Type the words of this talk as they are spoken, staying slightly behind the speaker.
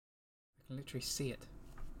can literally see it.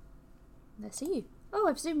 I see you. Oh,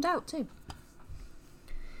 I've zoomed out too.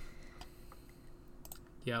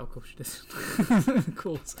 Yeah, of course it is. Of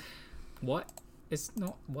course. What? It's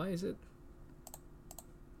not. Why is it?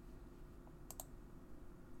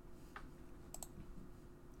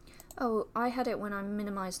 Oh, I had it when I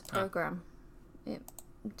minimised the program. It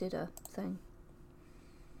did a thing.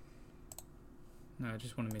 No, it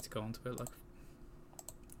just wanted me to go onto it, like,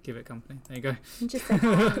 give it company. There you go.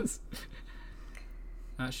 Just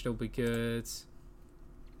that should all be good.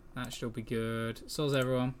 That should all be good. So's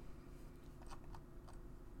everyone.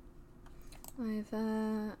 I've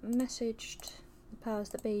messaged the powers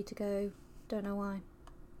that be to go. Don't know why.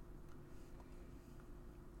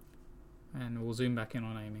 And we'll zoom back in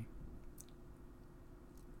on Amy.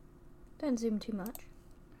 Don't zoom too much.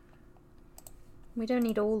 We don't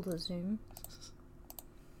need all the zoom.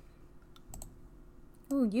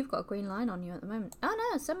 Oh, you've got a green line on you at the moment.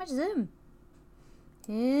 Oh no, so much zoom.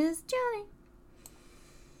 Here's Johnny.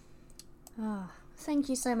 Ah, thank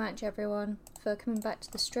you so much, everyone, for coming back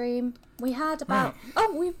to the stream. We had about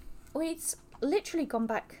we've literally gone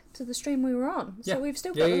back to the stream we were on, so we've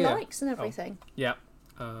still got the likes and everything. Yeah.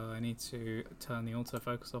 I need to turn the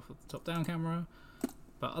autofocus off of the top-down camera.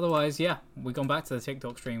 But otherwise, yeah, we've gone back to the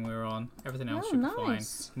TikTok stream we were on. Everything else should be fine.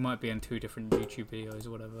 We might be in 2 different YouTube videos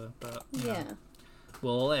or whatever, but yeah.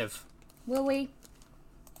 We'll live. Will we?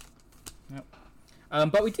 Yep.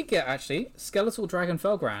 But we did get, actually, Skeletal Dragon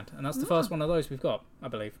Felgrand, and that's the first one of those we've got, I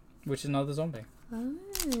believe, which is another zombie. Oh,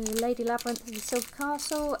 Lady Labyrinth of the Silver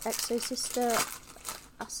Castle, Exo Sister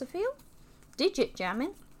Asaphiel, Digit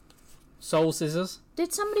Jamming. Soul Scissors.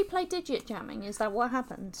 Did somebody play Digit Jamming? Is that what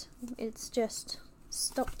happened? It's just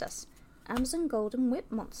stopped us. Amazon Golden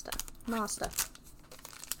Whip Master.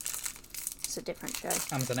 It's a different show.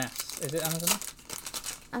 Amazon S. Is it Amazon S?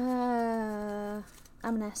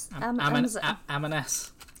 Amoness.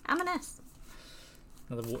 Amoness. Amoness.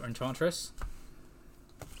 Another water enchantress.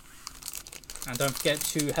 And don't forget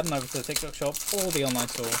to head on over to the TikTok shop or the online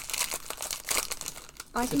store.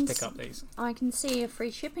 Just pick up these. I can see a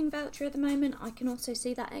free shipping voucher at the moment. I can also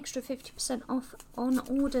see that extra 50% off on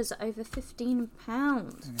orders over £15.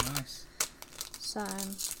 Nice. So,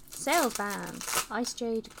 sales band, Ice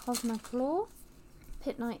Jade Cosmic Claw,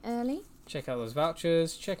 Pit Night Early. Check out those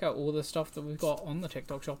vouchers. Check out all the stuff that we've got on the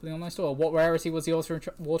TikTok shop and the online store. What rarity was the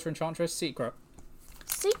Water Enchantress? Secret.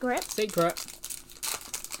 Secret? Secret.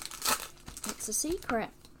 It's a secret.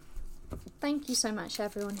 Thank you so much,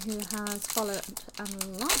 everyone who has followed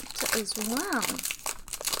and liked as well.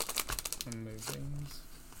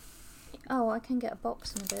 Oh, I can get a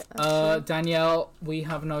box in a bit. Danielle, we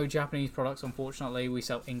have no Japanese products, unfortunately. We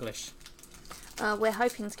sell English. We're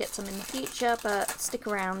hoping to get some in the future, but stick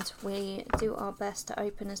around. We do our best to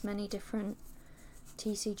open as many different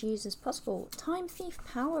TCGs as possible. Time Thief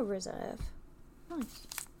Power Reserve. Nice.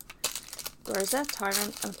 Groza,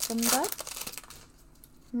 Tyrant of Thunder.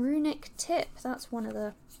 Runic Tip, that's one of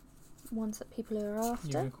the ones that people are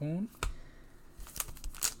after. Unicorn.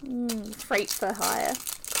 Freight for hire.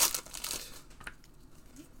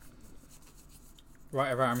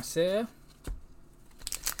 Right of Aramasir.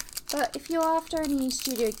 But if you're after any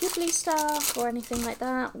Studio Ghibli stuff or anything like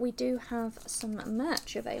that, we do have some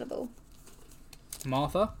merch available.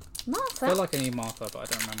 Martha. I feel like I need Martha, but I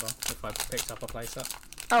don't remember if I picked up a playset.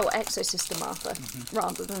 Oh, Exo Sister Martha,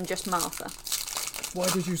 rather than just Martha. Why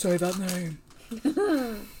did you say that name?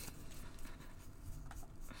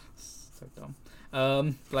 So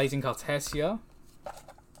dumb. Blazing Cartesia.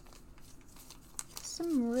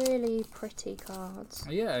 Some really pretty cards.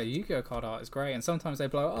 Yeah, Yu-Gi-Oh card art is great, and sometimes they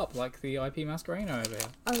blow up, like the IP Masquerano over here.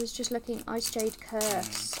 I was just looking, Ice Jade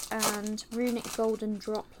Curse and Runic Golden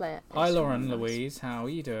Droplet. Hi Lauren Louise, how are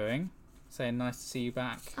you doing? Saying nice to see you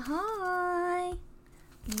back. Hi.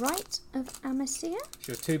 Right of Amicia.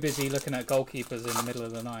 She was too busy looking at goalkeepers in the middle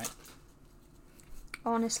of the night.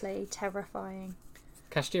 Honestly, terrifying.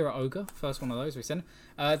 Kashtira Ogre, first one of those we sent.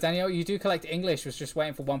 Danielle, you do collect English, was just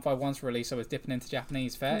waiting for 151 to release, so I was dipping into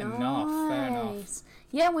Japanese. Fair enough.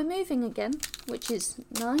 Yeah, we're moving again, which is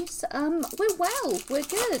nice. We're well, we're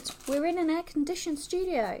good. We're in an air-conditioned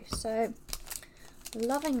studio, so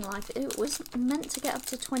loving life. It was meant to get up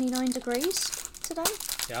to 29 degrees today.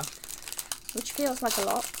 Yeah. Which feels like a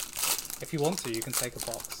lot. If you want to, you can take a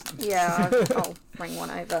box. Yeah, I'll bring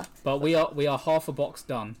one over. But we are half a box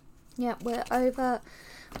done. Yeah, we're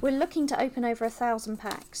looking to open over 1,000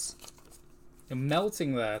 packs. You're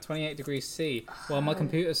melting there, 28 degrees C. Well, my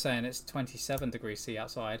computer's saying it's 27 degrees C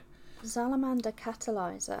outside. Salamander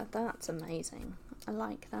Catalyzer, that's amazing. I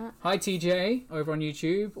like that. Hi TJ, over on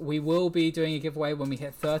YouTube. We will be doing a giveaway when we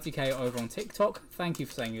hit 30k over on TikTok. Thank you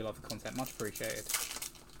for saying you love the content. Much appreciated.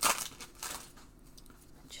 I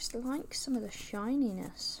just like some of the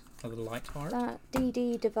shininess. Of the light heart. That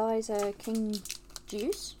DD Divisor King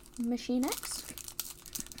Juice Machine X.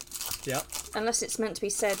 Yep. Unless it's meant to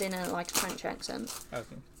be said in a French accent.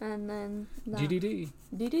 Okay. And then GDD.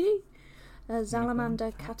 DDD.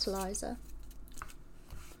 Salamander Catalyzer.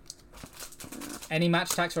 Any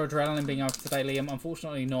match attacks or adrenaline being open today, Liam?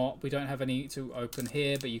 Unfortunately not. We don't have any to open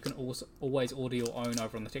here, but you can also always order your own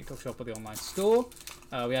over on the TikTok shop or the online store.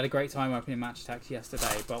 We had a great time opening match attacks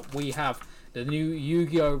yesterday, but we have the new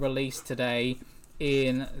Yu-Gi-Oh! Release today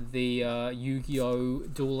in the Yu-Gi-Oh!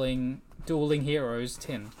 Dueling Heroes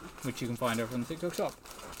tin, which you can find over on the TikTok shop.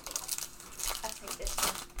 I think this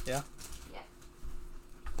one. Yeah? Yeah.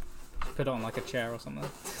 Put it on like a chair or something,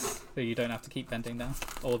 so you don't have to keep bending down.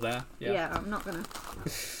 Or there. Yeah, I'm not gonna.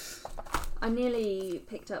 I nearly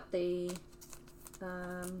picked up the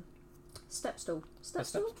step stool. Step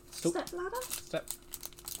stool? Step ladder?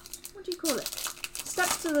 What do you call it? Step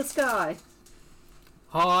to the sky.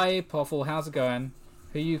 Hi, Poffle, how's it going?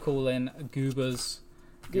 Who you calling goobers?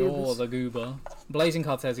 You're the goober. Blazing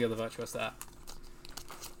Cartesia, the virtuous there.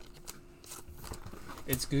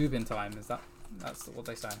 It's goobin time, that's what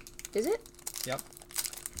they say. Is it? Yep.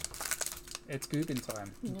 It's goobin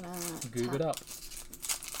time. Yeah. Goob it up.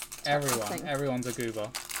 Everyone's a goober.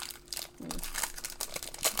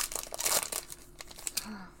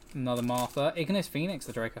 Another Martha. Ignis Phoenix,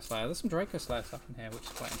 the Draco Slayer. There's some Draco Slayer stuff in here, which is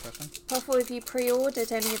quite interesting. Puffle, if you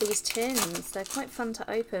pre-ordered any of these tins, they're quite fun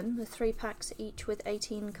to open. The 3 packs each with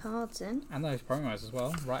 18 cards in. And those promos as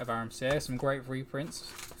well. Right of RMCA, some great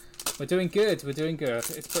reprints. We're doing good.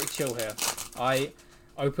 It's pretty chill here. I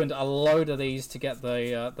opened a load of these to get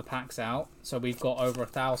the packs out. So we've got over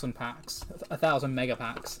 1,000 packs, 1,000 mega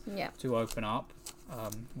packs to open up,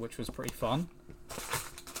 which was pretty fun.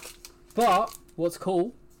 But what's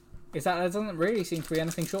cool is that there doesn't really seem to be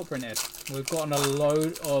anything short printed. We've gotten a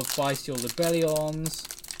load of Bestial Libellions.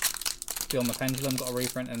 Beyond the Pendulum got a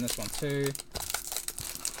reprint in this one too.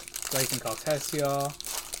 Blazing Cartesia.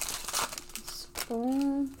 It's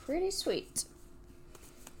all pretty sweet.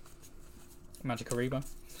 Magic Kariba.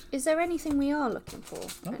 Is there anything we are looking for?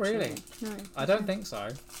 Not really. No. I don't think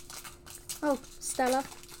so. Oh, Stella.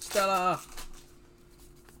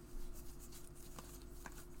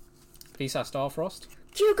 Visa Starfrost.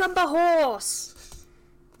 Cucumber Horse!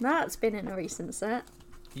 That's been in a recent set.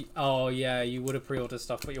 Oh yeah, you would have pre-ordered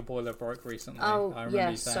stuff, but your boiler broke recently. Oh, I remember yeah,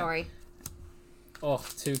 you saying. sorry. Oh,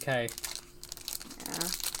 2k. Yeah.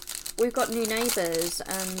 We've got new neighbours,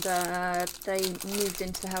 and they moved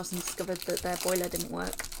into the house and discovered that their boiler didn't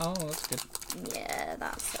work. Oh, that's good. Yeah,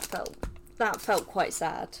 that felt quite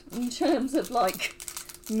sad. In terms of,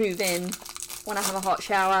 move in, want to have a hot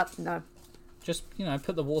shower? No. Just,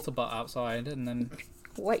 put the water butt outside and then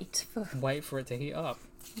wait for it to heat up.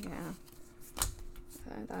 Yeah.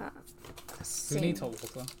 So that. Who needs hot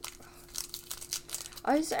water?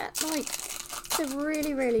 I was at the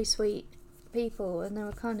really, really sweet people, and they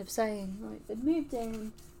were kind of saying they moved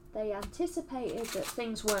in, they anticipated that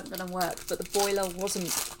things weren't going to work, but the boiler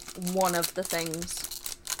wasn't one of the things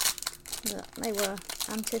that they were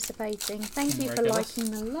anticipating. Thank you for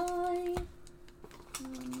liking the live.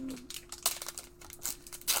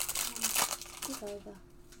 Over.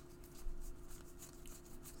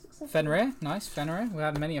 Fenrir, nice Fenrir. We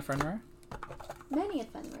had many a Fenrir. Many a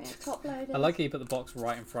Fenrir, top loaded. I like how you put the box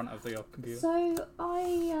right in front of your computer. So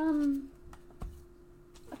I've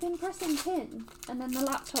been pressing pin, and then the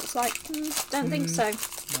laptop's don't think so.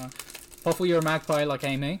 No. Hopefully you're a magpie like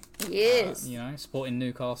Amy. Yes. Supporting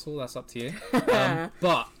Newcastle. That's up to you.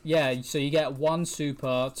 But yeah, so you get 1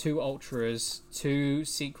 super, 2 ultras, 2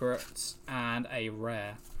 secrets, and a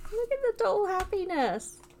rare. Look at the doll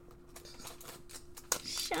happiness.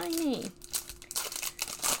 Shiny.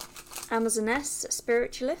 Amazoness,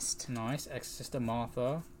 Spiritualist. Nice. Ex-Sister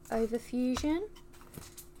Martha. Overfusion.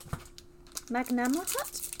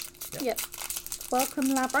 Magnamlahat. Yep. Welcome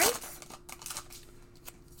Labyrinth.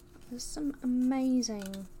 There's some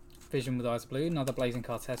amazing. Vision with Eyes Blue. Another Blazing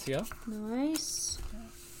Cartesia. Nice.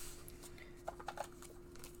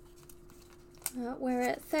 We're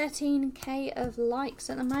at 13k of likes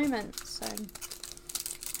at the moment, so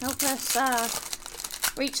help us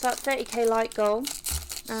reach that 30k like goal,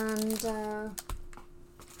 and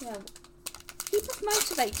keep us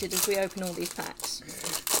motivated as we open all these packs,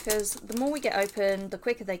 because the more we get open, the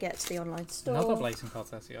quicker they get to the online store. Another Blazing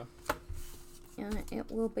Cartesia. Yeah, it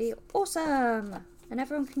will be awesome, and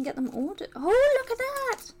everyone can get them ordered. Oh, look at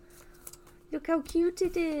that! Look how cute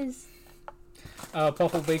it is.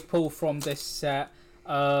 Poffle big pull from this set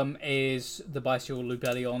is the Bestial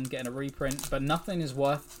Lubellion getting a reprint, but nothing is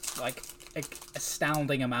worth like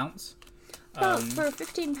astounding amounts. For a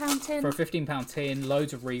 £15 tin. For a £15 tin,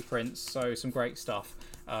 loads of reprints, so some great stuff.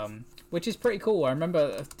 Which is pretty cool. I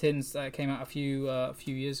remember tins that came out a few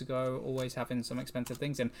years ago, always having some expensive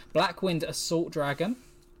things in. Blackwind Assault Dragon.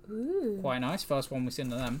 Ooh. Quite nice. First one we've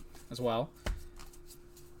seen of them as well.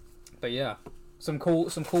 But yeah, some cool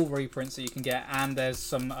reprints that you can get, and there's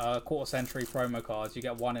some quarter century promo cards. You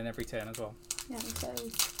get one in every tin as well. Yeah. So,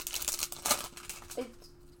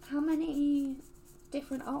 how many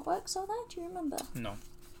different artworks are there? Do you remember? No,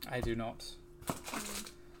 I do not.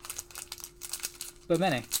 But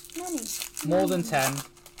many. More than 10,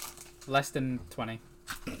 less than 20.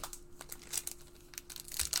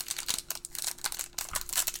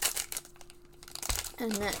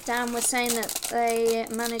 And Dan was saying that they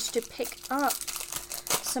managed to pick up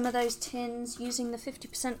some of those tins using the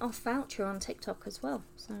 50% off voucher on TikTok as well.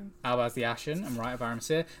 So Albaz the Ashen and Right of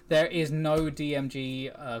Aramasir. There is no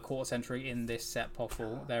DMG quarter century in this set,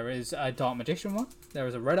 Poffle. There is a Dark Magician one. There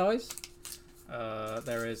is a Red Eyes.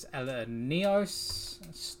 There is Neos,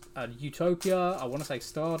 Utopia, I want to say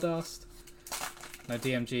Stardust. No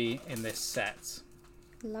DMG in this set.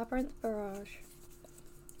 Labyrinth Barrage.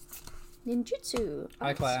 Ninjutsu.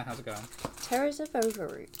 Hi Claire, how's it going? Terrors of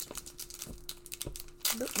Overroot.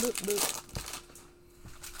 Boop, boop, boop.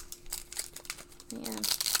 Yeah.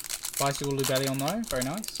 Bicycle Lubellion though, very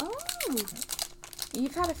nice. Oh!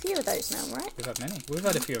 You've had a few of those now, right? We've had many. We've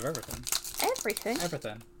had a few of everything.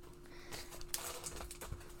 Everything?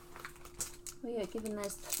 Well, yeah, given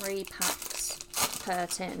there's 3 packs per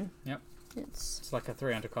tin. Yep. It's like a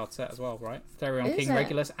 300 card set as well, right? Therion King it?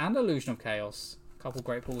 Regulus and Illusion of Chaos. Couple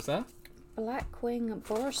great pulls there. Blackwing,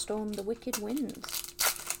 Borestorm, The Wicked Winds.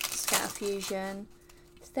 Scatter Fusion.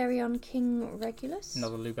 Therion King Regulus.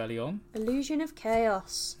 Another Lubellion. Illusion of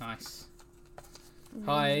Chaos. Nice.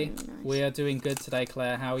 Hi, nice. we are doing good today,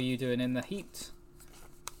 Claire. How are you doing in the heat?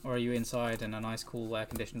 Or are you inside in a nice, cool,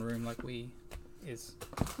 air-conditioned room like we is?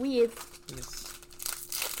 Weird. Is.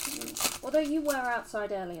 Although you were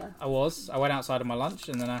outside earlier. I was. I went outside on my lunch,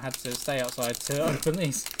 and then I had to stay outside to open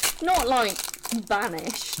these. Not like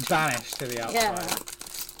banished. Banished to the outside. Yeah.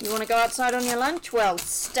 You want to go outside on your lunch? Well,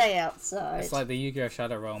 stay outside. It's like the Yu-Gi-Oh!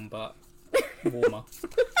 Shadow Realm, but warmer.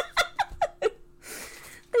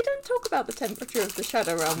 They don't talk about the temperature of the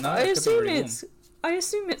Shadow Realm. No, I assume really I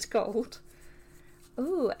assume it's cold.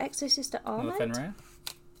 Ooh, Exosister Arment. Another Fenrir.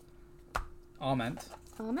 Arment.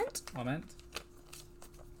 Arment.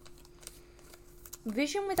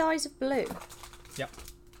 Vision with Eyes of Blue. Yep.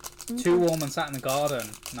 Okay. 2 warm and sat in the garden.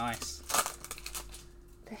 Nice.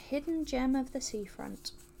 The Hidden Gem of the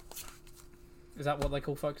Seafront. Is that what they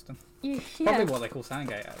call Folkestone? Yeah. Probably what they call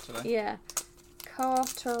Sandgate, actually. Yeah.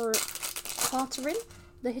 Carterin,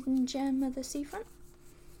 the Hidden Gem of the Seafront.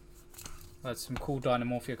 There's some cool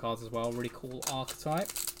Dynamorphia cards as well. Really cool archetype.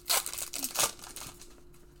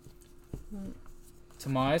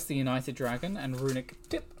 Tamias, the United Dragon, and Runic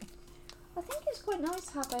Tip. I think it's quite nice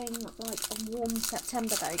having like a warm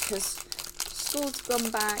September though, because school's gone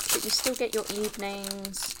back, but you still get your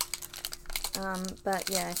evenings. But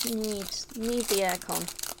yeah, you need the aircon.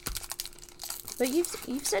 But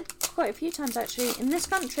you've said quite a few times actually, in this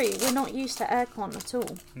country we're not used to aircon at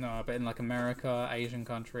all. No, but in like America, Asian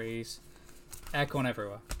countries, aircon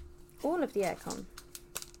everywhere. All of the aircon.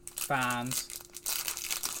 Fans.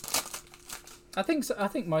 I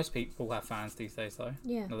think most people have fans these days though.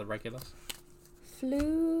 Yeah. Not the regulars.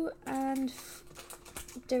 Flu and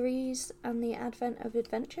Deriz and the Advent of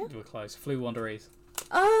Adventure. You were close. Flu Wanderees.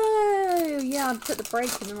 Oh yeah, I put the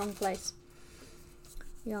break in the wrong place.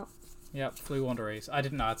 Yeah. Yep, Flu Wanderees. I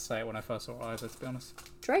didn't know how to say it when I first saw it either, to be honest.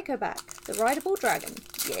 Dracoback, the rideable dragon.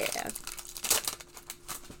 Yeah.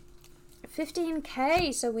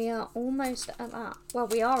 15k, so we are almost at that. Well,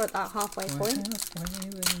 we are at that halfway point.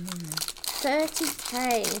 30k.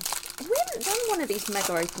 We haven't done one of these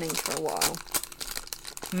mega openings for a while.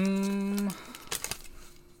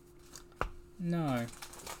 No.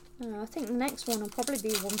 No, I think the next one will probably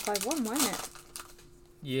be 151, won't it?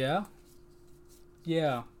 Yeah.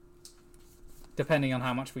 Yeah. Depending on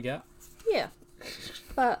how much we get. Yeah.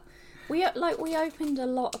 But we opened a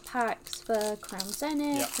lot of packs for Crown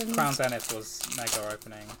Zenith. Yeah. And, Crown Zenith was mega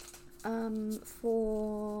opening.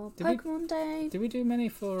 For Pokemon Day. Did we do many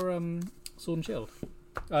for Sword and Shield?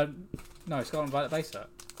 No, Scotland Violet base set.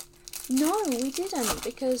 No, we didn't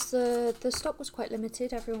because the stock was quite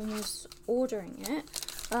limited. Everyone was ordering it.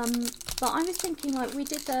 But I was thinking, like, we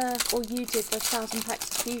did or you did the 1,000 packs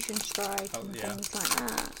of Fusion Strike and things like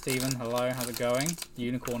that. Stephen, hello, how's it going?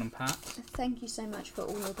 Unicorn and Pat. Thank you so much for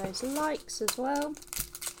all of those likes as well.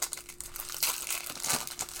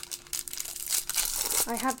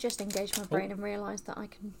 I have just engaged my brain and realised that I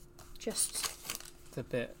can just... It's a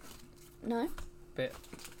bit... No? Bit...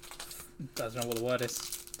 I don't know what the word is.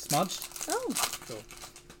 Smudged? Oh. Cool.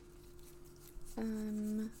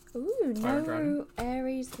 Ooh, no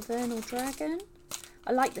Aries, the Vernal Dragon.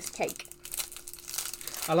 I like this cake.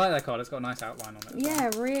 I like that card. It's got a nice outline on it. Yeah,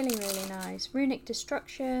 really, really nice. Runic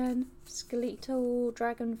Destruction, Skeletal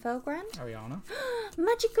Dragon Felgrand. Ariana.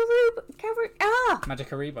 Magikaribo.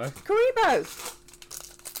 Magikaribo. Karibo.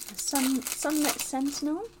 Sunlit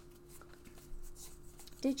Sentinel.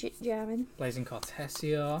 Digit Jamming. Blazing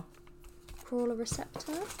Cartesia. Crawler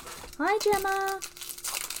Receptor. Hi, Gemma.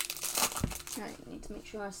 Right, need to make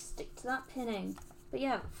sure I stick to that pinning. But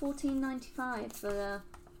yeah, $14.95 for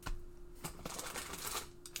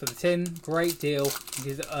the tin. Great deal.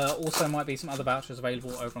 There also might be some other vouchers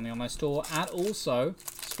available over on the online store, and also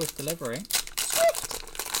Swift delivery.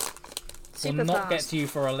 Super will not fast. get to you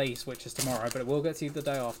for release, which is tomorrow, but it will get to you the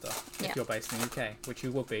day after if you're based in the UK, which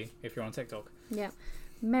you would be if you're on TikTok. Yeah.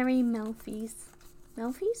 Merry Melfies.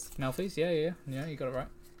 Melfies? Melfies? Yeah, you got it right.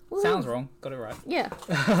 Woo. Sounds wrong. Got it right. Yeah.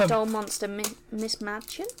 Doll Monster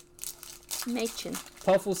Mismatching. Machin.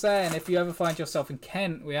 Puffle saying, if you ever find yourself in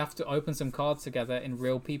Kent, we have to open some cards together in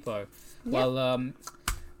real peepo. Yep. Well,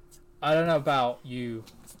 I don't know about you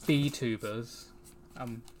VTubers.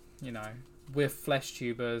 You know, we're flesh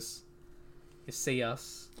tubers. You see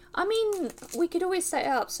us. I mean, we could always set it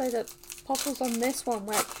up so that Puffle's on this one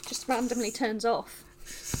where it just randomly turns off.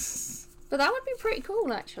 But that would be pretty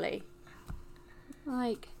cool, actually.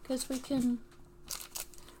 Like, because we can...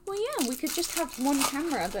 Well, yeah, we could just have one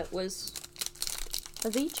camera that was a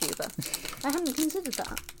VTuber. I hadn't considered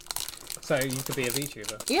that. So you could be a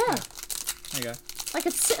VTuber? Yeah. There you go. I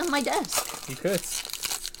could sit on my desk. You could.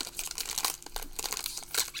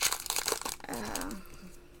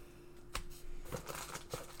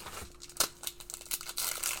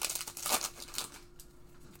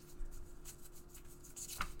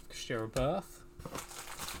 Your birth.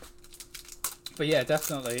 But yeah,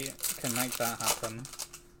 definitely can make that happen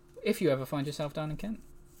if you ever find yourself down in Kent.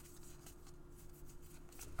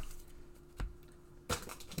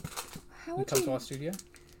 How would come to our studio.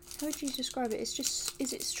 How would you describe it? It's just,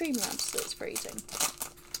 is it Streamlabs that's freezing?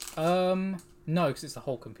 No, because it's the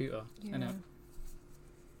whole computer. Yeah. Isn't it?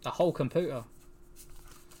 The whole computer.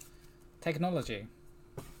 Technology.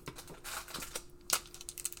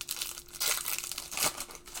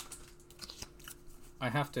 I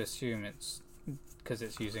have to assume it's because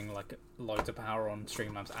it's using like loads of power on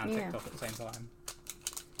Streamlabs and TikTok at the same time,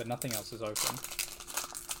 but nothing else is open.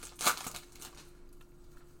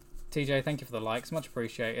 TJ, thank you for the likes, much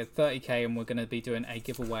appreciated. 30k, and we're going to be doing a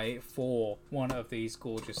giveaway for one of these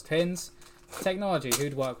gorgeous tins. Technology,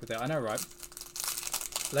 who'd work with it? I know, right?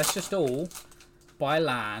 Let's just all buy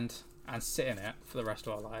land and sit in it for the rest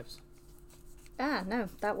of our lives. Ah, no,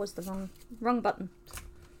 that was the wrong button.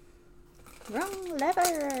 Wrong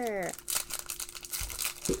lever.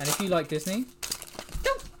 And if you like Disney,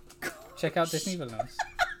 check out Disney Villains.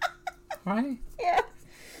 Right? Yeah.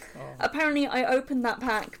 Oh. Apparently I opened that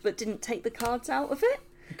pack but didn't take the cards out of it.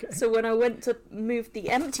 Okay. So when I went to move the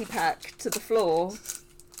empty pack to the floor...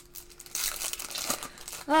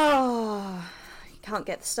 Oh, you can't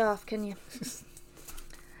get the stuff, can you?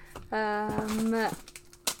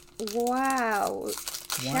 Wow.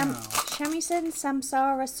 Shamisen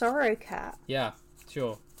Samsara Sorrow Cat. Yeah,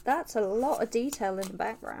 sure. That's a lot of detail in the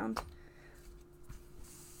background.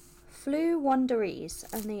 Flu Wanderies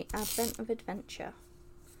and the Advent of Adventure.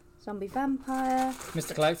 Zombie Vampire.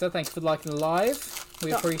 Mr. Collector, thank you for liking the live.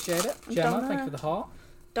 We appreciate it. Gemma, thank you for the heart.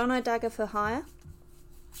 Donna Dagger for Hire.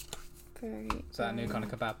 Is that a new kind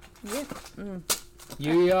of kebab?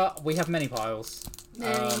 Yeah. We have many piles.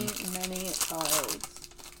 Many piles.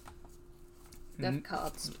 Of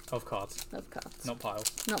cards. Of cards. Of cards. Not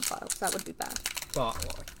piles. Not piles. That would be bad. But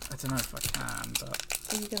I don't know if I can. But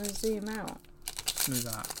are you going to zoom out? Move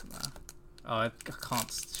that to there. Oh, I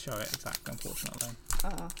can't show it exactly, unfortunately.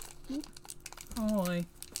 Oi.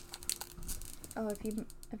 Oh,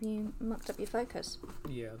 have you mucked up your focus?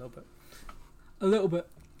 Yeah, a little bit. A little bit.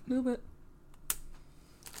 A little bit.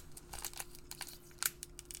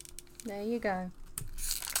 There you go.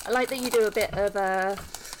 I like that you do a bit of a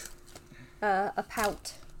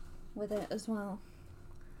pout with it as well.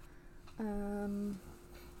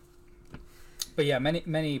 But yeah,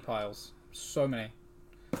 many piles. So many.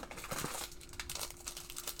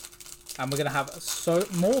 And we're going to have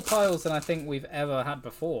more piles than I think we've ever had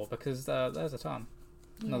before, because there's a ton.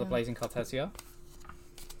 Another Blazing Cartesia.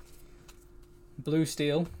 Blue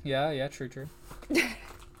Steel. Yeah, true.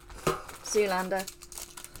 Zoolander.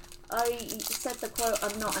 I said the quote,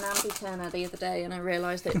 I'm not an ambi-turner, the other day, and I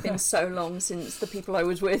realised that it'd been so long since the people I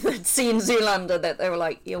was with had seen Zoolander that they were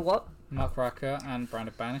like, you're what? Muckraker and Brand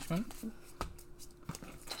of Banishment.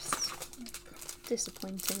 Just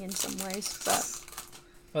disappointing in some ways, but...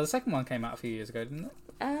 Well, the second one came out a few years ago, didn't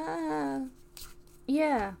it?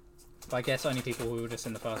 Yeah. But I guess only people who were just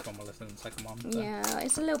in the first one will listen to the second one. So. Yeah,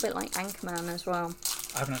 it's a little bit like Anchorman as well.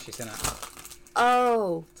 I haven't actually seen it.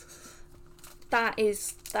 Oh, that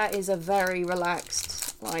is a very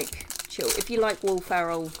relaxed, like, chill. If you like Will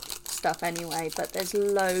Ferrell stuff anyway, but there's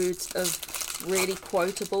loads of really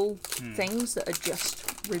quotable things that are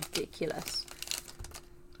just ridiculous.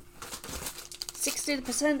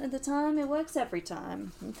 60% of the time, it works every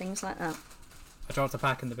time, and things like that. I dropped a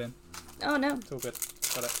pack in the bin. Oh no. It's all good.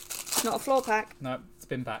 Got it. It's not a floor pack. No, it's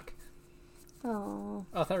bin pack. Oh.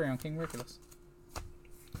 Oh, Therion King Regulus.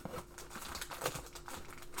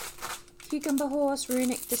 Cucumber Horse,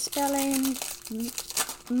 Runic Dispelling,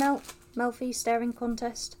 Melfi Staring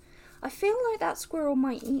Contest. I feel like that squirrel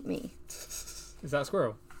might eat me. Is that a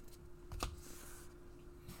squirrel?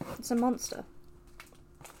 It's a monster.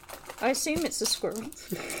 I assume it's a squirrel.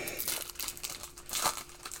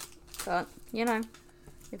 But, you know,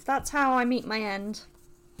 if that's how I meet my end.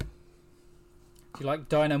 Do you like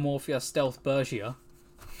Dinomorphia Stealth Bergia?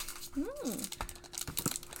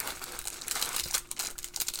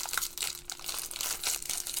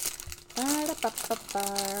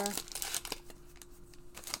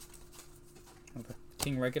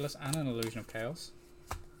 King Regulus and an Illusion of Chaos.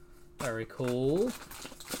 Very cool.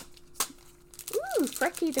 Ooh,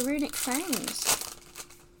 Frecky the Runic Fangs.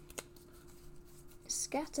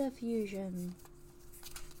 Scatter Fusion.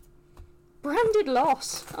 Branded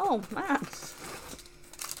Loss. Oh, man.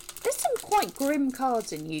 There's some quite grim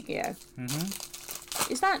cards in Yu-Gi-Oh!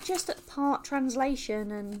 Is that just a part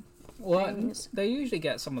translation and things? They usually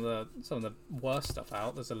get some of the worst stuff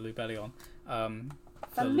out. There's a Lubellion.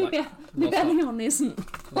 But Lubellion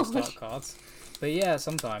isn't. Lost Art cards. But yeah,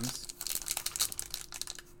 sometimes.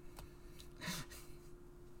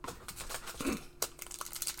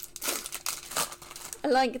 I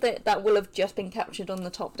like that will have just been captured on the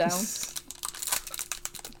top down. Just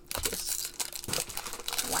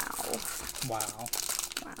wow.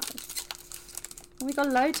 We got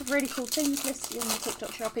loads of really cool things listed in the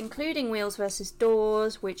TikTok shop, including Wheels versus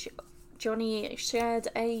Doors, which Johnny shared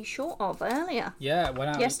a short of earlier. Yeah, it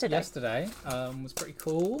went out yesterday. Was pretty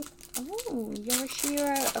cool. Oh,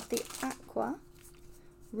 Yorishiro of the Aqua,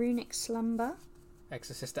 Runic Slumber,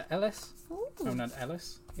 Exorcista Ellis. Ooh. Oh, not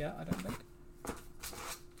Ellis. Yeah, I don't think.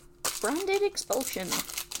 Branded Expulsion,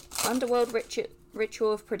 Underworld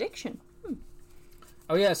Ritual of Prediction.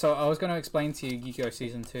 Oh yeah, so I was going to explain to you Yu-Gi-Oh!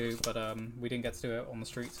 Season 2, but we didn't get to do it on the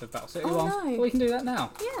streets of Battle City 1. No. But we can do that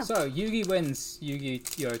now. Yeah. So, Yugi wins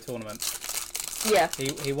Yu-Gi-Oh! Tournament. Yeah.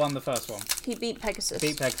 He won the first one. He beat Pegasus.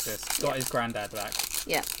 Got his granddad back.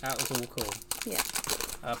 Yeah. That was all cool. Yeah.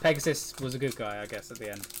 Pegasus was a good guy, I guess, at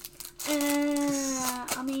the end.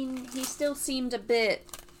 I mean, he still seemed a bit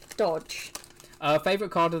dodge. Favourite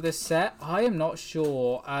card of this set? I am not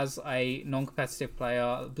sure. As a non-competitive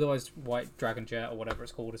player, Blue Eyes White Dragon Jet, or whatever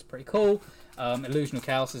it's called, is pretty cool. Illusion of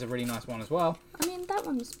Chaos is a really nice one as well. I mean, that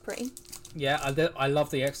one's pretty. Yeah, I love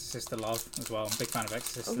the Exorcista love as well. I'm a big fan of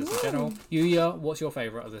Exorcistas in general. Yuya, what's your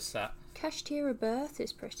favourite of this set? Kashtira Birth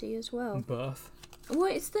is pretty as well. Birth?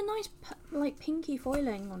 Well, it's the nice, like, pinky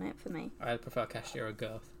foiling on it for me. I prefer Kashtira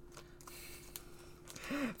Girth.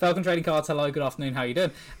 Falcon Trading Cards, hello, good afternoon, how you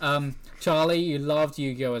doing? Charlie, you loved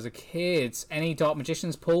Yu-Gi-Oh! As a kid. Any Dark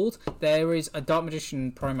Magicians pulled? There is a Dark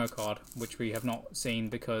Magician promo card, which we have not seen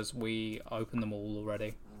because we opened them all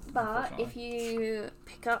already. But if you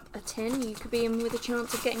pick up a tin, you could be in with a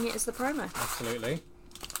chance of getting it as the promo. Absolutely.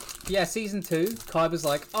 Yeah, Season 2, Kaiba's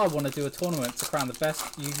like, I want to do a tournament to crown the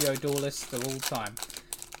best Yu-Gi-Oh! Duelist of all time.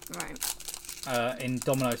 Right. In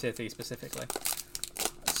Domino City, specifically.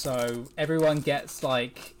 So everyone gets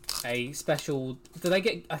like a special. Do they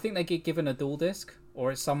get? I think they get given a dual disc,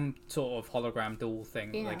 or it's some sort of hologram dual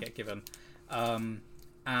thing that they get given.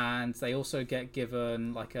 And they also get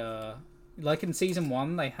given like in season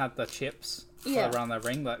 1 they had the chips around their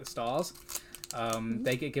ring, like the stars.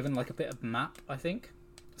 They get given like a bit of map, I think.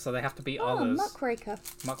 So they have to beat others. Muckraker.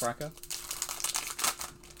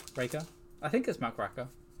 Raker. I think it's Muckraker.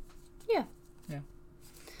 Yeah. Yeah.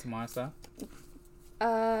 To my understanding.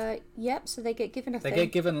 Yep, so they get given a thing. They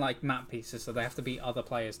get given, like, map pieces, so they have to beat other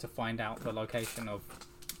players to find out the location of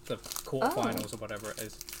the quarterfinals or whatever it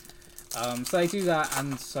is. So they do that,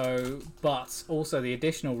 but also the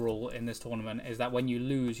additional rule in this tournament is that when you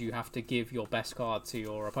lose, you have to give your best card to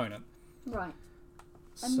your opponent. Right.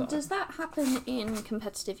 And does that happen in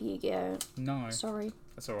competitive Yu-Gi-Oh? No. Sorry.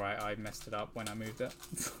 That's alright, I messed it up when I moved it.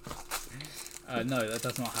 No, that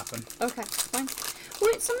does not happen. Okay, fine.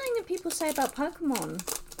 Well, it's something that people say about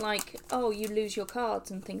Pokemon. Like, oh, you lose your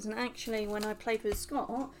cards and things. And actually, when I played with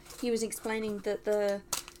Scott, he was explaining that the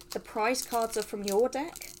prize cards are from your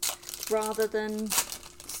deck rather than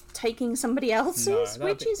taking somebody else's,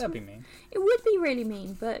 that'd be mean. It would be really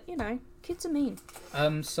mean, but, you know, kids are mean.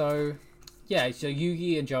 So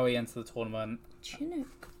Yugi and Joey enter the tournament.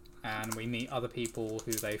 Chinook. And we meet other people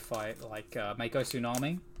who they fight, like Mako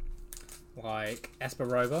Tsunami, like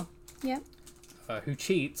Esperova. Yeah. Who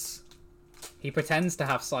cheats. He pretends to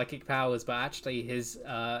have psychic powers, but actually his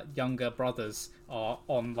younger brothers are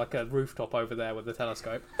on like a rooftop over there with a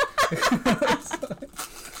telescope.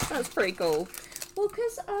 That's pretty cool. Well,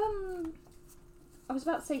 because I was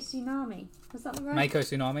about to say Tsunami. Was that right? Mako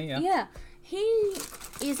Tsunami, yeah. Yeah. He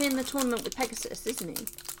is in the tournament with Pegasus, isn't he?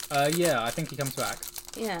 Yeah, I think he comes back.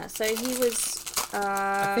 Yeah, so he was...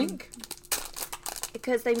 I think...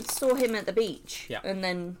 Because they saw him at the beach. Yeah. And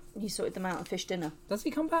then he sorted them out and fish dinner. Does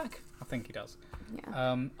he come back? I think he does.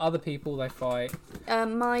 Yeah. Other people they fight...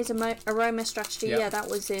 Mai's Aroma Strategy, Yep. yeah, that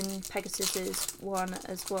was in Pegasus's one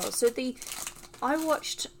as well. So I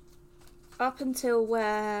watched up until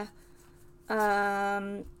where...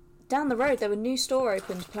 down the road, there were a new store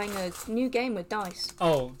opened playing a new game with dice.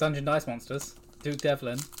 Oh, Dungeon Dice Monsters. Duke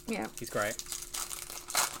Devlin. Yeah. He's great.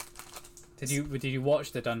 Did you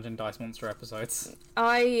watch the Dungeon Dice Monster episodes?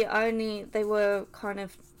 They were kind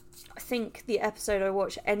of, I think the episode I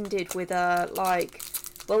watched ended with a, like,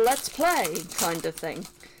 well, let's play kind of thing.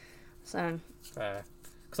 So. Fair.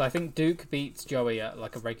 Because I think Duke beats Joey at,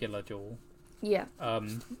 like, a regular duel. Yeah.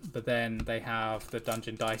 But then they have the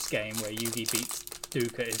Dungeon Dice game where Yugi beats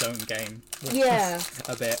Duke at his own game. Yeah.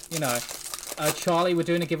 A bit, you know. Charlie, we're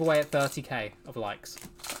doing a giveaway at 30k of likes.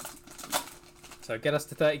 So get us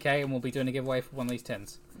to 30k and we'll be doing a giveaway for one of these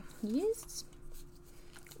tins. Yes.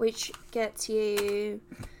 Which gets you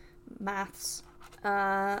maths.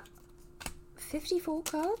 54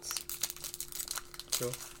 cards.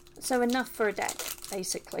 Sure. So enough for a deck,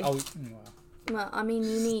 basically. Oh, well. Well, I mean,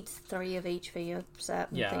 you need 3 of each for your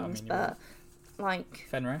set and things, but like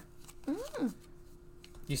Fenrir.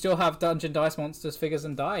 You still have Dungeon Dice Monsters figures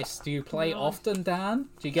and dice. Do you play often, Dan?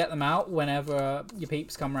 Do you get them out whenever your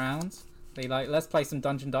peeps come round? They like, let's play some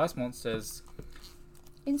Dungeon Dice Monsters.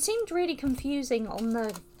 It seemed really confusing on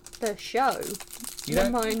the show. You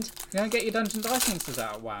don't get your Dungeon Dice Monsters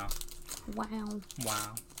out? Wow.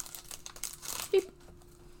 Wow. Beep.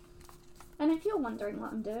 And if you're wondering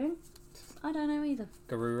what I'm doing, I don't know either.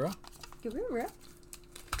 Garura.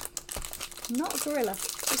 Not a gorilla.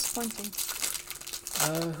 Disappointing.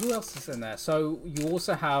 Who else is in there? So you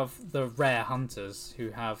also have the rare hunters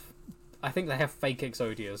who have, I think they have fake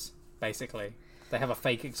Exodias. Basically, they have a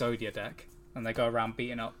fake Exodia deck, and they go around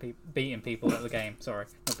beating people at the game. Sorry,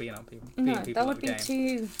 not beating up people. No, people that would be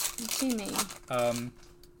too mean.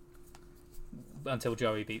 Until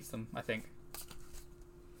Joey beats them, I think.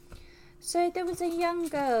 So there was a young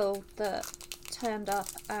girl that turned up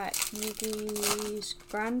at Yugi's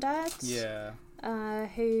granddad's. Yeah.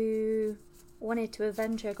 Who wanted to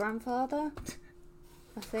avenge her grandfather,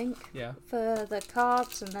 I think. Yeah. For the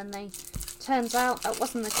cards, and then turns out that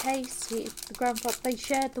wasn't the case. The grandfather, they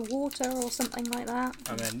shared the water or something like that.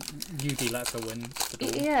 And then Yugi lets her win the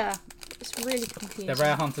duel. Yeah, it's really confusing. The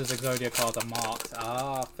rare hunters Exodia cards are marked.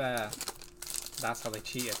 Ah, fair. That's how they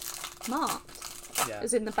cheated. Marked? Yeah.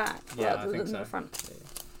 As in the back, yeah, rather than the front.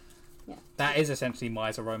 Yeah. That is essentially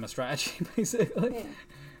Mai's Aroma Strategy, basically. Yeah.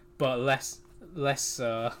 But less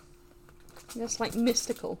It's like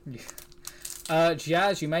mystical.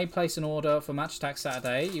 Jazz, you may place an order for Match Attack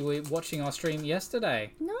Saturday. You were watching our stream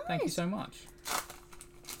yesterday. Nice. Thank you so much.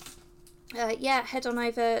 Yeah, head on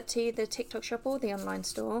over to the TikTok shop or the online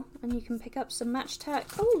store, and you can pick up some Match Attack.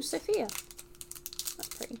 Oh, Sophia. That's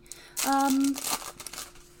pretty.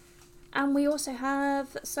 And we also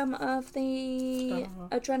have some of the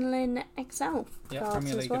Adrenaline XL. Yeah,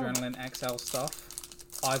 Premier League Adrenaline XL stuff.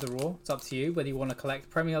 Either or, it's up to you whether you want to collect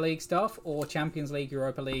Premier League stuff or Champions League,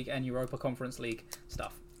 Europa League and Europa Conference League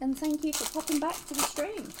stuff. And thank you for popping back to the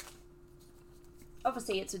stream.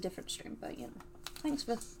 Obviously it's a different stream, but you know. Thanks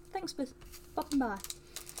for popping by.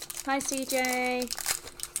 Hi CJ.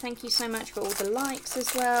 Thank you so much for all the likes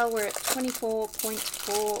as well. We're at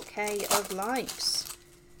 24.4k of likes.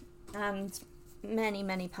 And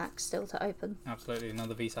many packs still to open. Absolutely,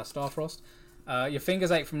 another Visa Starfrost. Your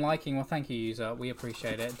fingers ache from liking. Well, thank you, user. We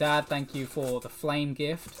appreciate it. Dad, thank you for the flame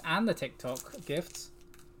gift and the TikTok gifts.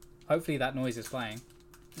 Hopefully that noise is playing.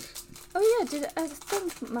 Oh yeah, a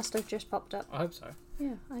thing must have just popped up. I hope so.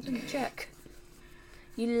 Yeah, I didn't check.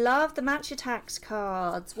 You love the match attacks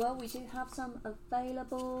cards. Well, we do have some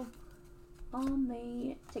available on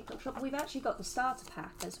the TikTok shop. We've actually got the starter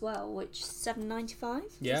pack as well, which is $7.95.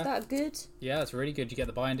 Yeah. Is that good? Yeah, it's really good. You get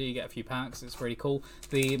the binder, you get a few packs. It's really cool.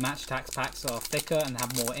 The match attacks packs are thicker and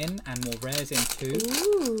have more in and more rares in too.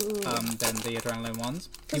 Than the adrenaline ones.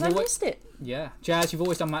 Because I missed it. Yeah. Jazz, you've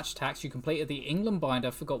always done match attacks. You completed the England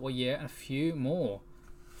binder, forgot what year, and a few more.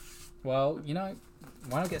 Well, you know,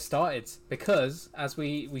 why not get started? Because, as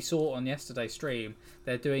we saw on yesterday's stream,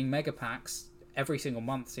 they're doing mega packs every single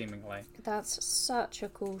month, seemingly. That's such a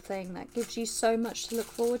cool thing. That gives you so much to look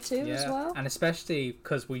forward to as well. And especially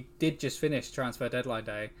because we did just finish transfer deadline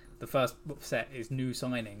day, the first set is new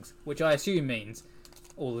signings, which I assume means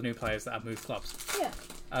all the new players that have moved clubs.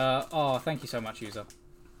 Yeah. Thank you so much, user.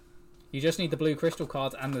 You just need the blue crystal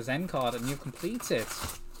card and the Zen card, and you've completed.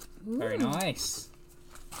 Ooh. Very nice.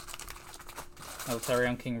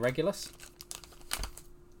 Elterion King Regulus.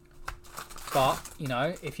 But, you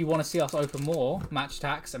know, if you want to see us open more Match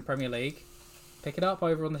Attacks and Premier League, pick it up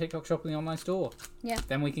over on the TikTok shop and the online store. Yeah.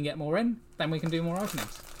 Then we can get more in. Then we can do more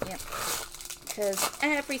openings. Yeah. Because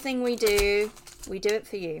everything we do it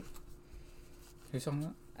for you. Who's on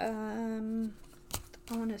that?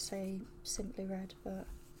 I want to say Simply Red, but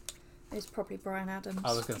it's probably Brian Adams.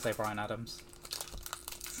 I was going to say Brian Adams.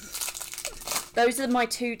 Those are my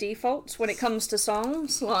two defaults when it comes to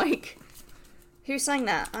songs. Like, who sang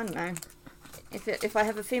that? I don't know. If I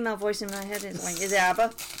have a female voice in my head, it's like, is it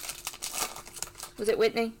ABBA? Was it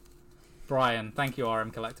Whitney? Brian, thank you,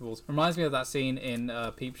 RM Collectibles. Reminds me of that scene in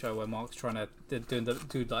Peep Show where Mark's trying to do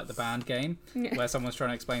like the band game, where someone's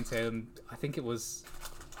trying to explain to him. I think it was,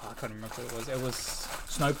 I can't remember what it was. It was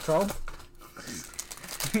Snow Patrol.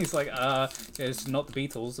 He's like, it's not the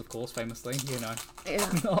Beatles, of course, famously, you know. Yeah.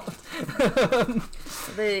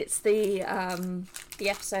 It's the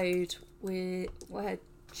episode where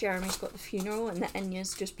Jeremy's got the funeral and the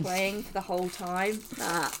Enya's just playing for the whole time.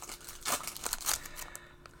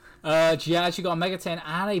 Jazz, you got a Mega Tin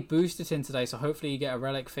and a Booster Tin today, so hopefully you get a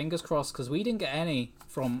relic. Fingers crossed, because we didn't get any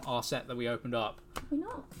from our set that we opened up. We're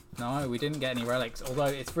not? No, we didn't get any relics, although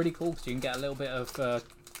it's really cool because you can get a little bit of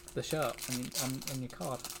the shirt on your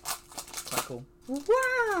card. Quite cool.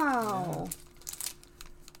 Wow! Yeah.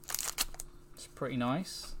 It's pretty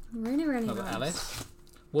nice. Really, really Another nice. Alice.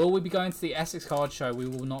 Will we be going to the Essex card show? We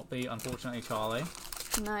will not be, unfortunately, Charlie.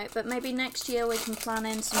 No, but maybe next year we can plan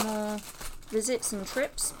in some more visits and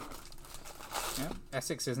trips. Yeah,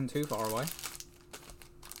 Essex isn't too far away.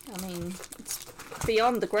 I mean, it's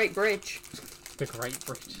beyond the Great Bridge. The Great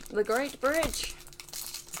Bridge. The Great Bridge.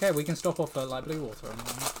 Okay, we can stop off at like Blue Water.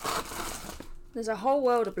 There's a whole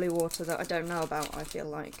world of blue water that I don't know about, I feel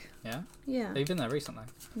like. Yeah? Yeah. Have you been there recently?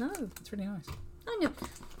 No. It's really nice. I know.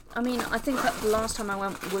 I mean, I think that the last time I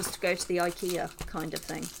went was to go to the IKEA kind of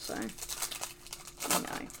thing, so... I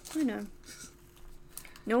know. You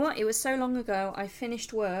know what? It was so long ago, I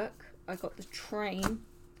finished work, I got the train,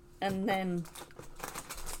 and then...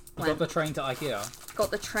 You got the train to IKEA?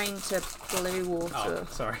 Got the train to Blue Water. Oh,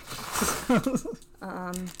 sorry.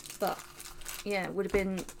 But, yeah, it would have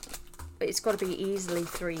been... It's got to be easily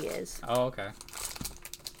 3 years. Oh, okay.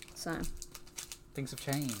 So... Things have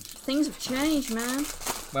changed. Things have changed, man.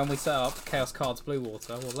 When we set up Chaos Cards Blue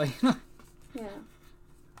Water, we'll let you know. Yeah.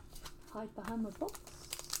 Hide behind my box.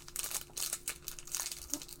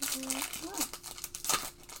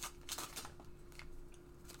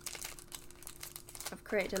 I've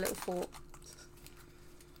created a little fort.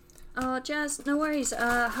 Oh, Jazz, no worries.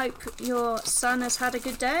 Hope your son has had a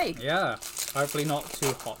good day. Yeah. Hopefully not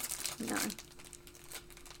too hot. No.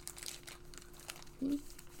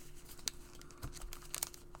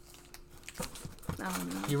 Oh,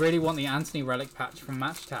 no. You really want the Anthony relic patch from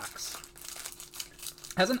Match Tax?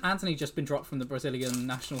 Hasn't Anthony just been dropped from the Brazilian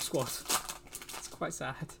national squad? It's quite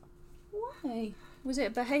sad. Why? Was it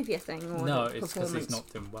a behaviour thing or no, it's because he's not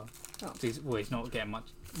doing well. Oh. He's not getting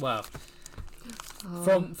much. Well,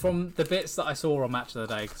 Oh. from the bits that I saw on Match of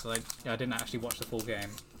the Day, because I didn't actually watch the full game,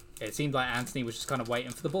 it seemed like Anthony was just kind of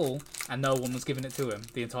waiting for the ball, and no one was giving it to him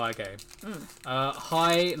the entire game.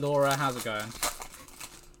 Hi, Laura. How's it going?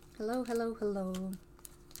 Hello, hello, hello.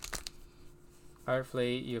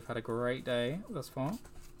 Hopefully you've had a great day thus far.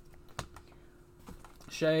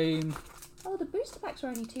 Shame. Oh, the booster packs are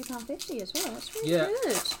only £2.50 as well. That's really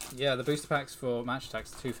good. Yeah, the booster packs for Match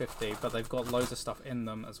Attacks are $2.50, but they've got loads of stuff in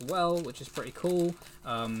them as well, which is pretty cool.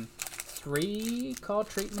 3 card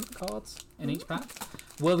treatment cards in each pack.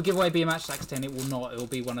 Will the giveaway be a Match Stacks tin? It will not. It will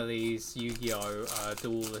be one of these Yu-Gi-Oh!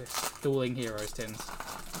 Dueling Heroes tins.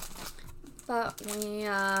 But we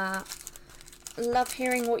love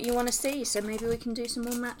hearing what you want to see, so maybe we can do some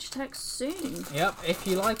more Match Stacks soon. Yep, if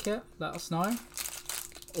you like it, let us know.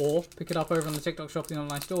 Or pick it up over on the TikTok shop in the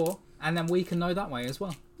online store, and then we can know that way as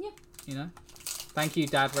well. Yeah. You know? Thank you,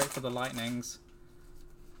 Dad Rick, for the lightnings.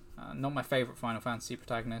 Not my favourite Final Fantasy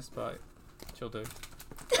protagonist, but she'll do.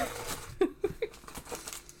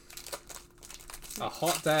 A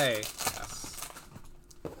hot day. Yes.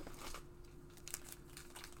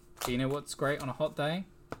 Do you know what's great on a hot day?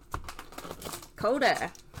 Cold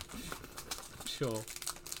air. Sure.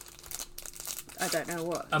 I don't know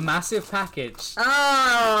what. A massive package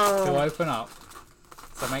Oh! to open up.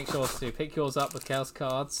 So make sure to pick yours up with Chaos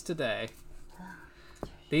cards today.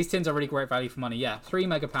 These tins are really great value for money. Yeah, 3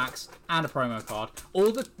 mega packs and a promo card.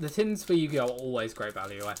 All the tins for Yu-Gi-Oh! Are always great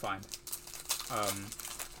value, I find.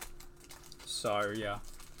 So, yeah.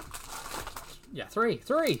 Yeah, three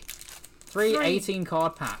 18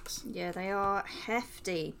 card packs. Yeah, they are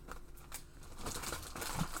hefty.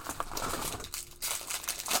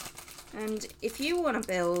 And if you want to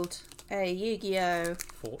build a Yu-Gi-Oh!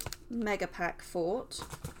 Mega Pack fort,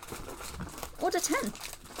 order 10.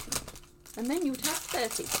 And then you would have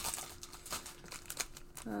 30.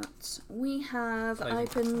 But we have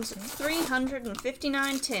opened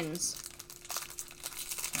 359 tins.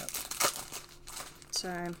 Yep.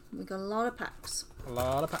 So we got a lot of packs. A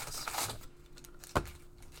lot of packs.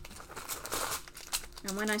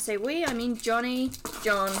 And when I say we, I mean Johnny,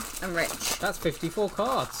 John, and Rich. That's 54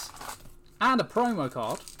 cards. And a promo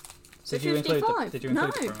card. So Did you include 55? the No.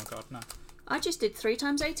 promo card? No. I just did 3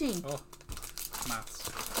 times 18. Oh, maths.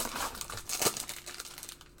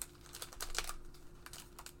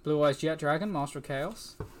 Blue Eyes Jet Dragon, Master of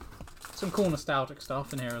Chaos. Some cool nostalgic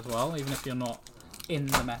stuff in here as well, even if you're not in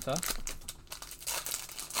the meta.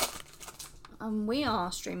 We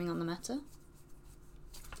are streaming on the meta.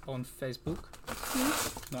 On Facebook.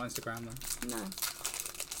 Not Instagram though. No.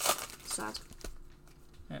 Sad.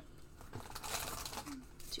 Yep.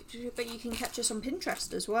 But you can catch us on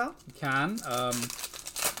Pinterest as well. You can.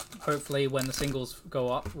 Hopefully when the singles go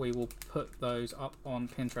up, we will put those up on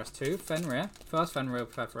Pinterest too. Fenrir. First Fenrir we'll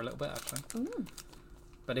play for a little bit actually. Ooh.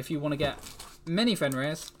 But if you want to get many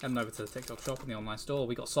Fenrirs, head on over to the TikTok shop in the online store.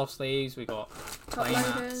 We got soft sleeves, we got Top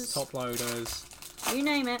playmats, loaders. top loaders. You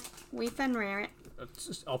name it, we Fenrir it.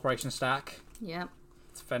 Operation Stack. Yep.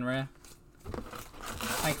 It's Fenrir.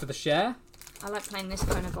 Thanks for the share. I like playing this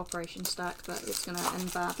kind of Operation Stack, but it's going to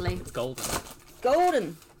end badly. It's golden.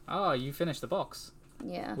 Golden! Oh, you finished the box.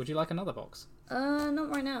 Yeah. Would you like another box? Not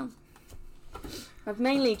right now. I've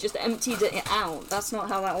mainly just emptied it out. That's not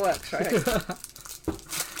how that works, right?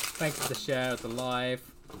 Thanks for the share of the live.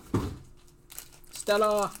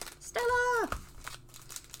 Stella! Stella!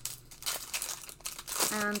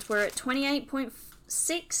 And we're at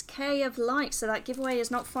 28.6k of likes, so that giveaway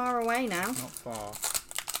is not far away now. Not far.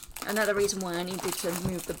 Another reason why I needed to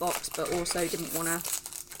move the box, but also didn't want to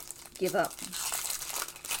give up.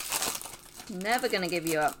 Never going to give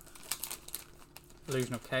you up.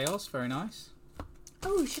 Illusion of Chaos, very nice.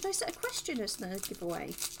 Oh, should I set a question as the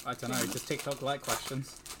giveaway? I don't know, just TikTok like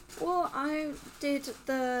questions. Well, I did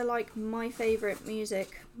the, my favourite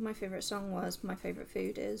music, my favourite song was, my favourite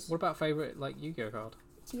food is. What about favourite, Yu-Gi-Oh card?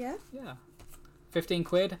 Yeah? Yeah. 15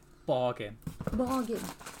 quid? Bargain. Bargain.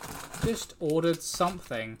 Just ordered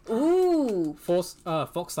something. Ooh! Fox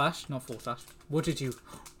Slash, not Four Slash. What did you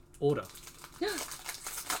order?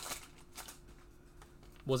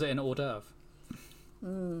 Was it an hors d'oeuvre?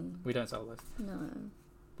 We don't sell those. No.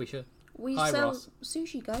 We should. We Hi, sell Ross.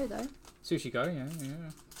 Sushi Go, though. Sushi Go,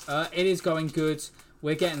 yeah. It is going good.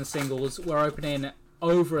 We're getting the singles. We're opening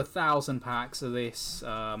over 1,000 packs of this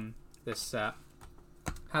this set.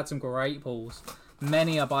 Had some great pulls.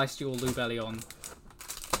 Many a Bestial Lubellion.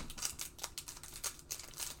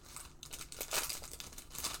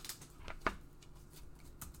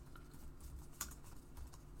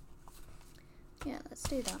 Yeah, let's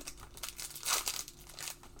do that.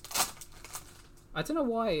 I don't know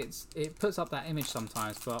why it puts up that image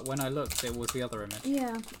sometimes, but when I looked, it was the other image.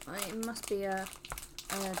 Yeah, it must be a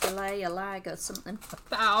delay, a lag, or something.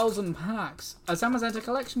 1,000 packs! A Zamazenta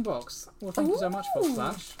collection box! Well, thank you so much, Fox Ooh.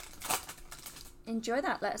 Slash. Enjoy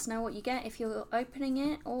that. Let us know what you get if you're opening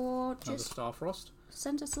it, or Another just Starfrost.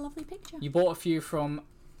 send us a lovely picture. You bought a few from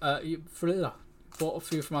bought a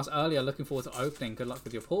few from us earlier. Looking forward to opening. Good luck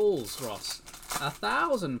with your pulls, Ross.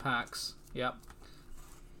 1,000 packs. Yep.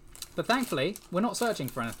 But thankfully, we're not searching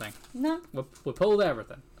for anything. No, We pulled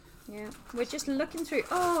everything. Yeah, we're just looking through.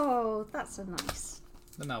 Oh, that's a nice.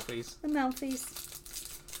 The Melfies. The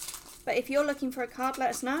Melfies. But if you're looking for a card,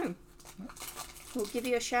 let us know. We'll give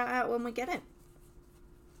you a shout out when we get it.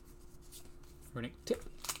 Runic tip.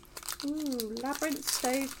 Ooh, Labyrinth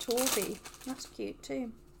Stove Torby. That's cute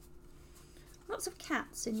too. Lots of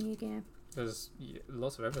cats in Yu-Gi-Oh! There's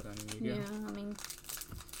lots of everything in Yu-Gi-Oh! Yeah, I mean...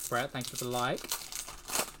 Brett, thanks for the like.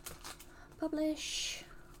 Publish.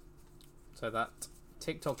 So that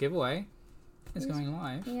TikTok giveaway is going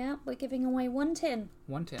live. Yeah, we're giving away 1 tin.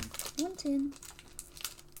 1 tin. 1 tin.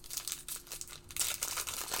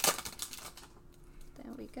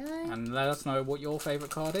 There we go. And let us know what your favourite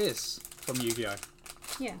card is from Yu-Gi-Oh!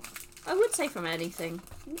 Yeah. I would say from anything.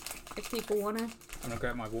 If people want to. I'm going to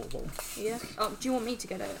grab my water bottle. Yeah. Oh, do you want me to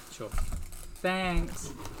get it? Sure.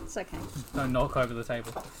 Thanks. It's okay. Don't knock over the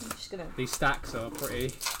table. I'm just going to... These stacks are pretty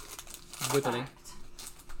wibbly.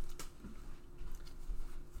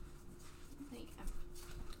 There you go.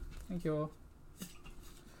 Thank you all.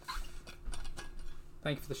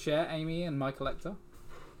 Thank you for the share, Amy and my collector.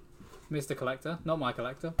 Mr. Collector, not my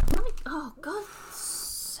collector. Oh,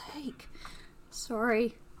 God's sake.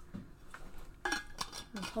 Sorry.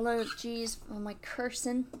 Apologies for my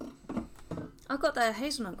cursing. I got the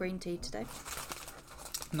hazelnut green tea today.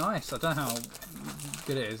 Nice. I don't know how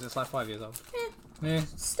good it is. It's like 5 years old. Yeah.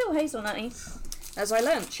 Still hazelnutty. As I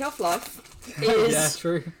learnt, shelf life is yeah,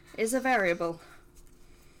 true. Is a variable.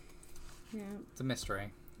 Yeah. It's a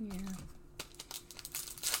mystery. Yeah.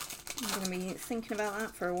 I'm going to be thinking about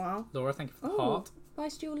that for a while. Laura, thank you for the heart.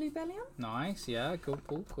 Bestial Lubellion. Nice. Yeah. Cool.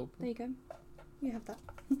 Cool. Cool. There you go. You have that.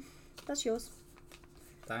 That's yours.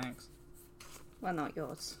 Thanks. Well, not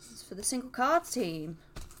yours. It's for the single cards team.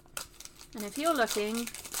 And if you're looking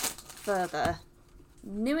for the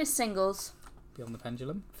newest singles... Beyond the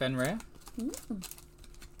Pendulum. Fenrir.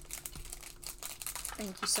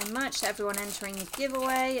 Thank you so much to everyone entering the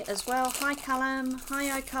giveaway as well. Hi Callum.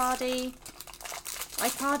 Hi Icardi.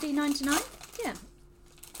 Icardi99? Yeah.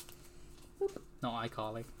 Oop. Not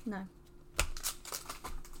iCarly. No.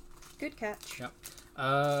 Good catch. Yep.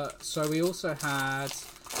 So we also had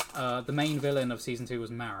the main villain of season 2 was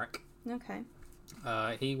Marek. Okay.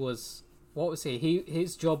 He was... What was he?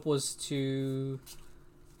 His job was to...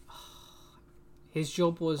 His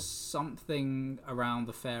job was something around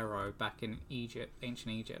the pharaoh back in Egypt,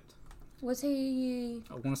 ancient Egypt. Was he...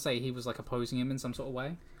 I want to say he was like opposing him in some sort of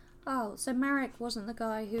way. Oh, so Marek wasn't the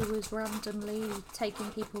guy who was randomly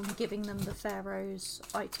taking people and giving them the pharaoh's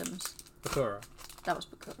items? Bakura. That was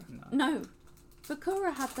Bakura. No.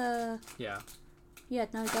 Bakura had the... Yeah. Yeah,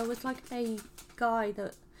 no, there was like a guy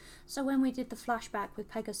that... So when we did the flashback with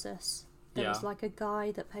Pegasus, there was like a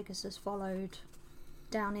guy that Pegasus followed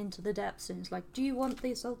down into the depths, and it's like, do you want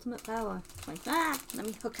this ultimate power? Like, let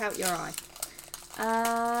me hook out your eye.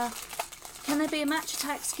 Can there be a match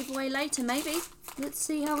attacks giveaway later? Maybe. Let's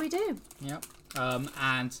see how we do. Yep.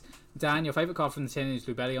 And Dan, your favourite card from the tin is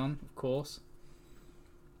Lubellion, of course.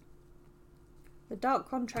 The dark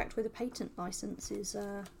contract with a patent license is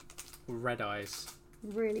Red Eyes.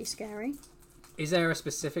 really scary. Is there a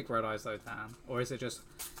specific Red Eyes though, Dan? Or is it just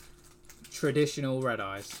traditional Red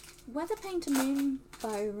Eyes? Weather Painter Moon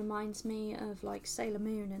bow reminds me of like Sailor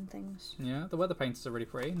Moon and things. Yeah, the Weather Painters are really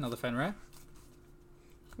pretty. Another Fenrir.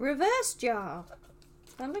 Reverse jar.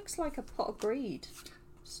 That looks like a pot of greed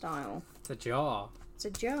style. It's a jar. It's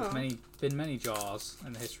a jar. There's been many jars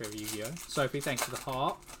in the history of Yu-Gi-Oh! Sophie, thanks for the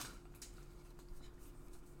heart.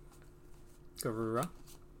 Garura.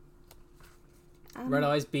 Red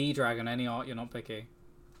Eyes Bee Dragon, any art, you're not picky.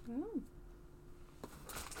 Oh.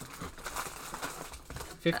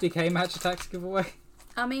 50k match attacks giveaway.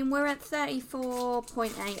 I mean, we're at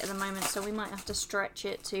 34.8 at the moment, so we might have to stretch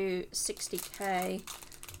it to 60k,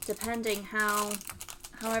 depending how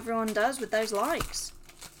everyone does with those likes.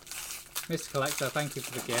 Mr. Collector, thank you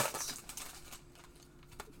for the gifts.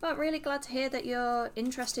 But really glad to hear that you're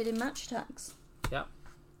interested in match attacks. Yep.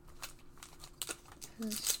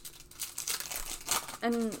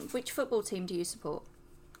 And which football team do you support?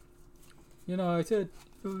 United.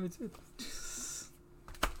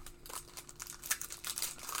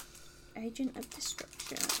 Agent of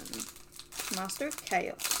Destruction. Master of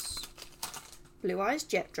Chaos. Blue Eyes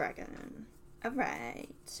Jet Dragon.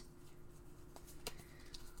 Alright.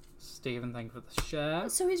 Stephen, thank you for the share.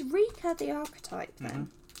 So is Rika the archetype then?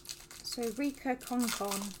 So Rika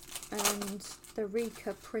Concon and the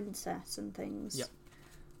Rika Princess and things? Yep.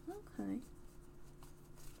 Okay.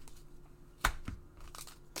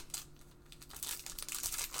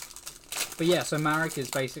 But yeah, so Marek is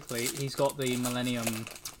basically, he's got the Millennium,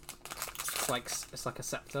 it's like a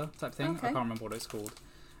scepter type thing. Okay. I can't remember what it's called.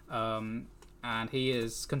 and he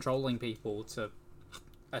is controlling people to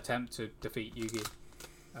attempt to defeat Yugi,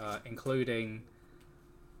 including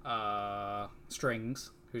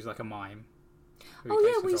Strings, who's like a mime.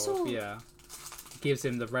 We saw. Yeah, gives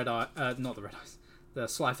him the red eye, not the red eyes, the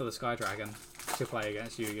Slifer the Sky Dragon to play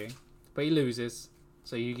against Yugi, but he loses,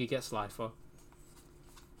 so Yugi gets Slifer.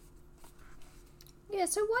 Yeah,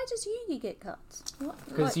 so why does Yugi get cut?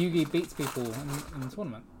 Because Yugi beats people in the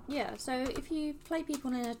tournament. Yeah, so if you play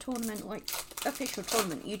people in a tournament, like official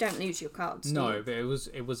tournament, you don't lose your cards. No, but it was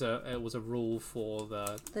a rule for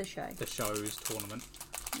the show's tournament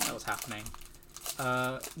that was happening.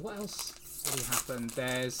 What else really happened?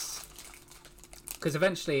 Because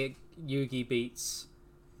eventually Yugi beats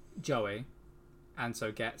Joey, and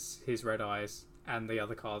so gets his red eyes and the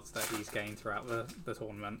other cards that he's gained throughout the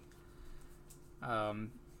tournament.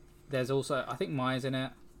 There's also, I think Maya's in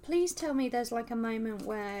it. Please tell me there's like a moment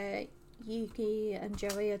where Yugi and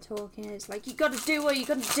Joey are talking. It's like, you gotta do what you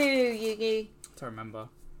gotta do, Yugi. I don't remember.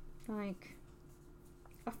 Like,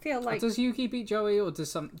 I feel like... Does Yugi beat Joey, or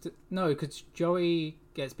does no, because Joey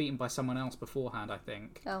gets beaten by someone else beforehand, I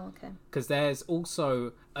think. Oh, okay. Because there's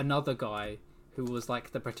also another guy who was like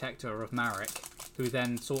the protector of Marek, who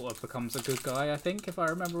then sort of becomes a good guy, I think, if I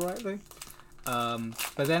remember rightly.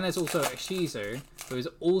 But then there's also Ishizu, who is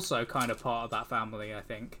also kind of part of that family, I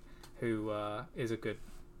think, who is a good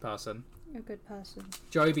person. A good person.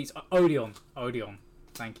 Joey beats Odeon. Odeon.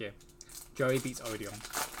 Thank you. Joey beats Odeon.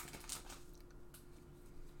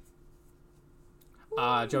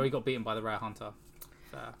 Joey got beaten by the Rare Hunter.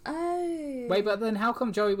 Fair. Oh. Wait, but then how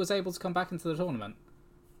come Joey was able to come back into the tournament?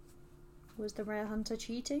 Was the Rare Hunter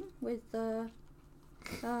cheating with the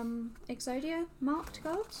Exodia marked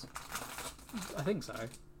cards? I think so.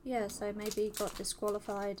 Yeah, so maybe he got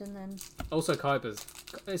disqualified and then... Also, Kaiba's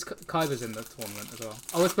in the tournament as well.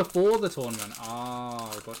 Oh, it's before the tournament.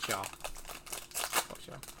 Oh, gotcha.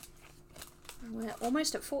 We're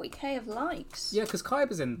almost at 40k of likes. Yeah, because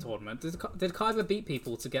Kaiba's in the tournament. Did Kaiba beat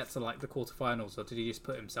people to get to like the quarterfinals, or did he just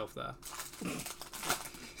put himself there?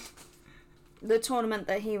 The tournament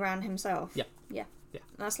that he ran himself? Yeah. Yeah.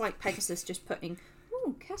 That's like Pegasus just putting...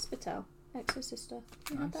 Ooh, Caspatel. Exo-Sister.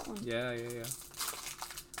 You had that one. Yeah.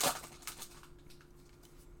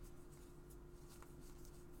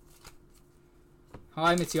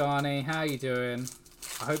 Hi, Mitiani. How you doing?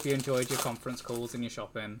 I hope you enjoyed your conference calls and your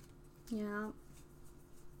shopping. Yeah.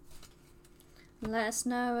 Let us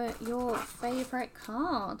know your favourite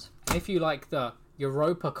card. And if you like the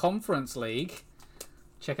Europa Conference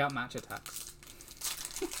check out Match Attacks.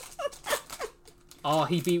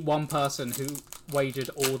 He beat one person who wagered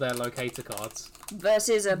all their locator cards.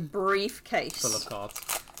 Versus a briefcase. Full of cards.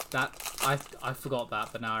 That I forgot that,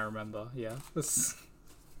 but now I remember. Yeah.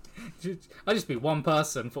 I just beat one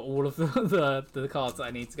person for all of the cards that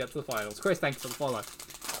I need to get to the finals. Chris, thank you for the follow.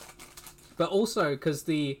 But also because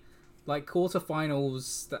the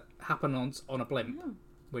quarterfinals that happen on a blimp,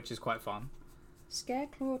 which is quite fun.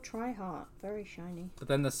 Scareclaw Tryheart, very shiny. But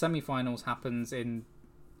then the semi-finals happens in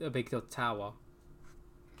a big tower.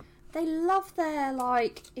 They love their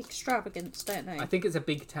extravagance, don't they? I think it's a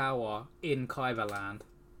big tower in Kaiba Land,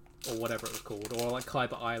 or whatever it was called, or like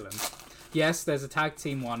Kaiba Island. Yes, there's a tag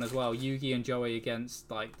team one as well. Yugi and Joey against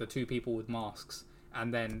the two people with masks,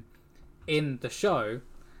 and then in the show,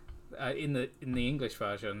 in the English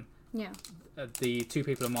version, the two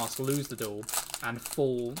people in masks lose the duel and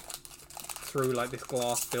fall through this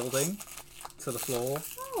glass building to the floor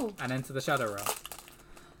and enter the Shadow Realm.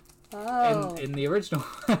 Oh. In the original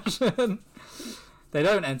version, they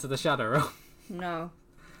don't enter the Shadow Realm. No,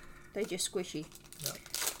 they just squishy. Yep.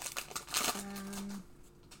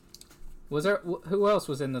 Was there who else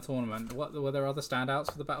was in the tournament? Were there other standouts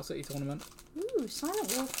for the Battle City tournament? Ooh,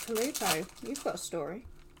 Silent Wolf Kalupo. You've got a story.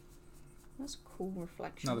 That's a cool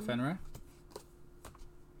reflection. Another Fenrir.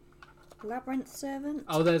 Labyrinth Servant.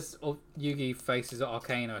 Yugi faces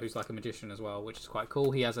Arcana, who's like a magician as well, which is quite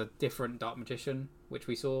cool. He has a different Dark Magician, which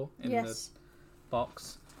we saw in the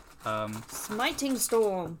box. Smiting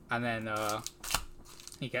Storm. And then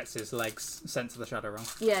he gets his legs sent to the Shadow Realm.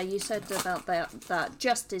 Yeah, you said about that.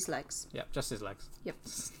 Just his legs. Yep, just his legs. Yep.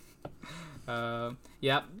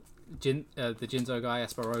 Yep. The Jinzo guy,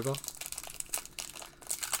 Esperova.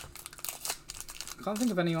 Can't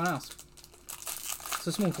think of anyone else. It's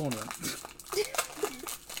a small tournament.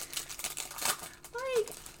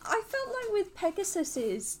 I felt like with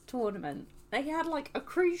Pegasus's tournament, they had a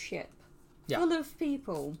cruise ship full of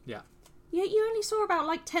people. Yeah. Yet you only saw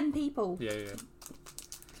about 10 people. Yeah.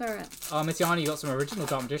 Sorry. Mitiani, you got some original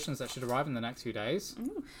Dark Magicians that should arrive in the next few days.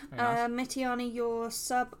 Nice. Mitiani, your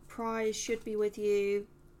sub prize should be with you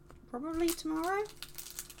probably tomorrow.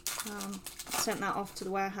 sent that off to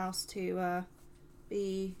the warehouse to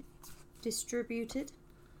be distributed.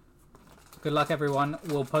 Good luck, everyone.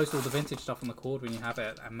 We'll post all the vintage stuff on the cord when you have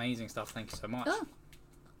it. Amazing stuff. Thank you so much. Oh.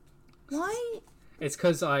 Why? It's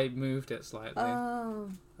because I moved it slightly. Oh.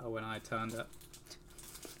 When I turned it.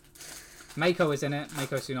 Mako is in it.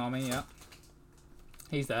 Mako Tsunami, yeah.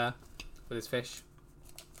 He's there with his fish.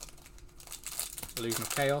 Illusion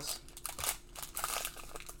of Chaos.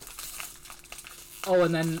 Oh,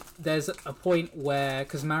 and then there's a point where...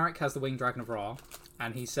 Because Marek has the Winged Dragon of Ra,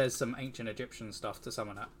 and he says some ancient Egyptian stuff to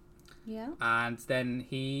summon it. Yeah. And then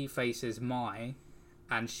he faces Mai,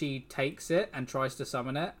 and she takes it and tries to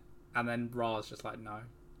summon it, and then Ra's just like, no.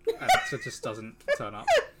 And so it just doesn't turn up,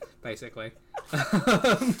 basically.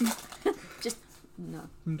 Just, no.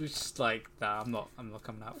 I'm just like, nah, I'm not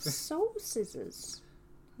coming out. Soul Scissors.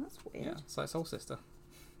 That's weird. Yeah, it's like Soul Sister.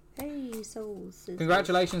 Hey, Soul Scissors.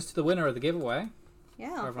 Congratulations to the winner of the giveaway.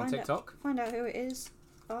 Yeah, I'll over on TikTok. Find out who it is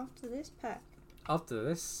after this pack. After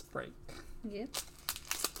this break. Yeah.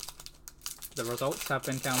 The results have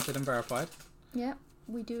been counted and verified. Yeah,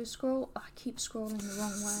 we do scroll. I keep scrolling the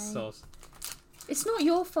wrong way. Sauce. It's not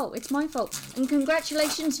your fault, it's my fault. And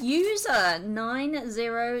congratulations, user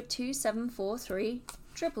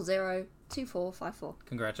 902743002454.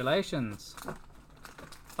 Congratulations.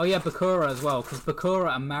 Oh yeah, Bakura as well, because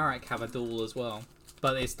Bakura and Marek have a duel as well.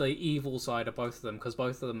 But it's the evil side of both of them, because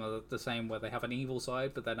both of them are the same, where they have an evil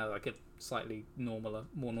side, but then like a slightly more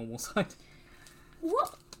normal side.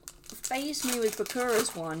 What fazed me with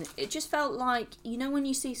Bakura's one, it just felt like, you know when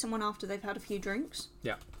you see someone after they've had a few drinks?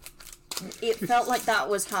 Yeah. It felt like that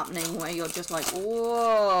was happening, where you're just like,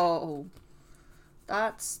 whoa,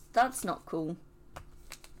 that's not cool.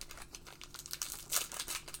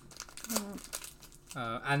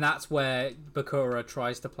 And that's where Bakura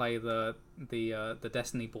tries to play the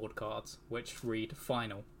Destiny board cards, which read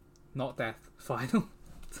final, not death, final.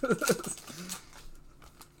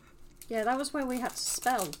 Yeah, that was where we had to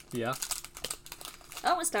spell. Yeah.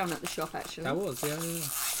 That was down at the shop, actually. That was, yeah.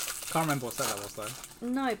 Can't remember what set that was, though.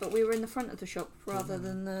 No, but we were in the front of the shop rather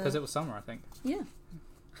than the... Because it was summer, I think. Yeah.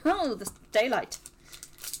 Oh, the daylight.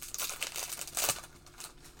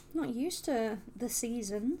 Not used to the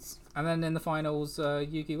seasons. And then in the finals,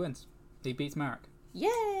 Yugi wins. He beats Marek.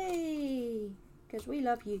 Yay! Because we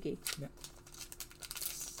love Yugi. Yeah.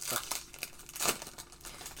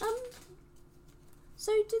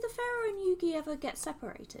 So did the Pharaoh and Yugi ever get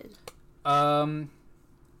separated? I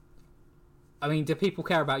mean, do people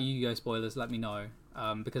care about Yu-Gi-Oh spoilers? Let me know.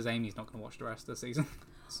 Because Amy's not going to watch the rest of the season.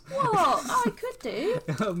 What? I could do.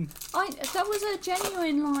 That was a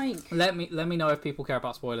genuine, like... Let me know if people care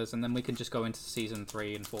about spoilers, and then we can just go into season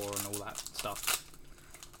 3 and 4 and all that stuff.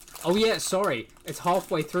 Oh yeah, sorry. It's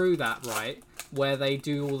halfway through that, right? Where they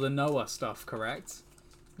do all the Noah stuff, correct?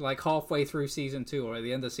 Like halfway through season 2, or at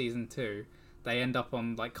the end of season 2, they end up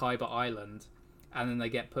on like Kaiba Island, and then they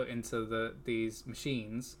get put into these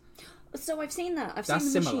machines. So I've seen that. I've That's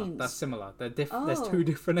seen the similar. machines. That's similar. There's 2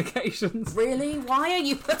 different occasions. Really? Why are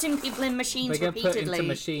you putting people in machines repeatedly? They get put into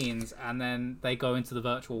machines, and then they go into the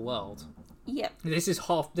virtual world. Yep. This is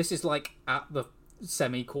like at the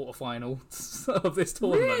semi-quarterfinals of this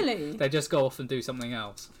tournament. Really? They just go off and do something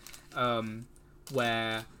else,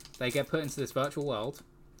 where they get put into this virtual world,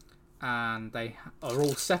 and they are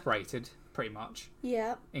all separated pretty much.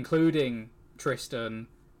 Yeah. Including Tristan,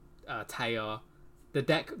 Taya. The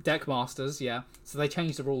deck masters, yeah. So they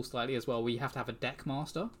changed the rules slightly as well, where you have to have a deck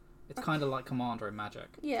master. It's kind of like Commander in Magic.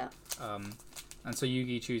 Yeah. And so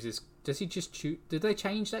Yugi chooses... Does he just choose... Did they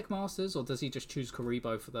change deck masters, or does he just choose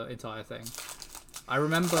Karibo for the entire thing? I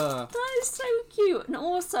remember... That is so cute. And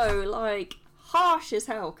also, like, harsh as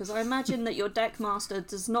hell, because I imagine that your deck master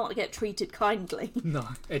does not get treated kindly. No,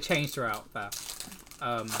 it changed throughout there.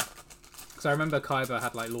 Because I remember Kaiba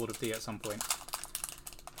had, like, Lord of D at some point.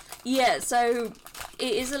 Yeah, so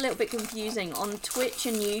it is a little bit confusing. On Twitch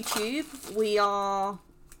and YouTube, we are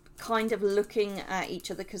kind of looking at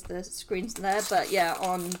each other because the screen's there, but yeah,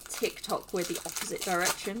 on TikTok, we're the opposite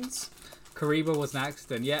directions. Kariba was an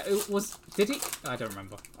accident. Yeah, it was... Did he... I don't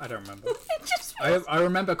remember. It just was... I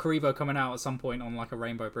remember Karibo coming out at some point on, like, a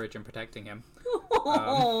rainbow bridge and protecting him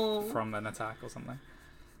from an attack or something.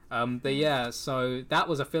 But yeah, so that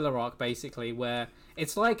was a filler arc, basically, where...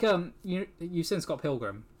 It's like, you've seen Scott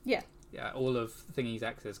Pilgrim. Yeah. Yeah, all of Thingy's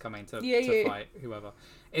exes coming to Yeah. fight whoever.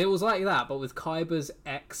 It was like that, but with Kaiba's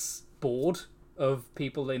ex board of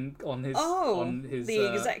people on his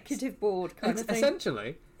the executive board kind of thing.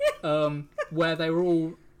 Essentially. Where they were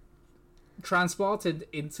all transported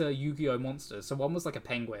into Yu-Gi-Oh monsters. So one was like a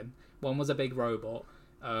penguin, one was a big robot.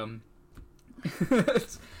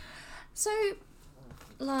 So,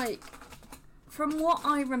 like, from what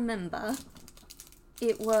I remember,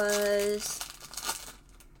 it was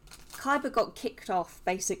Kaiba got kicked off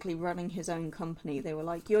basically running his own company. They were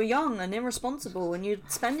like, you're young and irresponsible and you're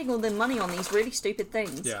spending all the money on these really stupid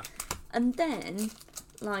things. Yeah. And then,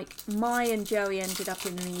 like, Mai and Joey ended up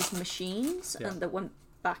in these machines and that went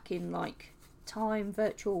back in, like, time,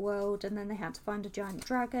 virtual world, and then they had to find a giant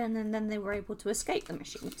dragon, and then they were able to escape the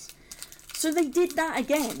machines. So they did that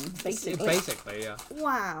again, basically. Basically, yeah.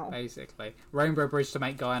 Wow. Basically. Rainbow Bridge to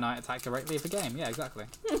make Guy Knight attack directly at the game. Yeah, exactly.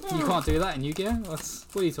 You can't do that in Yu-Gi-Oh!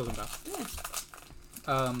 What are you talking about?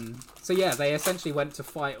 Yeah. So yeah, they essentially went to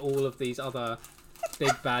fight all of these other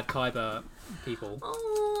big bad Kaiba people.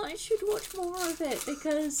 Oh, I should watch more of it,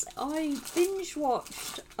 because I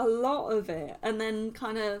binge-watched a lot of it, and then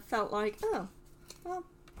kind of felt like, oh, well,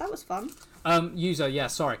 that was fun. User, yeah,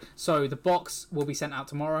 sorry. So the box will be sent out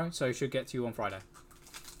tomorrow, so it should get to you on Friday.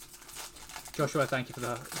 Joshua, thank you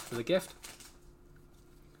for the gift.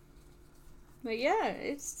 But yeah,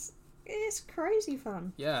 it's crazy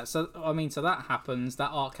fun. Yeah, so I mean, so that happens, that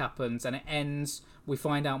arc happens, and it ends. We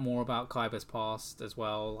find out more about Kaiba's past as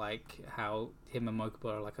well, like how him and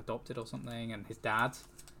Mokuba are like adopted or something, and his dad.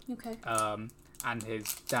 Okay. And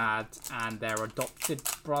his dad and their adopted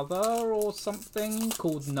brother or something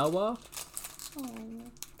called Noah.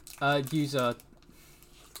 Oh. User.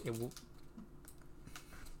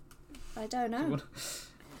 I don't know.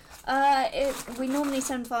 We normally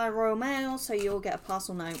send via Royal Mail, so you'll get a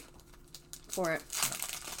parcel note for it.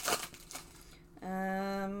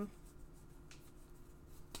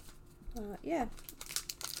 Yeah.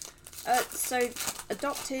 So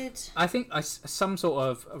adopted. I think some sort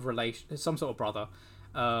of relation, some sort of brother.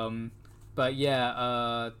 But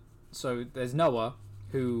yeah. So there's Noah,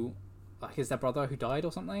 who, like, is their brother who died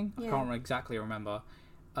or something. Yeah. I can't exactly remember.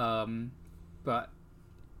 But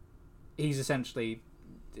he's essentially,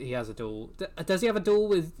 he has a duel. Does he have a duel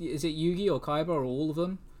with? Is it Yugi or Kaiba or all of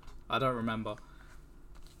them? I don't remember.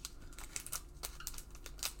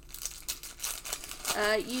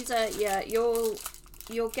 User, yeah,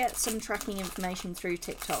 you'll get some tracking information through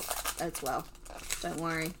TikTok as well. Don't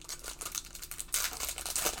worry.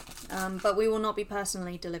 But we will not be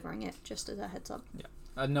personally delivering it, just as a heads up.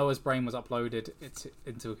 Yeah. Noah's brain was uploaded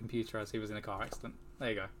into a computer as he was in a car accident. There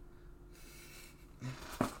you go.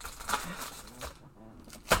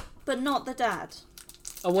 But not the dad.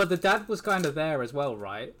 Oh, well, the dad was kind of there as well,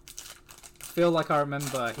 right? I feel like I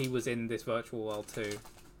remember he was in this virtual world too.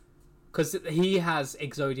 Because he has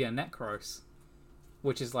Exodia Necros,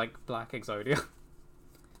 which is like Black Exodia.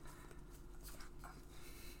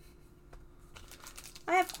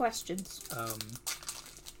 I have questions.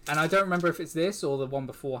 And I don't remember if it's this or the one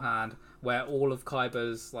beforehand, where all of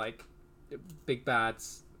Kaiba's like big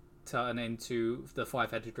bads turn into the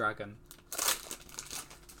five-headed dragon.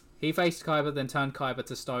 He faced Kaiba, then turned Kaiba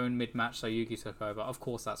to stone mid-match, so Yugi took over. Of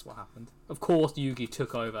course that's what happened. Of course Yugi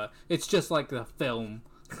took over. It's just like the film.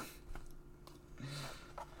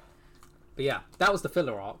 But yeah, that was the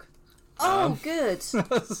filler arc. Oh, good.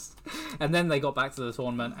 And then they got back to the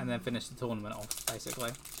tournament and then finished the tournament off,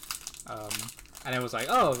 basically. And it was like,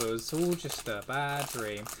 oh, it was all just a bad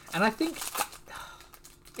dream. And I think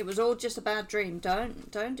it was all just a bad dream.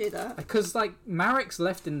 Don't do that. Because, like, Marek's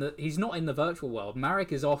left he's not in the virtual world.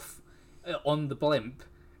 Marek is off on the blimp.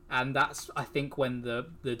 And that's, I think, when the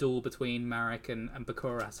duel between Marek and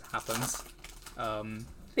Bakura happens.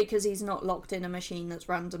 Because he's not locked in a machine that's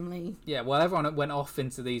randomly... Yeah, well, everyone went off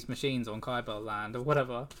into these machines on Kaiba land or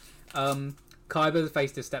whatever. Kaiba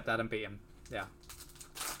faced his stepdad and beat him. Yeah.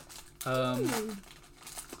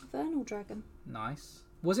 Vernal Dragon. Nice.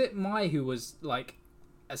 Was it Mai who was, like,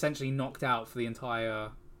 essentially knocked out for the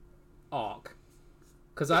entire arc?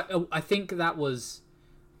 Because I think that was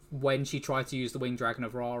when she tried to use the Winged Dragon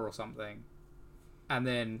of Ra or something. And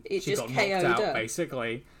then she got knocked out,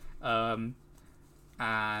 basically.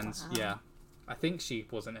 And yeah, I think she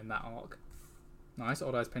wasn't in that arc. Nice.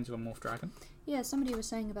 Odd Eyes Pendulum Morph Dragon. Yeah, somebody was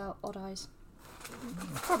saying about Odd Eyes.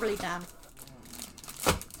 Probably Dan.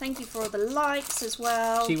 Thank you for all the likes as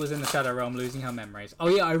well. She was in the Shadow Realm losing her memories. Oh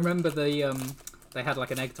yeah, I remember they had like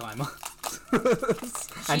an egg timer.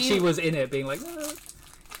 And she was in it being like... Ah.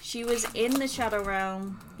 She was in the Shadow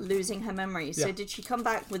Realm losing her memories. Yeah. So did she come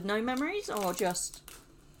back with no memories or just...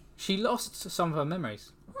 She lost some of her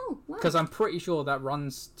memories. Oh, wow. Because I'm pretty sure that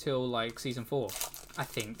runs till like season 4. I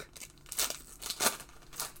think.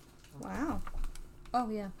 Wow. Oh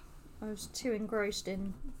yeah. I was too engrossed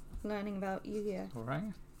in learning about Yu-Gi-Oh.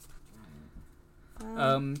 Alright.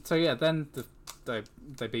 So yeah, then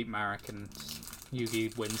they beat Marek and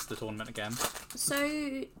Yugi wins the tournament again.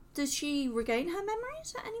 So does she regain her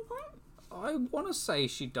memories at any point? I want to say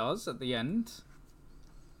she does at the end.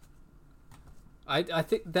 I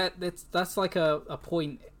think that's like a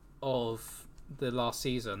point of the last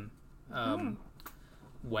season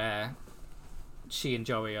where she and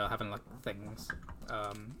Joey are having like things.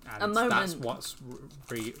 And that's what's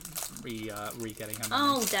getting her money.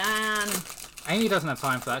 Oh, Dan. Amy doesn't have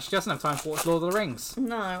time for that. She doesn't have time to watch Lord of the Rings.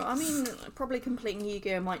 No, I mean, probably completing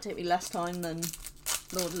Yu-Gi-Oh! Might take me less time than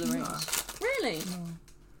Lord of the Rings. Really? No.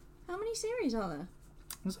 How many series are there?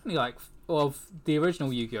 There's only like, of the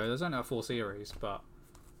original Yu-Gi-Oh! There's only like 4 series, but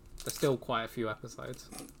there's still quite a few episodes.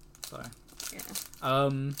 So. Yeah.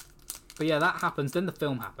 But yeah, that happens. Then the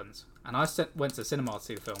film happens. And I went to the cinema to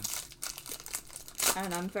see the film.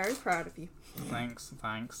 And I'm very proud of you. Thanks.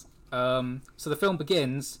 So the film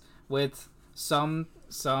begins with some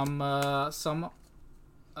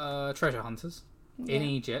treasure hunters in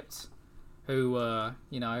Egypt who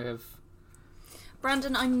have.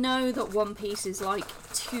 Brandon, I know that One Piece is like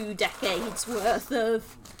 2 decades worth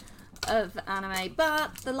of anime,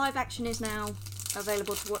 but the live action is now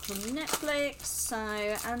available to watch on Netflix. So,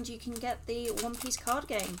 and you can get the One Piece card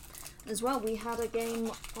game as well. We had a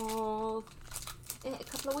game of it a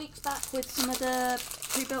couple of weeks back with some of the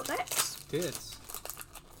pre-built decks. Good.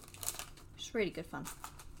 It's really good fun.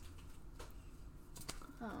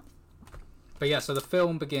 Oh. But yeah, so the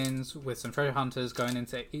film begins with some treasure hunters going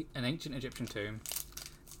into an ancient Egyptian tomb,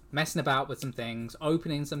 messing about with some things,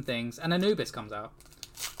 opening some things, and Anubis comes out.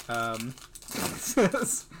 I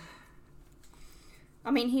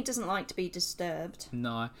mean, he doesn't like to be disturbed.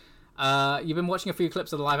 No. You've been watching a few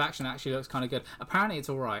clips of the live action. It actually looks kind of good. Apparently, it's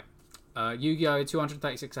all right. Yu-Gi-Oh!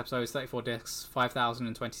 236 episodes, 34 discs,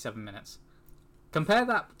 5,027 minutes. Compare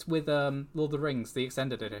that with Lord of the Rings, the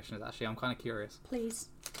extended editions, actually. I'm kind of curious. Please.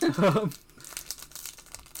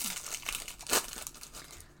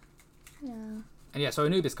 Yeah. And yeah, so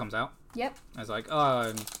Anubis comes out. Yep. I was like, oh,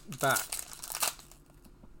 I'm back.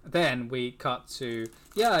 Then we cut to,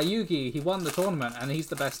 Yugi, he won the tournament and he's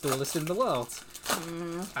the best duelist in the world.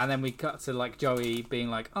 Mm. And then we cut to like Joey being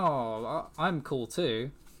like, oh, I'm cool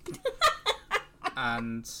too.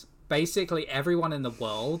 And basically everyone in the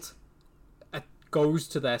world goes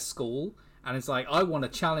to their school and it's like, I want to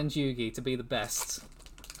challenge Yugi to be the best.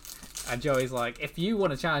 And Joey's like, if you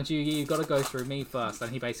want to challenge Yugi, you've got to go through me first.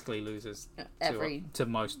 And he basically loses to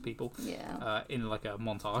most people. Yeah. In like a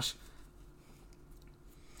montage.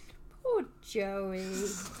 Poor Joey.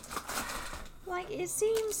 Like, it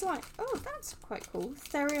seems like, oh, that's quite cool.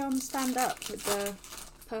 Therion stand up with the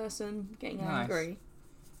person getting angry.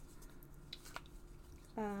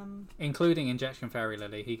 Including injection Fairy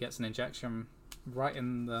Lily. He gets an injection right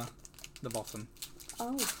in the bottom.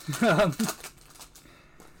 Oh.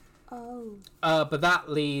 Oh. But that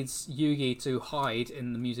leads Yugi to hide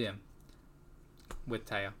in the museum with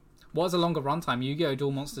Taya. What is a longer runtime? Yu-Gi-Oh!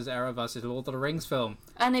 Duel Monsters Era versus Lord of the Rings film.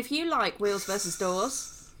 And if you like Wheels versus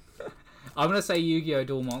Doors, I'm going to say Yu-Gi-Oh!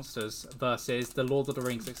 Duel Monsters versus the Lord of the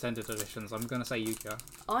Rings extended editions. I'm going to say Yu-Gi-Oh!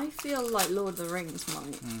 I feel like Lord of the Rings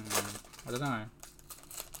might. I don't know.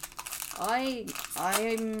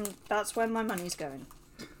 I'm. That's where my money's going.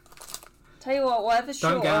 Tell you what, whatever's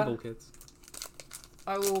shorter, don't gamble, kids.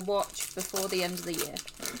 I will watch before the end of the year.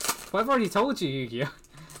 Well, I've already told you, Yu-Gi-Oh!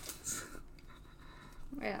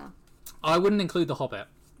 Yeah. I wouldn't include The Hobbit.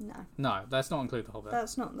 No. No, let's not include The Hobbit.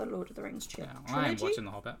 That's not the Lord of the Rings trilogy. Yeah, I ain't watching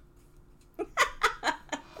The Hobbit.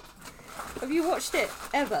 Have you watched it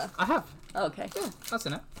ever? I have. Oh, okay. Yeah, that's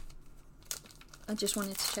in it. I just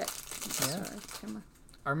wanted to check. Yeah. Sorry, camera.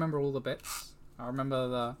 I remember all the bits. I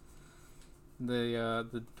remember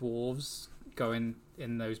the dwarves going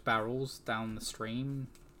in those barrels down the stream.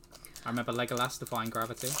 I remember Legolas defying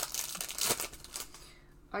gravity.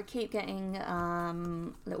 I keep getting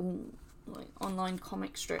little like online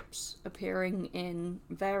comic strips appearing in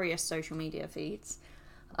various social media feeds.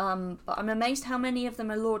 But I'm amazed how many of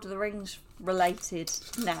them are Lord of the Rings related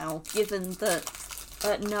now, given that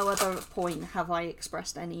at no other point have I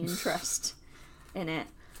expressed any interest in it.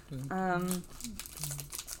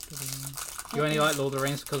 You only like Lord of the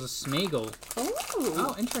Rings because of Smeagol.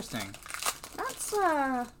 Oh, interesting. That's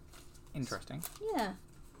interesting. Yeah.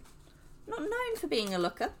 Not known for being a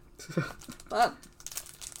looker, but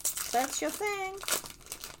that's your thing.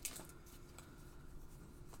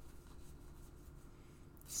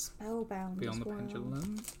 Spellbound. Beyond the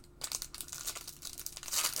Pendulum.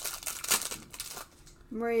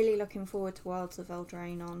 I'm really looking forward to Wilds of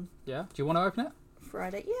Eldraine on. Yeah. Do you want to open it?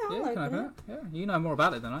 Friday. Yeah, I'll open it. Yeah, you know more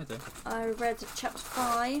about it than I do. I read chapter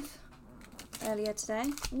 5 earlier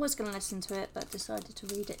today. I was going to listen to it, but decided to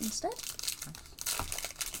read it instead.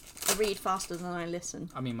 I read faster than I listen.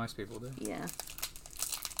 I mean, most people do. Yeah.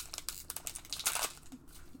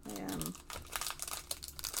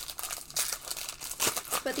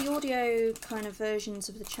 but the audio kind of versions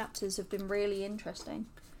of the chapters have been really interesting.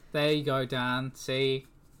 There you go, Dan. See?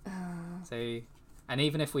 See? And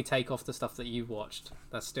even if we take off the stuff that you've watched,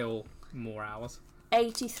 that's still more hours.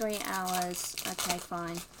 83 hours. Okay,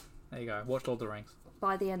 fine. There you go. Watch Lord of the Rings.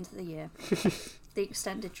 By the end of the year. The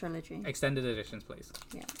extended trilogy. Extended editions, please.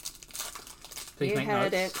 Yeah. Please you make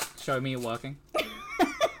heard notes. It. Show me you're working.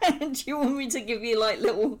 Do you want me to give you like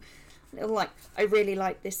little like, I really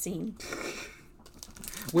like this scene.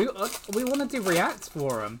 We want to do reacts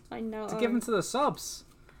for them. I know. To give them to the subs.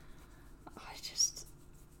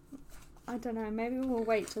 I don't know, maybe we'll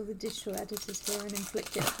wait till the digital editor's here and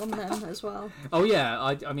inflict it on them as well. Oh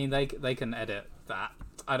yeah, I mean they can edit that.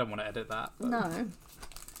 I don't want to edit that. But... No. I'm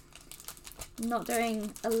not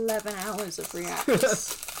doing 11 hours of reacts.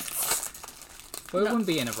 Well, it wouldn't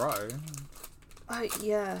be in a row. Oh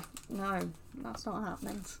yeah, no, that's not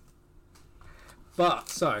happening. But,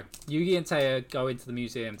 so, Yugi and Taya go into the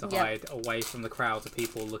museum to hide away from the crowd of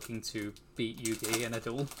people looking to beat Yugi in a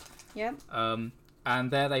duel. Yep.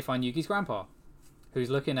 And there they find Yugi's grandpa,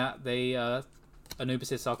 who's looking at the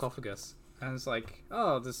Anubis' sarcophagus. And it's like,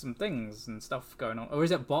 oh, there's some things and stuff going on. Or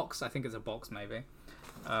is it a box? I think it's a box, maybe.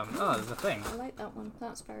 Oh, there's a thing. I like that one.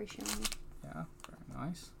 That's very shiny. Yeah, very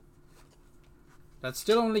nice. That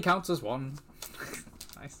still only counts as one.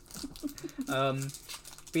 Nice.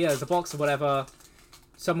 But yeah, there's a box or whatever.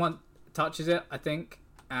 Someone touches it, I think,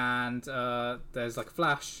 and there's like a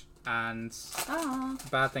flash, and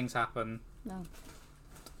bad things happen. No.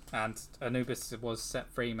 And Anubis was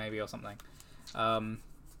set free, maybe, or something. I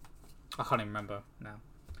can't even remember now.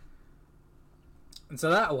 And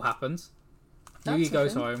so that all happens. Yugi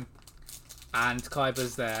goes home, and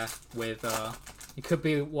Kaiba's there with. It could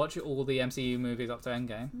be watch all the MCU movies up to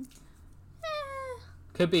Endgame.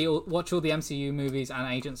 Could be watch all the MCU movies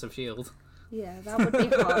and Agents of S.H.I.E.L.D. Yeah, that would be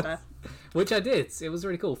harder. Which I did. It was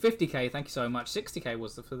really cool. 50k, thank you so much. 60k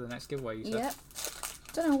was for the next giveaway, you said. Yep.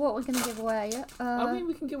 Don't know what we're going to give away yet. I mean,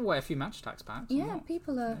 we can give away a few match attacks packs. Yeah,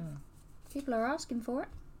 people are asking for it.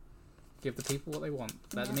 Give the people what they want.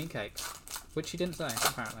 Let them eat cake. Which she didn't say,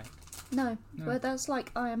 apparently. No, but that's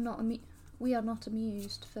like, we are not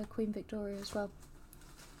amused for Queen Victoria as well.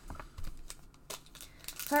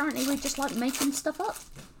 Apparently we just like making stuff up.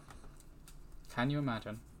 Can you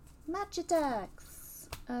imagine? Match attacks.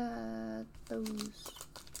 Those.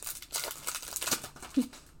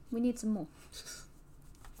 We need some more.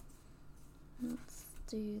 Let's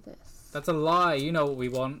do this. That's a lie. You know what we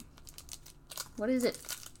want. What is it?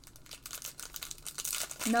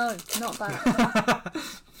 No, not that.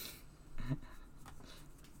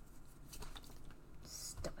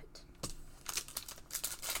 Stop it.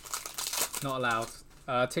 Not allowed.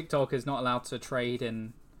 TikTok is not allowed to trade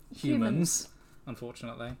in humans.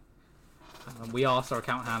 Unfortunately. We asked our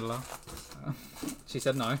account handler. She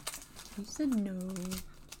said no. You said no.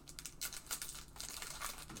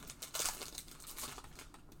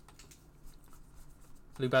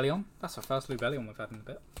 Lubellion? That's our first Lubellion we've had in a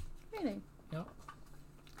bit. Really? Yep.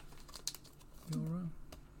 Oh,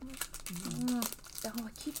 I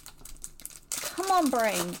keep... Come on,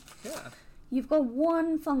 brain. Yeah. You've got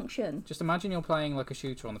one function. Just imagine you're playing like a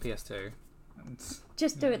shooter on the PS2. And,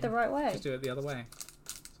 just do it the right way. Just do it the other way.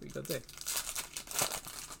 That's what you gotta do.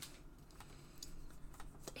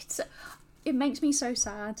 It makes me so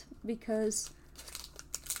sad because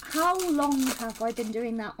how long have I been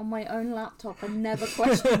doing that on my own laptop and never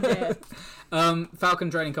questioned it? Falcon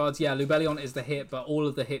trading cards, yeah, Lubellion is the hit, but all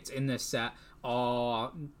of the hits in this set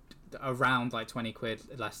are around like 20 quid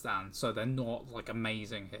less than, so they're not like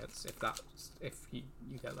amazing hits if you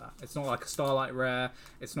get that. It's not like a Starlight Rare,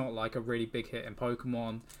 it's not like a really big hit in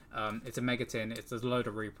Pokemon. It's a Megatin, there's a load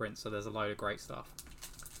of reprints, so there's a load of great stuff.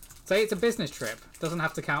 Say it's a business trip, doesn't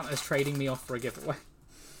have to count as trading me off for a giveaway.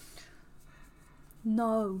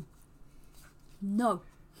 No.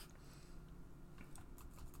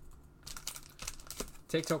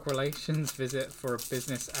 TikTok relations visit for a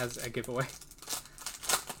business as a giveaway.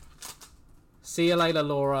 See you later,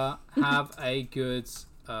 Laura. Have a good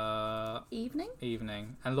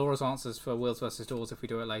evening. And Laura's answers for Wheels vs. Doors, if we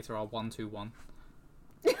do it later, are 1-2-1.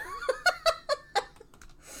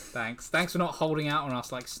 Thanks. Thanks for not holding out on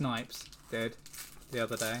us like Snipes did the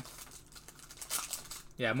other day.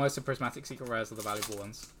 Yeah, most of Prismatic Secret Rares are the valuable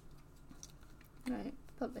ones. Right,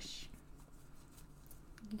 publish.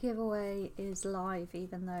 Giveaway is live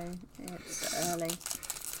even though it's early.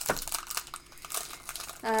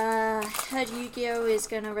 Heard Yu-Gi-Oh! Is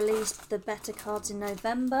going to release the better cards in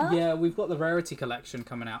November. Yeah, we've got the Rarity Collection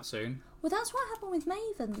coming out soon. Well, that's what happened with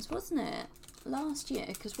Mavens, wasn't it? Last year,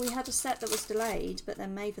 because we had a set that was delayed, but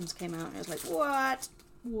then Mavens came out and it was like, what?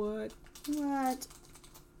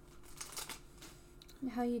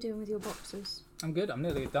 How are you doing with your boxes? I'm good. I'm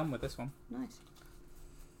nearly done with this one. Nice.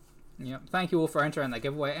 Yep. Thank you all for entering that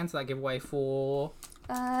giveaway. Enter that giveaway for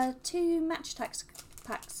 2 match tax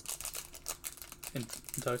packs. in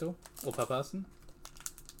total or per person.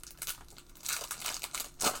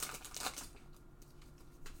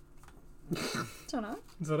 Don't know.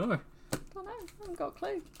 Don't know. I haven't got a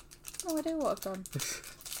clue. No idea what I've done.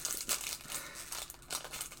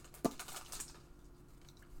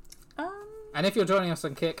 And if you're joining us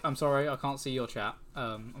on Kick, I'm sorry, I can't see your chat,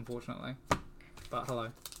 unfortunately. But hello.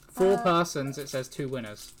 4 persons, it says 2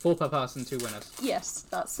 winners. 4 per person, 2 winners. Yes,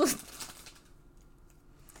 that's...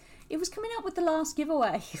 It was coming up with the last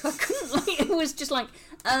giveaway. I couldn't, it was just like,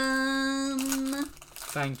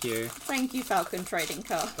 Thank you. Thank you, Falcon Trading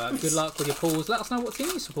Cards. But good luck with your pools. Let us know what team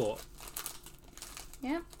you support.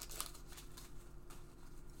 Yeah.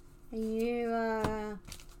 Are you,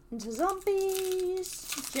 into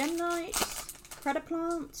zombies, gem knights, predator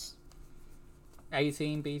plants? A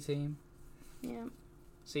team, B team, Yeah.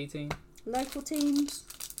 C team. Local teams.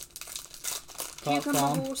 Park Cucumber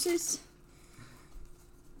farm. horses.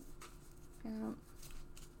 Yeah.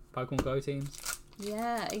 Pokemon Go teams.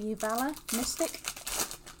 Yeah, are you Valor? Mystic?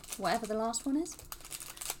 Whatever the last one is.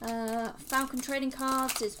 Falcon Trading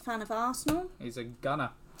Cards is a fan of Arsenal. He's a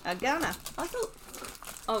gunner. A gunner. I thought...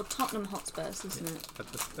 Oh, Tottenham Hotspurs, isn't it?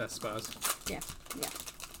 They're Spurs. Yeah, yeah.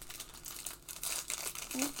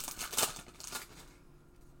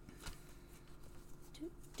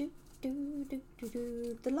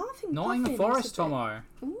 The Laughing Nottingham Puffin Forest, is a bit- Tomo.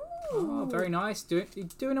 Ooh. Oh, very nice.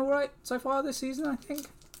 Doing all right so far this season, I think,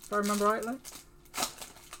 if I remember rightly.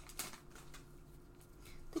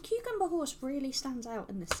 The Cucumber Horse really stands out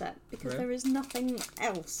in this set because Really? there is nothing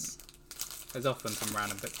else. There's often some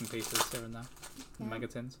random bits and pieces here and there. Yeah. Mega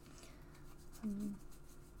tins.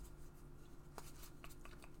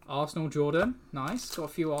 Arsenal Jordan. Nice. Got a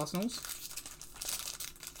few Arsenals.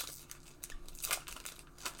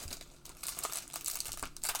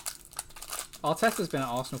 Arteta's been at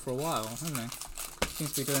Arsenal for a while, hasn't he?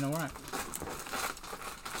 Seems to be doing alright.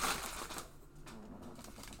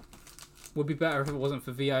 Would be better if it wasn't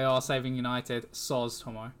for VAR saving United. Soz,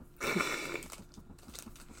 Tomo.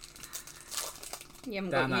 You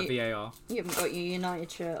haven't Damn got that your, VAR. you haven't got your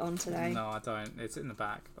United shirt on today. No, I don't. It's in the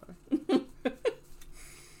back, though.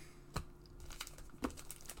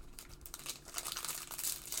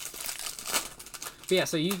 But yeah,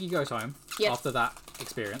 so Yugi goes home after that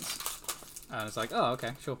experience. And it's like, oh,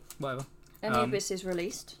 okay, sure, whatever. Anubis is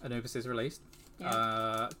released. Anubis is released.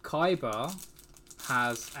 Yeah. Kaiba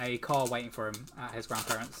has a car waiting for him at his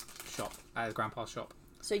grandparents' shop, at his grandpa's shop.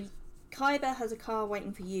 So Kaiba has a car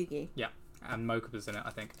waiting for Yugi. Yeah, and Mokuba's in it, I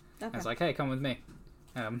think. Okay. And it's like, hey, come with me.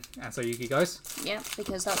 And so Yugi goes. Yeah,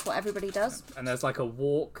 because that's what everybody does. And there's like a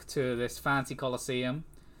walk to this fancy coliseum.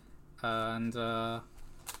 And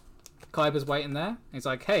Kaiba's waiting there. He's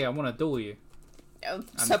like, hey, I want to duel you. Oh,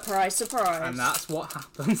 surprise, surprise. And that's what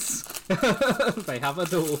happens. They have a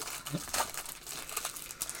duel.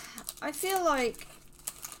 I feel like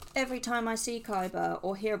every time I see Kaiba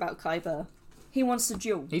or hear about Kaiba, he wants to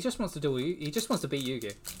duel. He just wants to duel you. He just wants to beat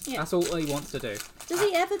Yugi. Yeah. That's all he wants to do. Does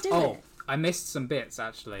he ever do it? I missed some bits,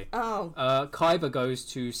 actually. Oh. Kaiba goes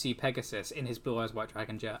to see Pegasus in his Blue Eyes White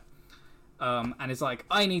Dragon jet. And is like,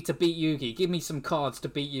 I need to beat Yugi. Give me some cards to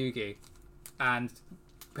beat Yugi. And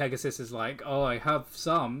Pegasus is like, oh, I have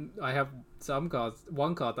some cards.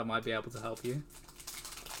 One card that might be able to help you.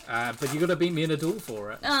 But you got to beat me in a duel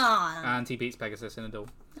for it. Ah. And he beats Pegasus in a duel.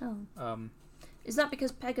 Oh. Is that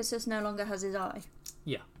because Pegasus no longer has his eye?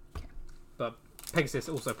 Yeah. Okay. But Pegasus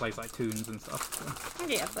also plays like tunes and stuff. So.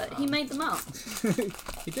 Yeah, but he made them up.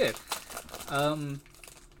 He did.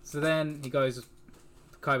 So then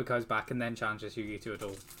Kaiba goes back and then challenges Yugi to a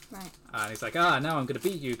duel. Right. And he's like, now I'm going to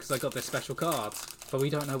beat you because I got this special card. But we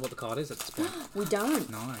don't know what the card is at this point. We don't.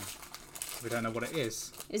 No. We don't know what it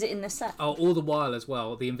is. Is it in the set? Oh, all the while as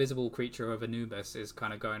well, the invisible creature of Anubis is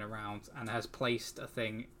kind of going around and has placed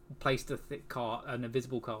an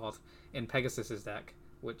invisible card in Pegasus's deck,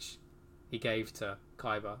 which he gave to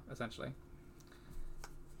Kaiba, essentially.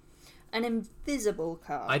 An invisible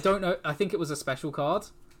card? I don't know. I think it was a special card,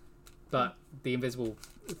 but the invisible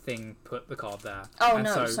thing put the card there. Oh, and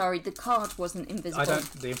no, so, sorry. The card wasn't invisible.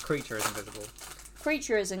 The creature is invisible.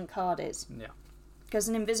 Creature isn't, card is. Yeah. Because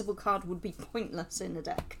an invisible card would be pointless in a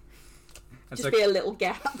deck. And Just be a little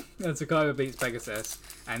gap. And so Kaiba beats Pegasus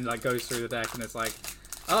and like goes through the deck and it's like,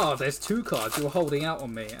 oh, there's 2 cards you were holding out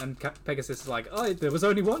on me. And Pegasus is like, oh, there was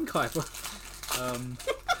only one, Kaiba.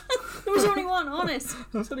 There was only one, honest.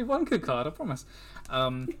 There was only one good card, I promise.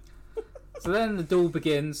 So then the duel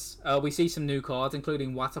begins. We see some new cards,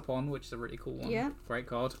 including Watapon, which is a really cool one. Yeah. Great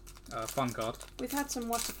card. Fun card. We've had some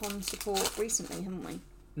Watapon support recently, haven't we?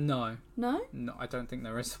 No. No? No, I don't think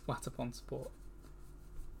there is Watapon support.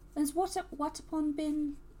 Has Watapon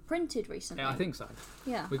been printed recently? Yeah, I think so.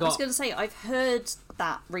 Yeah. I was going to say, I've heard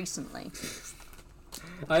that recently.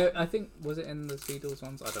 I think, was it in the Seedles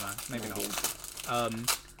ones? I don't know. Maybe not.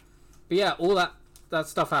 But yeah, all that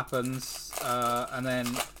stuff happens, and then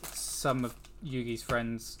some of Yugi's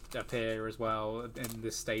friends appear as well in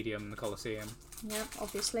this stadium, the Colosseum. Yeah,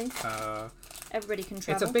 obviously. Everybody can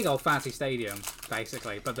travel. It's a big old fancy stadium,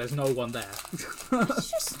 basically, but there's no one there. It's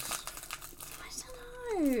just...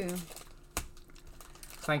 I don't know.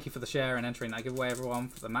 Thank you for the share and entering that giveaway, everyone,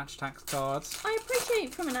 for the match tax cards. I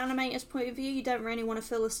appreciate from an animator's point of view, you don't really want to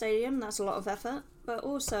fill the stadium, that's a lot of effort, but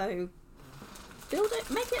also build it,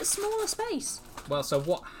 make it a smaller space. Well, so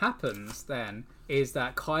what happens then is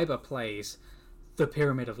that Kaiba plays the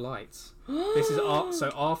Pyramid of Lights. This is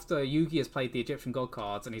so after Yugi has played the Egyptian god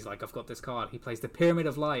cards and he's like, I've got this card, he plays the Pyramid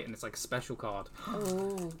of Light and it's like a special card.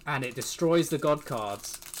 Oh. And it destroys the god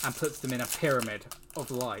cards and puts them in a pyramid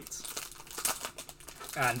of light.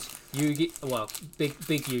 And Yugi, well, big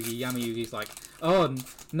Yugi, Yami Yugi's like, oh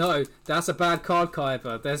no, that's a bad card,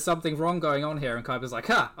 Kaiba. There's something wrong going on here. And Kaiba's like,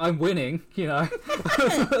 ha, I'm winning, you know.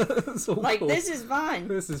 Like, cool. This is fine.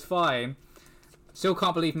 This is fine. Still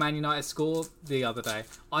can't believe Man United scored the other day.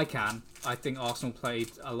 I can. I think Arsenal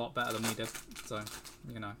played a lot better than we did. So,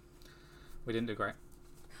 you know, we didn't do great.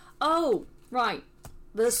 Oh, right.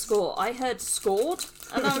 The score. I heard scored.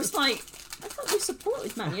 And I was like, I thought we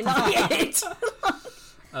supported Man United.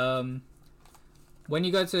 When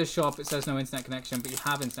you go to the shop, it says no internet connection, but you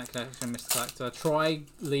have internet connection, Mr. Collector. Try,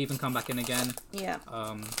 leave, and come back in again. Yeah.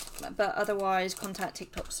 But otherwise, contact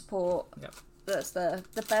TikTok support. Yep. That's the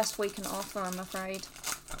best we can offer, I'm afraid.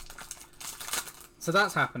 So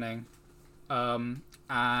that's happening. And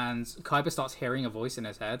Kaiba starts hearing a voice in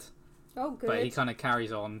his head. Oh, good. But he kind of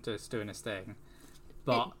carries on just doing his thing.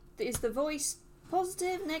 But is the voice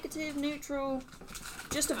positive, negative, neutral?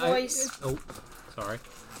 Just a voice? Sorry.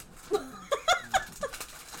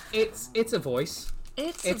 It's a voice.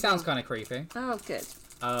 It sounds kind of creepy. Oh, good.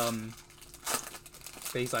 But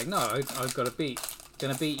he's like, no, I've got to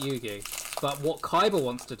gonna beat Yugi. But what Kaiba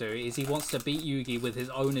wants to do is he wants to beat Yugi with his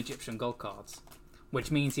own Egyptian god cards, which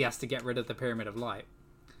means he has to get rid of the Pyramid of Light.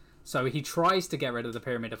 So he tries to get rid of the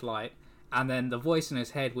Pyramid of Light, and then the voice in his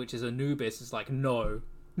head, which is Anubis, is like, no.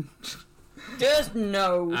 Just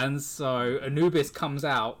no. And so Anubis comes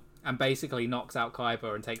out and basically knocks out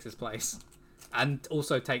Kaiba and takes his place. And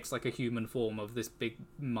also takes like a human form of this big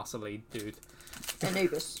muscly dude.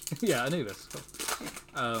 Anubis. Yeah, Anubis.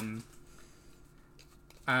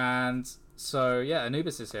 And so, yeah,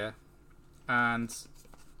 Anubis is here. And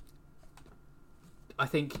I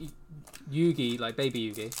think Yugi, like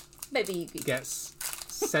baby Yugi, gets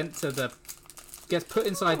sent to gets put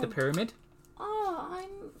inside the pyramid. Oh,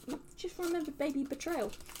 I'm just remembered baby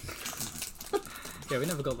betrayal. Yeah, we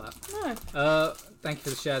never got that. No. Thank you for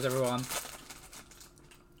the shares, everyone.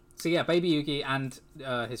 So yeah, baby Yugi and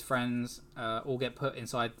his friends all get put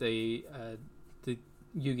inside the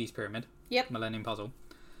Yugi's pyramid. Yep. Millennium Puzzle.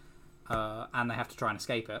 And they have to try and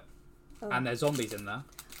escape it. Oh. And there's zombies in there.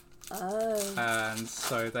 Oh. And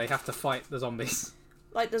so they have to fight the zombies.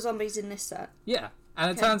 Like the zombies in this set. Yeah.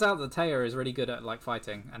 And it turns out that Taya is really good at like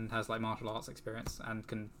fighting and has like martial arts experience and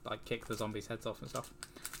can like kick the zombies' heads off and stuff.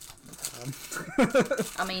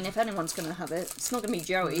 I mean, if anyone's going to have it, it's not going to be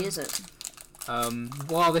Joey, is it?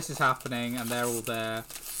 While this is happening and they're all there,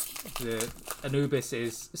 Anubis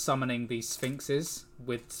is summoning these sphinxes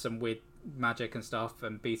with some weird magic and stuff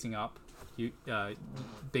and beating up Big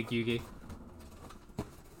Yugi.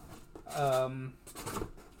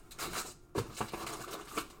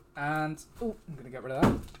 And I'm gonna get rid of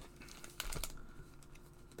that.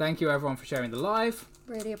 Thank you everyone for sharing the live.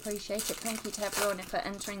 Really appreciate it. Thank you to everyone for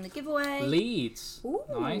entering the giveaway. Leeds. Ooh.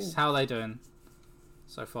 Nice. How are they doing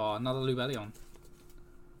so far? Another Lubellion.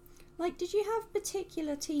 Like, did you have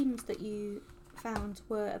particular teams that you found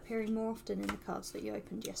were appearing more often in the cards that you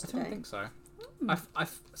opened yesterday? I don't think so.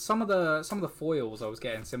 Some of the foils I was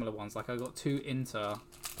getting similar ones. Like I got 2 Inter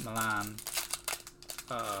Milan.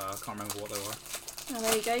 I can't remember what they were. Oh,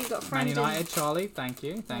 there you go. You got a friend. Man United, Charlie. Thank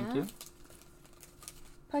you. You.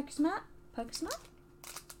 Pokesmat.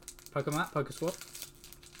 Pokemat, Pokeswap.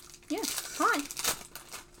 Yeah. Hi.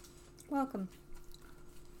 Welcome.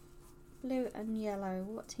 Blue and yellow.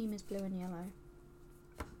 What team is blue and yellow?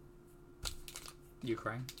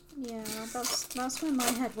 Ukraine. Yeah, that's where my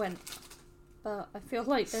head went. But I feel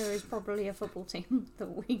like there is probably a football team that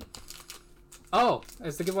we... Oh,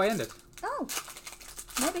 has the giveaway ended? Oh,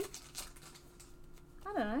 maybe.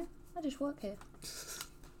 I don't know. I just work here.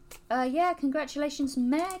 Yeah, congratulations,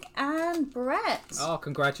 Meg and Brett. Oh,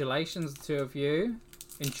 congratulations, the two of you.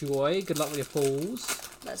 Enjoy. Good luck with your pools.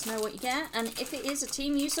 Let us know what you get, and if it is a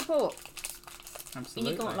team you support.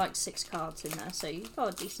 Absolutely. And you've got like 6 cards in there, so you've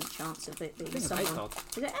got a decent chance of it being someone. 8 cards.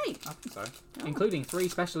 Is it 8? I think so. Oh. Including 3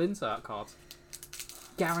 special insert cards.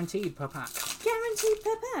 Guaranteed per pack. Guaranteed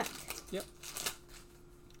per pack. Yep.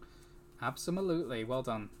 Absolutely. Well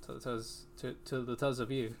done to the two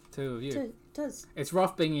of you. It's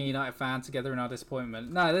rough being a United fan together in our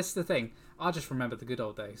disappointment. No, this is the thing. I just remember the good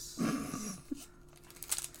old days.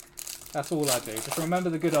 That's all I do. Just remember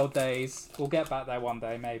the good old days. We'll get back there one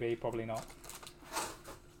day, maybe, probably not.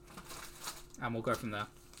 And we'll go from there.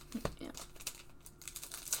 Yeah.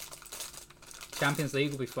 Champions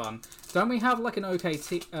League will be fun. Don't we have like an okay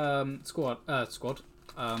squad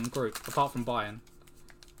group apart from Bayern?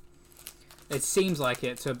 It seems like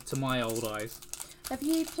it to my old eyes. Have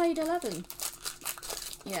you played 11?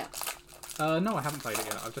 Yeah. No, I haven't played it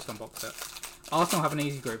yet. I've just unboxed it. Arsenal have an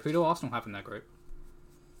easy group. Who do Arsenal have in their group?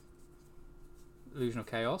 Illusion of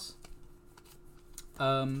Chaos.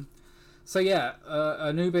 So yeah,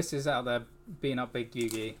 Anubis is out there beating up Big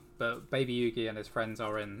Yugi, but Baby Yugi and his friends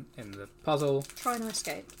are in the puzzle. Trying to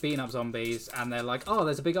escape. Beating up zombies, and they're like, oh,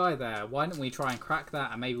 there's a big eye there. Why don't we try and crack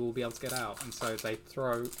that, and maybe we'll be able to get out? And so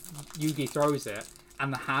Yugi throws it,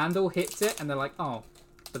 and the handle hits it, and they're like, oh,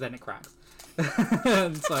 but then it cracks.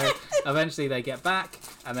 And so eventually they get back,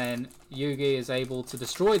 and then Yugi is able to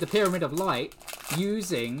destroy the Pyramid of Light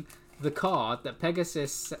using the card that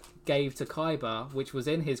Pegasus gave to Kaiba, which was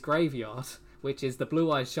in his graveyard, which is the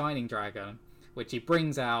Blue Eyes Shining Dragon, which he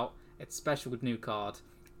brings out. It's a special new card,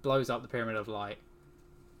 blows up the Pyramid of Light.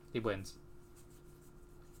 He wins.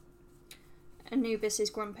 Anubis is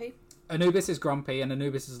grumpy. Anubis is grumpy, and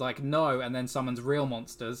Anubis is like, no, and then summons real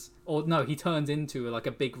monsters. Or no, he turns into like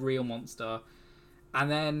a big real monster. And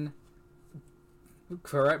then,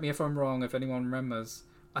 correct me if I'm wrong, if anyone remembers,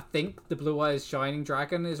 I think the Blue Eyes Shining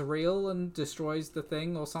Dragon is real and destroys the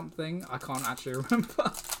thing or something. I can't actually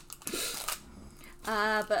remember.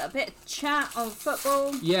 But a bit of chat on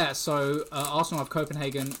football. Yeah, so Arsenal have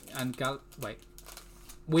Copenhagen and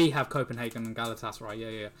we have Copenhagen and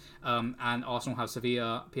Galatasaray, yeah. And Arsenal have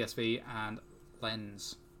Sevilla, PSV, and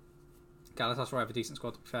Lens. Galatasaray have a decent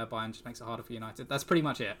squad, to be fair. Bayern just makes it harder for United. That's pretty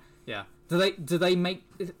much it. Yeah.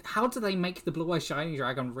 How do they make the Blue Eyes Shining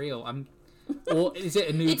Dragon real? Or is it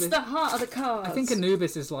Anubis? It's the heart of the cards. I think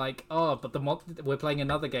Anubis is like, oh, but we're playing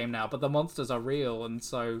another game now, but the monsters are real, and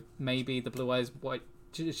so maybe the Blue Eyes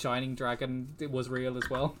Shining Dragon was real as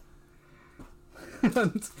well.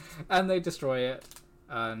 and they destroy it,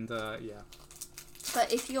 and yeah.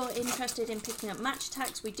 But if you're interested in picking up match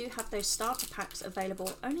attacks, we do have those starter packs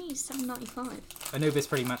available. Only $7.95. Anubis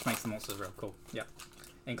pretty much makes the monsters real cool. Yeah,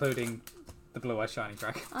 including the Blue Eyes Shining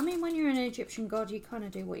Dragon. I mean, when you're an Egyptian god, you kind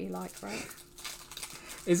of do what you like, right?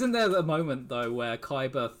 Isn't there a moment though where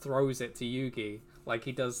Kaiba throws it to Yugi, like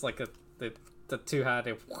he does like the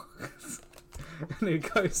two-handed, and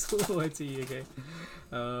it goes all the way to Yugi.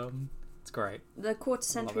 It's great. The quarter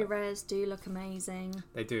century rares do look amazing.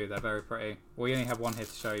 They do. They're very pretty. We only have one here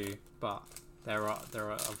to show you, but there are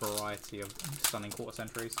a variety of stunning quarter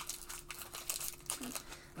centuries.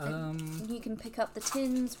 You can pick up the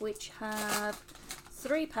tins, which have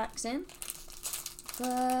 3 packs in for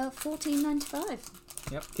 $14.95.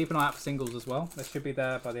 Yep. Keep an eye out for singles as well. They should be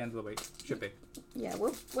there by the end of the week. Should be. Yeah,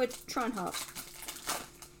 we're trying hard.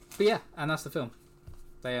 But yeah, and that's the film.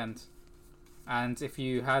 They end. And if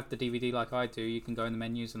you have the DVD like I do, you can go in the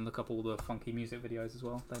menus and look up all the funky music videos as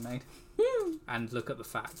well they made. And look at the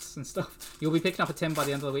facts and stuff. You'll be picking up a tin by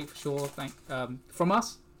the end of the week for sure. From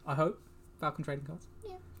us, I hope. Falcon Trading Cards.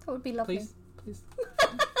 Yeah, that would be lovely. Please.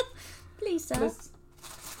 Please, sir.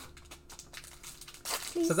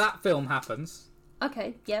 Please. So that film happens.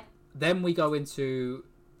 Okay, yep. Then we go into,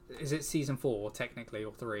 is it season 4 technically,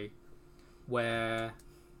 or 3? Where...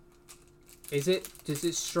 Does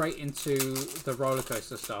it straight into the roller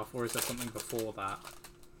coaster stuff, or is there something before that?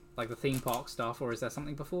 Like the theme park stuff, or is there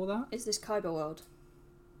something before that? Is this Kaiba World?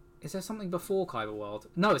 Is there something before Kaiba World?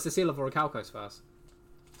 No, it's the Seal of Orichalcos first.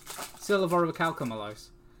 Seal of Orichalcomalos.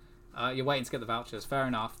 You're waiting to get the vouchers, fair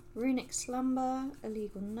enough. Runic Slumber,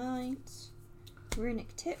 Illegal Night,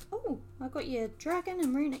 Runic Tip. Oh, I got your Dragon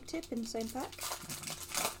and Runic Tip in the same pack.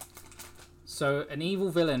 So, an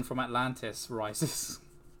evil villain from Atlantis rises.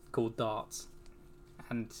 Called Darts,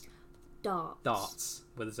 and Darts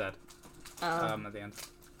with a Z at the end,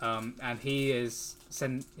 and he has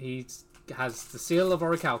the Seal of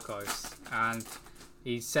Orichalcos, and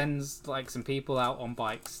He sends like some people out on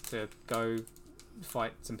bikes to go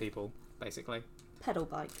fight some people, basically. Pedal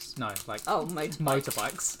bikes. No, like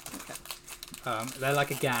motorbikes. Okay. They're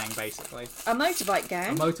like a gang, basically. A motorbike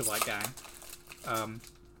gang. A motorbike gang.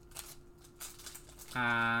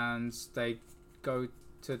 And they go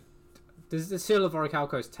to. Does the Seal of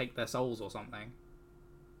Orichalcos take their souls or something?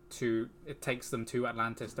 It takes them to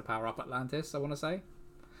Atlantis to power up Atlantis. I want to say.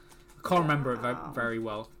 I can't remember it very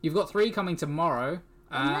well. You've got 3 coming tomorrow,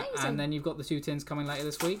 and then you've got the 2 tins coming later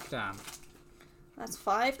this week. Damn. That's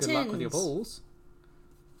 5 tins. Good luck with your balls.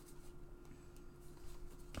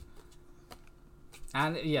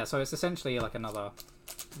 And yeah, so it's essentially like another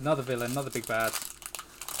villain, another big bad.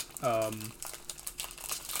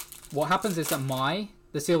 What happens is that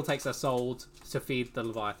the seal takes her soul to feed the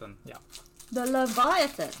Leviathan. Yeah. The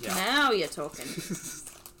Leviathan. Yeah. Now you're talking.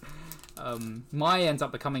 Mai ends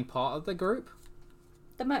up becoming part of the group.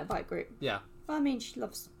 The motorbike group. Yeah. Well, I mean, she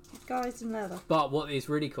loves guys in leather. But what is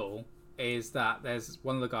really cool is that there's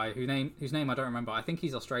one of the guy whose name I don't remember. I think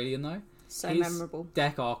he's Australian though. So His memorable.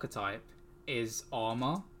 Deck archetype is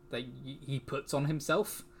armor that he puts on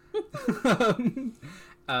himself.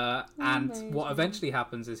 And what eventually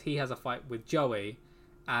happens is he has a fight with Joey,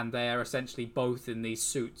 and they are essentially both in these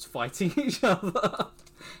suits fighting each other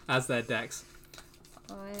as their decks.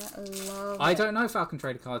 I love it. I don't know Falcon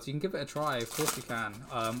Trader cards. You can give it a try. Of course you can.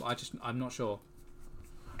 I'm not sure.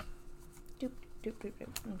 Doop, doop, doop, doop.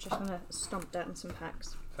 I'm just gonna stomp down some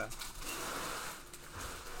packs. Fair.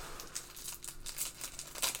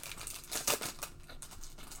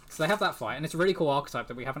 So they have that fight, and it's a really cool archetype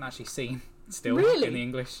that we haven't actually seen still in the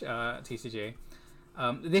English TCG.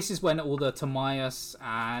 This is when all the Timaeus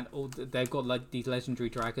and they've got like these legendary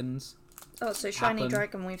dragons. Oh, so Shiny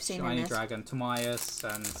Dragon we've seen in this. Shiny Dragon, Timaeus,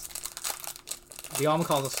 and the armor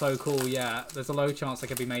cards are so cool, yeah. There's a low chance they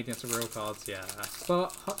could be made into real cards, yeah.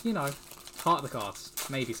 But, you know, part of the cards.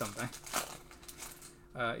 Maybe someday.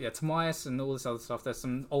 Yeah, Timaeus and all this other stuff. There's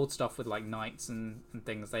some old stuff with like knights and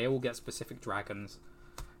things. They all get specific dragons.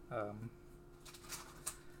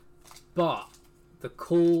 But the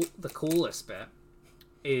coolest bit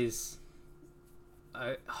is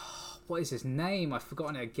what is his name? I've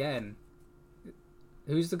forgotten it again.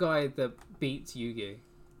 Who's the guy that beats Yugi?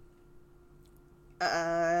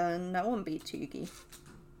 No one beats Yugi.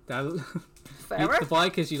 The Pharaoh?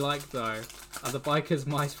 bikers you like though are the bikers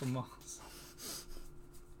mice from Mars.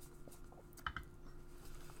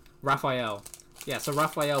 Raphael. Yeah, so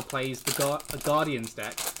Raphael plays a Guardians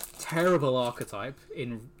deck. Terrible archetype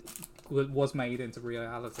was made into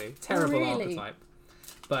reality. Terrible archetype.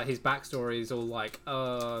 But his backstory is all like, they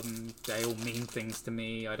all mean things to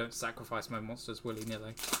me. I don't sacrifice my monsters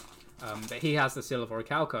willy-nilly. But he has the Seal of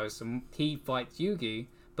Orichalcos, and he fights Yugi,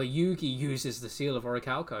 but Yugi uses the Seal of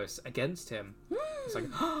Orichalcos against him. It's like,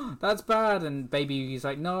 oh, that's bad, and Baby Yugi's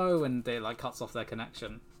like, no, and it like cuts off their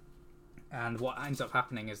connection. And what ends up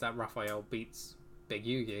happening is that Raphael beats Big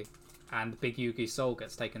Yugi, and Big Yugi's soul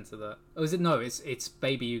gets taken to the... Oh, is it? No, it's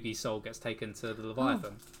Baby Yugi's soul gets taken to the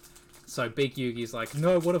Leviathan. Oh. So Big Yugi's like,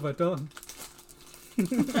 no, what have I done?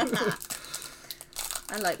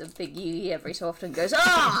 I like the Big Yugi every so often goes,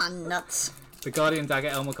 ah, nuts. The Guardian Dagger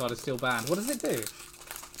Elmer card is still banned. What does it do?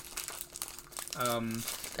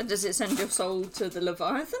 And does it send your soul to the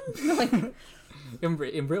Leviathan?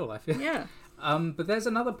 in real life, yeah. Yeah. But there's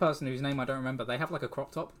another person whose name I don't remember. They have like a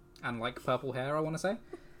crop top and like purple hair, I want to say.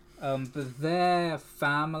 But their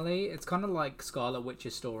family, it's kind of like Scarlet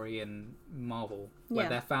Witch's story in Marvel, where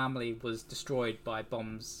their family was destroyed by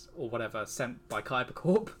bombs or whatever sent by Kyber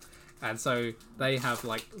Corp. And so they have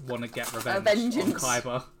like want to get revenge on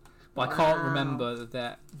Kyber. But I can't remember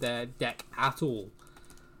their deck at all.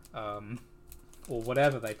 Or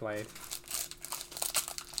whatever they played.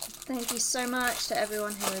 Thank you so much to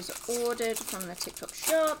everyone who has ordered from the TikTok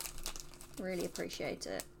shop. Really appreciate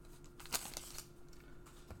it.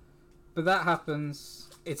 But that happens.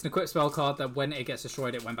 It's an equip spell card that when it gets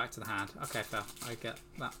destroyed, it went back to the hand. Okay, fair. I get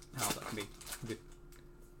that. How that can be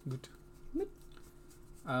good.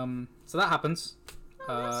 So that happens.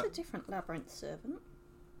 Oh, that's a different Labyrinth Servant.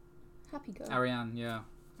 Happy girl. Ariane, yeah.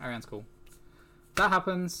 Ariane's cool. That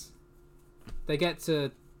happens. They get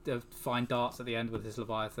to find darts at the end with his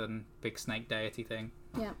Leviathan, big snake deity thing.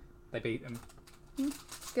 Yeah. They beat him.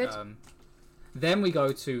 Good. Then we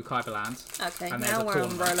go to Kyberland. Okay, and now we're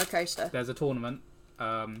on roller coaster. There's a tournament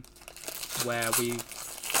where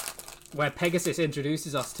Pegasus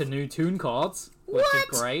introduces us to new Toon cards, which is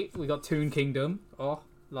great. We got Toon Kingdom. Oh,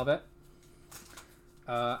 love it.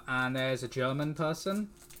 And there's a German person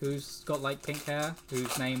who's got like pink hair,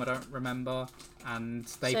 whose name I don't remember. and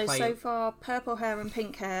they so play. So far, purple hair and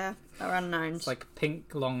pink hair are unknowns. It's like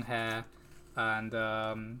pink long hair, and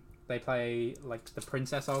they play like the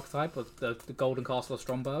princess archetype of the Golden Castle of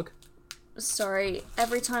Stromberg. Sorry,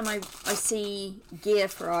 every time I see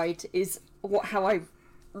Gearfried is how I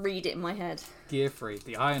read it in my head. Gearfried,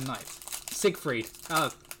 the Iron Knight. Siegfried.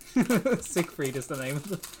 Oh, Siegfried is the name of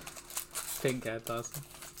the pink-haired person.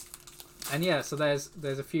 And yeah, so there's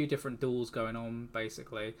a few different duels going on,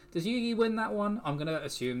 basically. Does Yugi win that one? I'm going to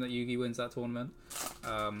assume that Yugi wins that tournament.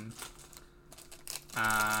 And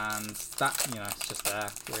that, it's just there,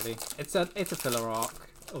 really. It's a filler arc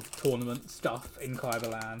of tournament stuff in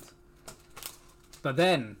Kyberland. But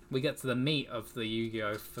then we get to the meat of the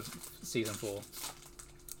Yu-Gi-Oh! For Season 4.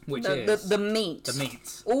 Which is... The meat. The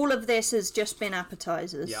meat. All of this has just been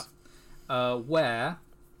appetizers. Yeah. Where...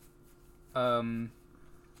 I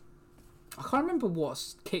can't remember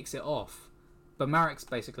what kicks it off. But Marek's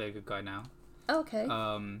basically a good guy now. Okay.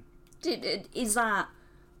 Is that,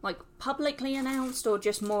 like, publicly announced or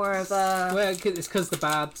just more of a... Well, it's because the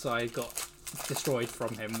bad side got destroyed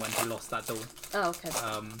from him when he lost that duel. Oh, okay.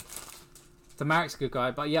 So Marek's a good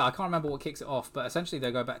guy, but yeah, I can't remember what kicks it off, but essentially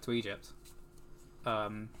they go back to Egypt.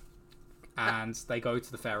 And they go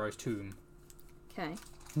to the Pharaoh's tomb. Okay.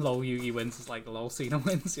 Lol Yugi wins, it's like lol Cena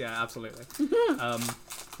wins. Yeah, absolutely.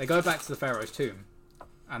 They go back to the Pharaoh's tomb,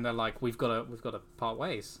 and they're like, we've got to part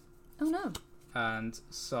ways. Oh no. And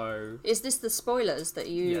so... Is this the spoilers that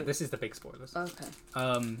you... Yeah, this is the big spoilers. Okay.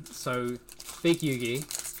 So Big Yugi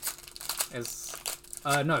is...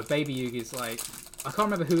 no, Baby Yugi's like... I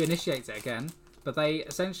can't remember who initiates it again, but they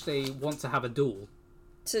essentially want to have a duel.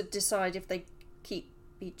 To decide if they keep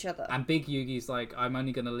each other. And Big Yugi's like, I'm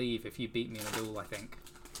only going to leave if you beat me in a duel, I think.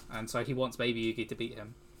 And so he wants Baby Yugi to beat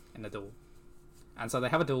him in a duel. And so they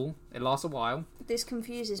have a duel. It lasts a while. This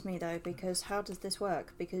confuses me, though, because how does this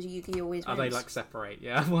work? Because Yugi always wins. Oh, they, like, separate,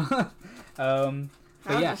 yeah. But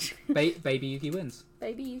yeah, Baby Yugi wins.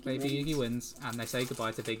 Baby Yugi wins, and they say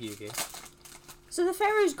goodbye to Big Yugi. So the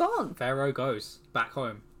Pharaoh's gone? Pharaoh goes back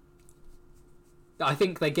home. I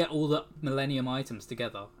think they get all the Millennium items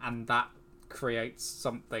together, and that creates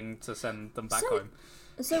something to send them back home.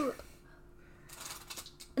 So...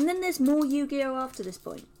 And then there's more Yu-Gi-Oh! After this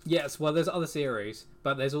point? Yes, well, there's other series,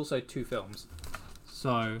 but there's also 2 films.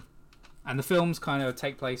 So... And the films kind of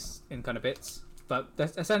take place in kind of bits, but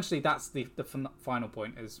essentially that's the final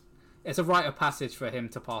point. It's a rite of passage for him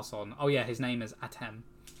to pass on. Oh yeah, his name is Atem.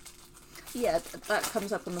 Yeah, that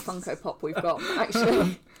comes up on the Funko Pop we've got,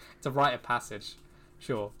 actually. It's a rite of passage,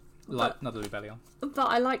 sure. Like another Lubellion. But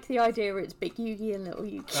I like the idea it's Big Yugi and Little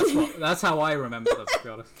Yugi. That's how I remember them, to be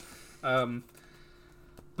honest.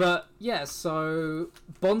 But yeah, so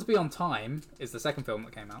Bonds Beyond Time is the second film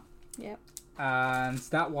that came out. Yep. And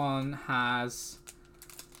that one has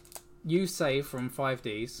Yusei from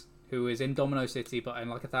 5Ds, who is in Domino City, but in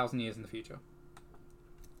like 1,000 years in the future.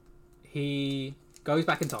 He goes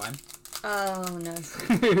back in time. Oh no.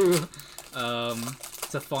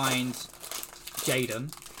 To find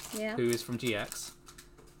Jaden, yeah, who is from GX.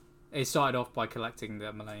 It started off by collecting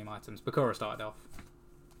the Millennium items. Bakura started off.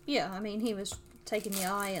 Yeah, I mean, he was taking the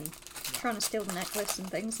eye and trying to steal the necklace and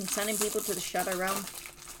things and sending people to the Shadow Realm.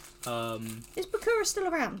 Is Bakura still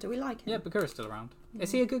around? Do we like him? Yeah, Bakura's still around.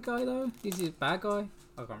 Is he a good guy, though? Is he a bad guy?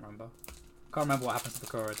 I can't remember. Can't remember what happens to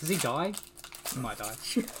Bakura. Does he die? He might die.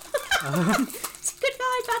 Is he good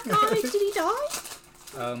guy, bad guy? Did he die?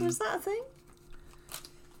 Was that a thing?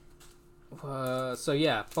 So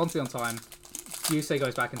yeah, Bonds Beyond Time. Yusei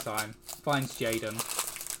goes back in time, finds Jaden,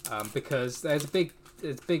 because there's a big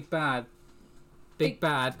bad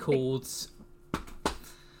called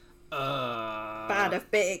Bad of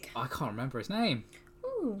Big. I can't remember his name.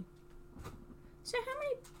 Ooh. So how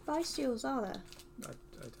many Bestials are there? I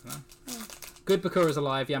don't know. Oh. Good Bakura's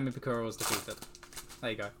alive, Yami Bakura was defeated.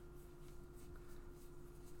 There you go.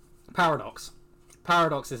 Paradox.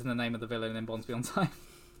 Paradox isn't the name of the villain in Bonds Beyond Time.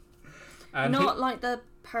 And not like the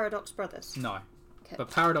Paradox Brothers? No. Okay. But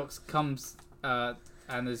Paradox comes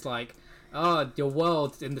and is like, your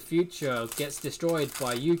world in the future gets destroyed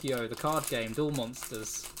by Yu-Gi-Oh! The card game, Duel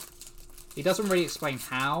Monsters. He doesn't really explain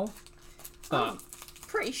how, but... I'm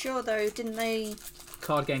pretty sure, though, didn't they...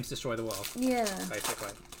 Card games destroy the world. Yeah.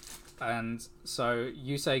 Basically. And so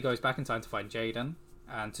Yusei goes back in time to find Jaden,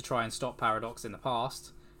 and to try and stop Paradox in the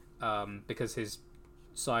past, because his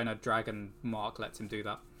Cyanide Dragon mark lets him do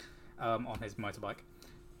that, on his motorbike,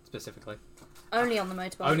 specifically. Only on the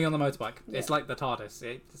motorbike? Only on the motorbike. Yeah. It's like the TARDIS.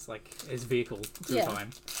 It's like his vehicle through time.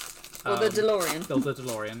 Or the DeLorean. The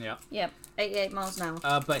DeLorean, yeah. Yeah, 88 miles an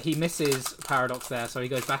hour. But he misses Paradox there, so he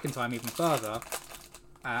goes back in time even further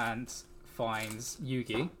and finds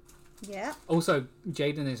Yugi, Yeah. Also,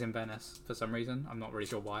 Jaden is in Venice for some reason. I'm not really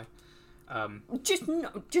sure why.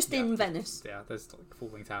 Just in Venice. Yeah, there's like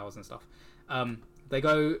falling towers and stuff. They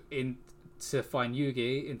go in to find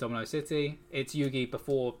Yugi in Domino City. It's Yugi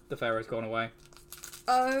before the Pharaoh's gone away.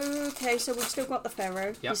 Okay, so we've still got the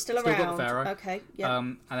Pharaoh. Yep, He's still around. Still got the Pharaoh. Okay, yeah.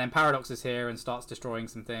 And then Paradox is here and starts destroying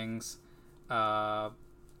some things.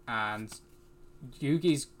 And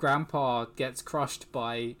Yugi's grandpa gets crushed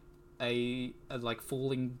by a like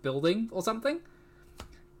falling building or something.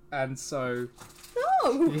 And so...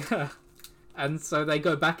 No! Yeah. And so they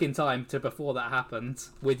go back in time to before that happened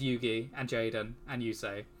with Yugi and Jaden and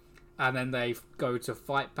Yusei. And then they go to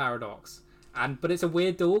fight Paradox. But it's a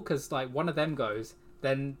weird duel because like one of them goes,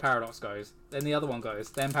 then Paradox goes, then the other one goes,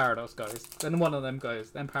 then Paradox goes, then one of them goes,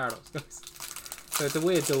 then Paradox goes. So it's a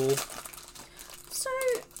weird duel. So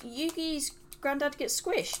Yugi's granddad gets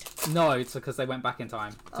squished? No, it's because they went back in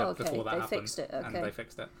time to before that happened. They fixed it, okay. And they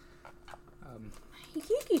fixed it.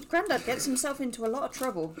 Yugi's granddad gets himself into a lot of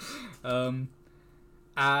trouble.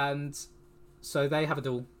 And so they have a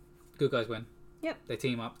duel. Good guys win. Yep. They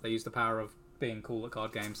team up. They use the power of being cool at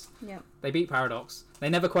card games. Yep. They beat Paradox. They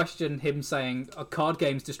never question him saying card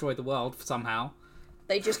games destroyed the world somehow.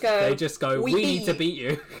 They just go, we need to beat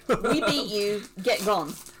you. We beat you, get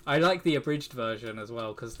gone. I like the abridged version as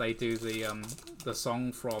well because they do the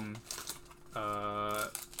song from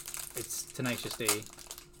it's Tenacious D.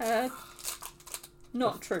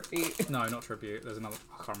 Not Tribute. No, not Tribute. There's another.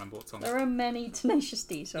 I can't remember what song. There are many Tenacious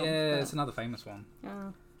D songs. Yeah, it's another famous one.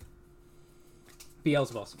 Oh.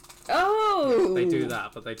 Beelzebub. Oh! They do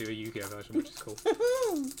that, but they do a Yu-Gi-Oh version, which is cool.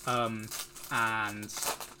 And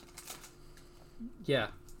yeah,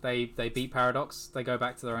 they beat Paradox. They go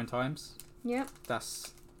back to their own times. Yep.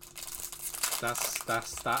 That's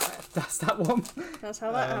that one. That's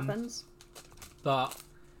how that happens. But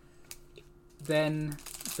then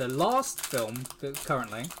the last film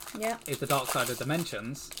currently is The Dark Side of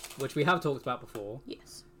Dimensions, which we have talked about before.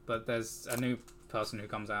 Yes. But there's a new person who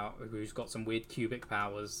comes out who's got some weird cubic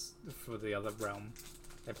powers for the other realm.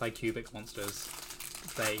 They play cubic monsters.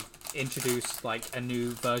 They introduce like a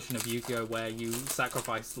new version of Yu-Gi-Oh where you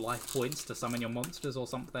sacrifice life points to summon your monsters or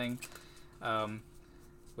something,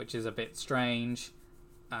 which is a bit strange.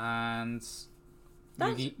 And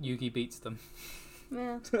Yugi beats them.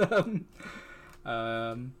 Yeah.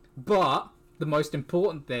 But the most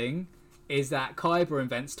important thing is that Kaiba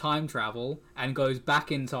invents time travel and goes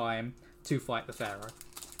back in time to fight the Pharaoh.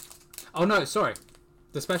 Oh no, sorry.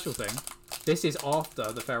 The special thing. This is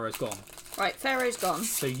after the Pharaoh's gone. Right, Pharaoh's gone.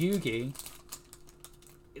 So Yugi,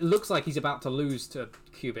 it looks like he's about to lose to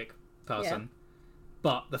Cubic person. Yeah.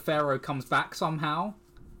 But the Pharaoh comes back somehow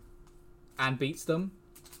and beats them.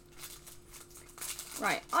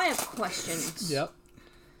 Right, I have questions. Yep.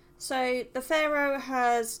 So the Pharaoh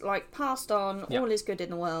has like passed on, all is good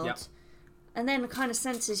in the world. Yep. And then kind of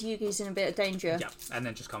senses Yugi's in a bit of danger. Yeah, and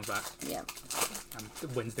then just comes back. Yeah. And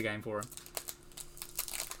wins the game for him.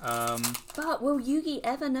 But will Yugi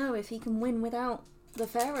ever know if he can win without the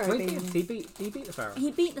Pharaoh being... He beat the Pharaoh.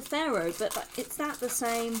 He beat the Pharaoh, but is that the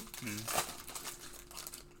same?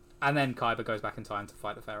 And then Kaiba goes back in time to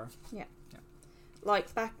fight the Pharaoh. Yeah.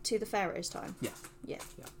 Like back to the Pharaoh's time? Yeah. Yeah.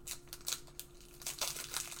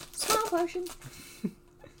 Smile potion.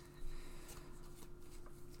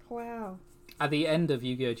 Wow. At the end of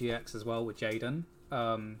Yu-Gi-Oh! GX as well with Jaden,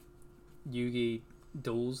 Yugi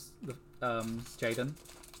duels Jaden.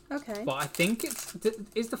 Okay. But I think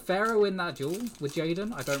is the Pharaoh in that duel with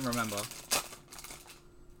Jaden? I don't remember.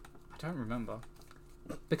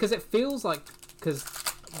 Because it feels like... Because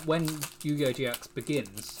when Yu-Gi-Oh! GX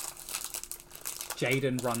begins,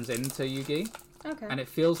 Jaden runs into Yugi. Okay. And it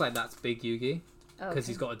feels like that's Big Yugi. Because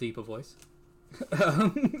he's got a deeper voice.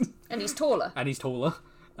 And he's taller.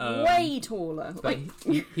 Way taller. But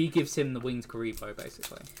he gives him the winged Karibo,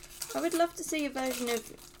 basically. I would love to see a version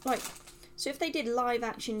of, like... So if they did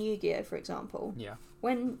live-action Yu-Gi-Oh!, for example... Yeah.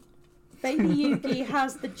 When Baby Yugi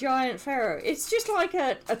has the giant Pharaoh, it's just like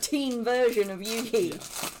a teen version of Yugi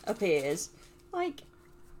appears. Like...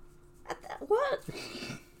 What?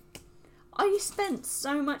 I spent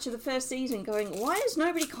so much of the first season going, why has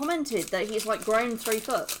nobody commented that he's, like, grown 3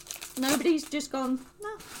 foot? Nobody's just gone,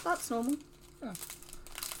 no, that's normal. Yeah.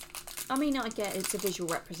 I mean, I get it's a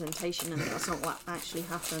visual representation and that's not what actually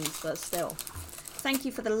happens, but still. Thank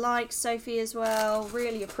you for the likes, Sophie, as well.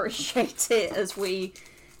 Really appreciate it as we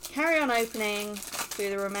carry on opening through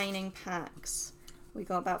the remaining packs. We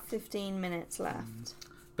got about 15 minutes left.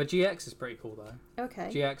 But GX is pretty cool, though.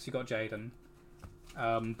 Okay. GX, you got Jaden.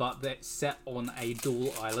 But it's set on a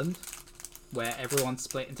dual island where everyone's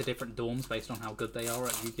split into different dorms based on how good they are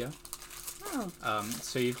at Yu-Gi-Oh! Wow.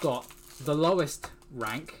 So you've got the lowest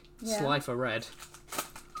rank, Slifer Red.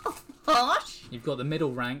 Gosh. You've got the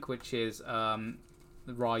middle rank, which is the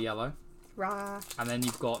Raw Yellow. Raw. And then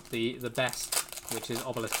you've got the best, which is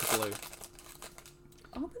Obelisk Blue.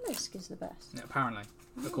 Obelisk is the best. Yeah, apparently,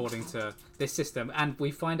 according to this system. And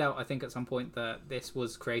we find out, I think, at some point that this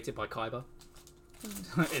was created by Kyber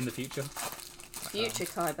in the future. Future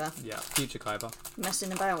Kyber. Yeah, future Kyber.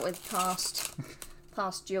 Messing about with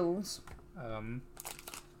past jewels.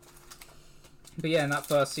 But yeah, in that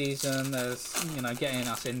first season, there's, getting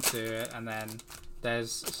us into it, and then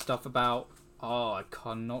there's stuff about, I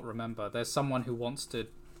cannot remember. There's someone who wants to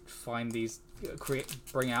find these,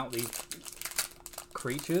 bring out these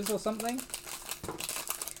creatures or something.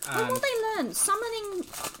 What will they learn? Summoning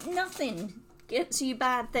nothing gets you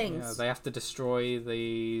bad things. Yeah, they have to destroy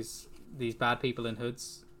these bad people in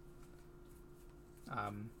hoods.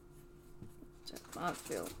 I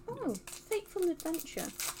feel. Oh, Fateful Adventure.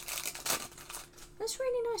 That's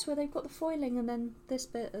really nice where they've got the foiling and then this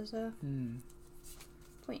bit as a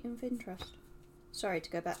point of interest. Sorry to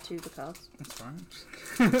go back to the cards. That's right.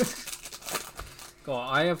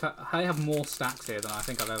 God, I have more stacks here than I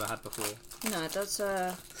think I've ever had before. No, that's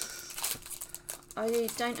I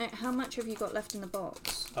don't know how much have you got left in the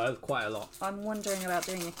box. Quite a lot. I'm wondering about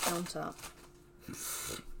doing a count up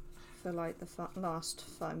for like the last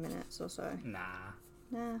 5 minutes or so.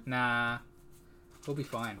 Nah. We'll be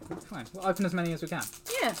fine. We'll open as many as we can.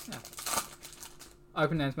 Yeah.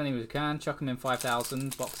 Open as many as we can. Chuck them in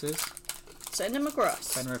 5,000 boxes. Send them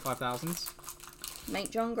across. Fenrir 5,000s.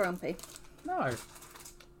 Make John grumpy. No.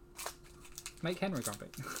 Make Henry grumpy.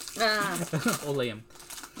 Or Liam.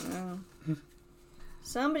 Oh.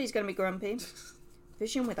 Somebody's going to be grumpy.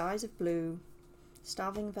 Vision with eyes of blue.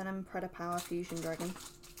 Starving Venom Predator Power Fusion Dragon.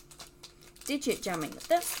 Digit jamming.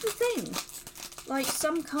 That's the thing. Like,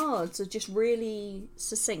 some cards are just really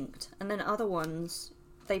succinct, and then other ones,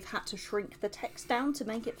 they've had to shrink the text down to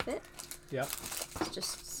make it fit. Yep. It's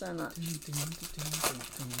just so much.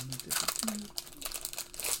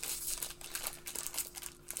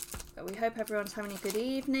 But we hope everyone's having a good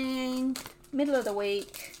evening. Middle of the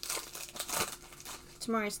week.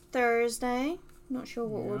 Tomorrow's Thursday. Not sure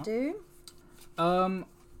what we'll do.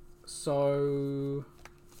 So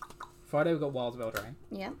Friday we've got Wilds of Eldraine.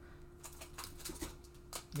 Yeah.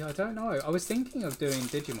 Yeah, I don't know. I was thinking of doing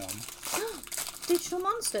Digimon. Digital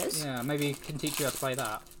monsters? Yeah, maybe can teach you how to play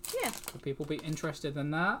that. Yeah. Would people be interested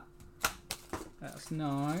in that? Let us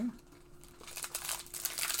know.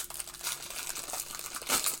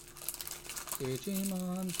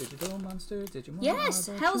 Digimon, digital monsters, Digimon. Yes,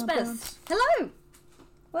 Hellsbeth. Hello.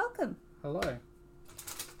 Welcome. Hello.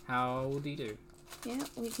 How do you do? Yeah,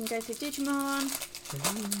 we can go through Digimon.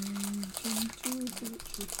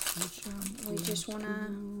 We just wanna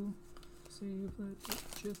save the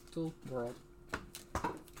digital world.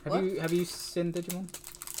 Have you seen Digimon?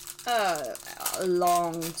 A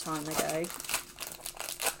long time ago.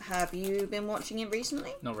 Have you been watching it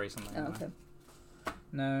recently? Not recently. Oh, okay.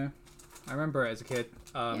 No. I remember it as a kid,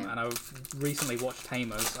 and I've recently watched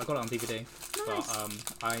Tamers. I got it on DVD, nice.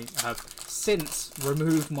 But I have since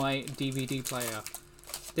removed my DVD player.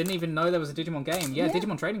 Didn't even know there was a Digimon game. Yeah,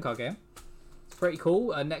 Digimon trading card game. It's pretty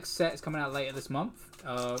cool. Next set is coming out later this month.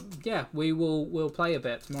 Yeah, we'll play a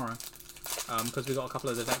bit tomorrow, because we got a couple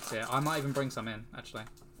of the decks here. I might even bring some in, actually.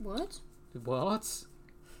 What? What?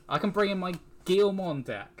 I can bring in my Guilmon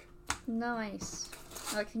deck. Nice.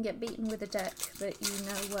 I can get beaten with a deck that you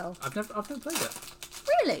know well. I've never played it.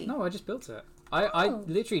 Really? No, I just built it. I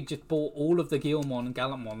literally just bought all of the Guilmon and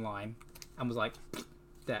Gallantmon line and was like,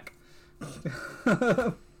 deck.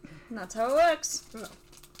 That's how it works.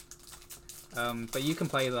 But you can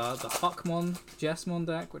play the Huckmon Jessmon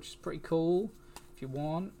deck, which is pretty cool if you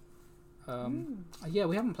want. Yeah,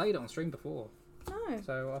 we haven't played it on stream before. No.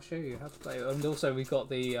 So I'll show you how to play it. And also we've got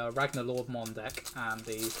the Ragnar Lordmon deck and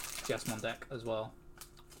the Jessmon deck as well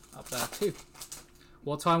up there too.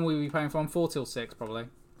 What time will we be playing from? 4 till 6 probably.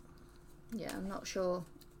 Yeah, I'm not sure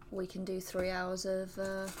we can do 3 hours of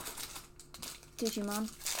Digimon.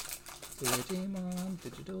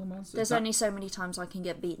 Digital monsters. There's only so many times I can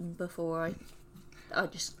get beaten before I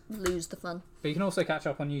just lose the fun. But you can also catch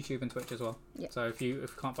up on YouTube and Twitch as well. Yeah. So if you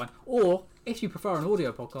can't find, or if you prefer an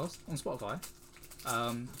audio podcast on Spotify,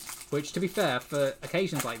 which to be fair for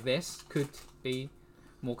occasions like this could be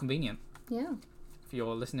more convenient. Yeah. If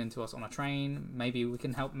you're listening to us on a train, maybe we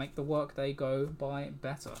can help make the workday go by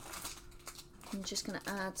better. I'm just going to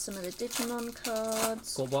add some of the Digimon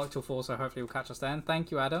cards. Got work till 4, so hopefully we'll catch us then. Thank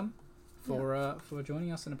you, Adam, for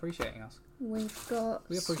joining us and appreciating us. We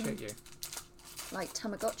appreciate you. Like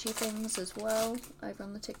Tamagotchi things as well over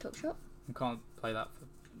on the TikTok shop. I can't play that for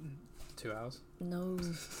 2 hours. No.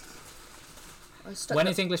 When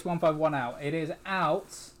is English 151 out? It is out.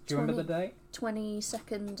 Do you remember the date?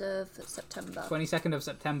 22nd of September. 22nd of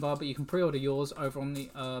September, but you can pre-order yours over on the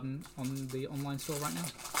online store right now,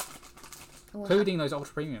 including those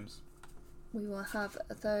ultra premiums. We will have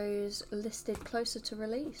those listed closer to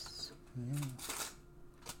release. Yeah.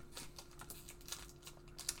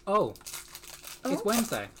 Oh, it's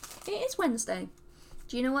Wednesday. It is Wednesday.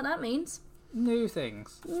 Do you know what that means? New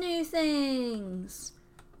things. New things.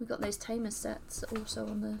 We got those tamer sets also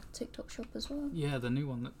on the TikTok shop as well. Yeah, the new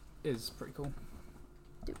one that is pretty cool.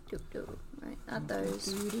 Right, add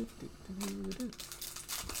those.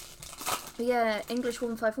 But yeah, English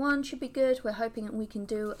 151 should be good. We're hoping that we can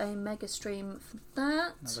do a mega stream for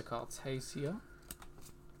that. Another Cartasia.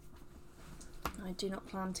 I do not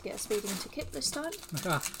plan to get a speeding ticket this time.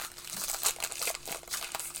 Yeah.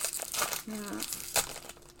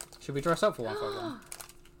 Should we dress up for 151?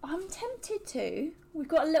 I'm tempted to. We've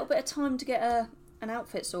got a little bit of time to get an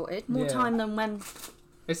outfit sorted. More time than when...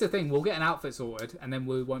 It's the thing, we'll get an outfit sorted and then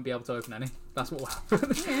we won't be able to open any. That's what will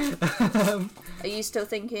happen. Yeah. Are you still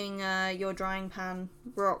thinking your drying pan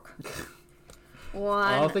rock?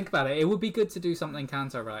 I'll think about it. It would be good to do something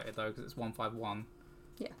Kanto related though, because it's 151.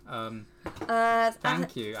 Yeah.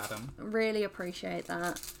 Thank you, Adam. Really appreciate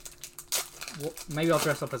that. Maybe I'll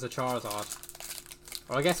dress up as a Charizard.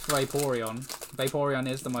 Or I guess Vaporeon. Vaporeon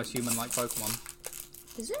is the most human-like Pokemon.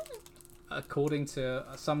 Is it? According to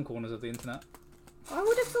some corners of the internet. I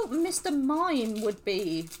would have thought Mr. Mime would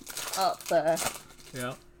be up there.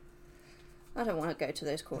 Yeah. I don't want to go to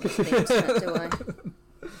those corners of the internet, do I?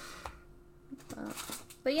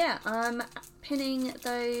 But yeah, I'm pinning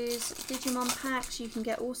those Digimon packs. You can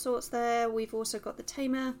get all sorts there. We've also got the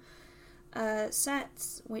Tamer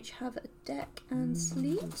sets, which have a deck and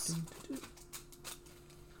sleeves.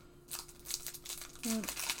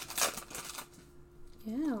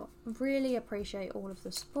 Yeah, really appreciate all of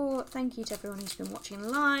the support. Thank you to everyone who's been watching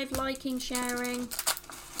live, liking, sharing.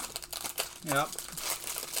 Yep.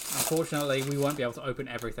 Unfortunately, we won't be able to open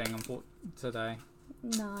everything today.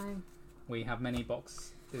 No. We have many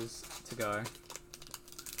boxes to go.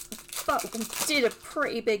 But we did a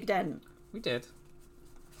pretty big dent. We did.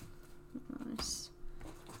 Nice.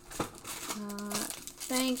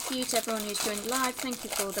 Thank you to everyone who's joined live. Thank you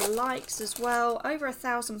for all the likes as well. Over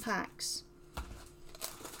 1,000 packs.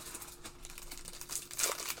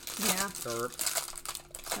 Yeah. Derp.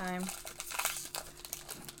 So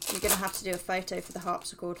you're going to have to do a photo for the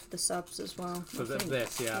harpsichord for the subs as well. For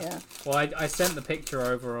this, yeah. Well, I sent the picture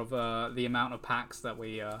over of the amount of packs that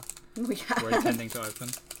we were intending to open.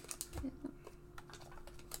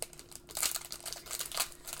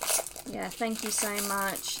 Yeah, thank you so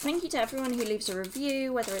much. Thank you to everyone who leaves a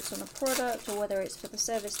review, whether it's on a product or whether it's for the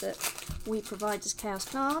service that we provide as Chaos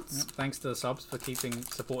Cards. Yep, thanks to the subs for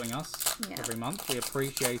supporting us every month. We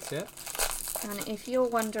appreciate it. And if you're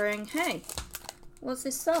wondering, hey, what's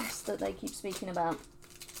this subs that they keep speaking about?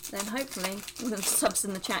 Then hopefully the subs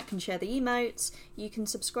in the chat can share the emotes. You can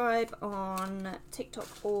subscribe on TikTok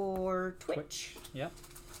or Twitch. Yep.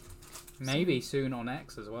 Maybe soon on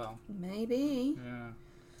X as well. Maybe. Yeah.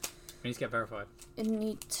 We need to get verified. Then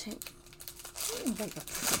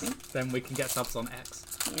we can get subs on X.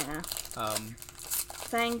 Yeah.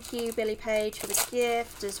 Thank you, Billy Page, for the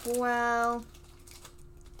gift as well.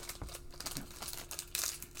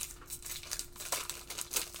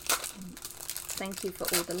 Thank you for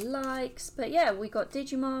all the likes. But yeah, we got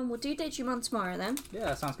Digimon. We'll do Digimon tomorrow then.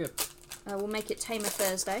 Yeah, sounds good. We'll make it Tamer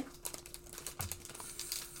Thursday.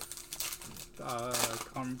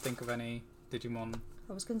 Can't think of any Digimon.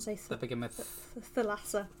 I was going to say that begin with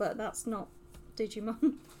Thalassa, but that's not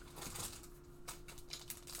Digimon.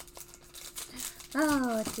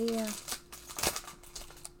 Oh dear.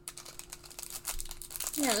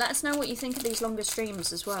 Yeah, let us know what you think of these longer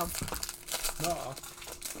streams as well. Oh.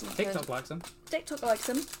 TikTok likes them. TikTok likes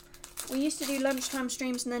them. We used to do lunchtime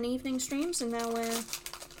streams and then evening streams, and now we're...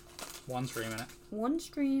 One stream in it. One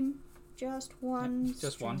stream. Just one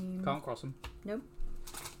Just stream. one. Can't cross them. Nope.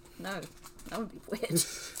 No. That would be weird.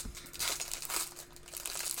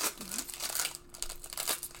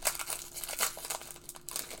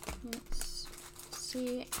 Let's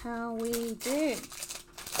see how we do.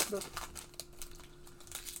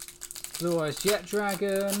 Blue Eyes Jet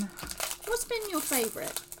Dragon. What's been your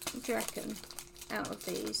favourite, do you reckon, out of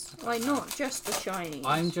these? Like, not just the shinies.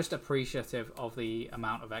 I'm just appreciative of the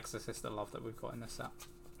amount of Exorcista love that we've got in this set.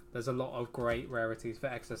 There's a lot of great rarities for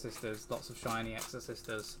Exorcistas, lots of shiny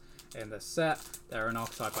Exorcistas in this set. They're an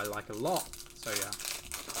archetype I like a lot, so yeah,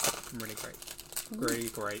 really great. Really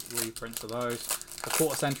great reprints of those. the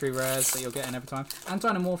quarter century rares that you're getting every time, and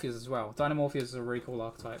Dynamorpheus as well. Dynamorpheus is a really cool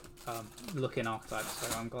archetype, looking archetype,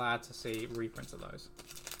 so I'm glad to see reprints of those.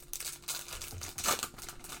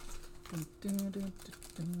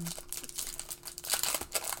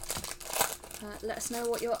 Let us know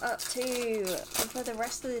what you're up to for the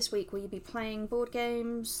rest of this week. Will you be playing board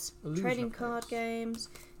games, trading card games,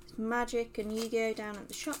 Magic and Yu-Gi-Oh down at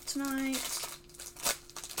the shop tonight?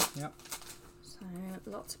 Yep. So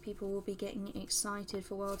lots of people will be getting excited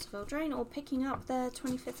for Worlds of Eldraine or picking up their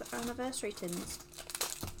 25th anniversary tins.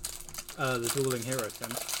 The Dueling Hero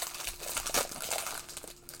tin.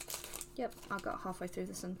 Yep, I got halfway through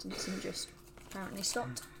the sentence and just apparently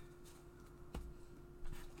stopped.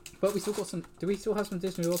 But we still got some. Do we still have some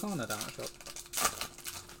Disney Lorcana down at the shop?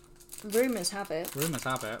 Rumours have it. Rumours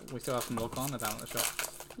have it. We still have some Lorcana down at the shop.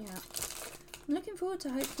 Yeah. I'm looking forward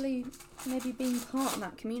to hopefully maybe being part of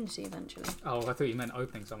that community eventually. Oh, I thought you meant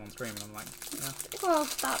opening some on stream, and I'm like, yeah. Well,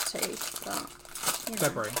 that too, but you know.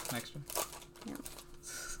 February next year. Yeah.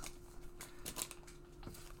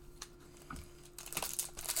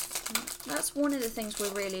 That's one of the things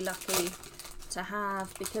we're really lucky to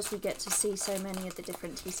have, because we get to see so many of the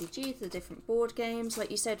different TCGs, the different board games. Like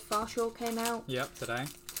you said, Farshore came out. Yep, today.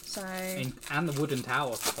 So and the Wooden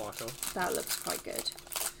Tower for Farshore. That looks quite good.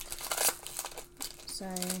 So.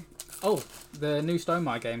 Oh, the new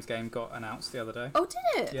Stonemaier Games game got announced the other day. Oh,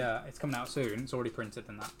 did it? Yeah, it's coming out soon. It's already printed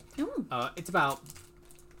in that. Oh. It's about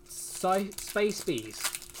space bees.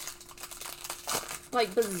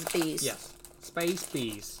 Like buzz bees. Yes, space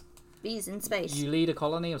bees. Bees in space. You lead a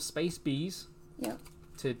colony of space bees. Yep.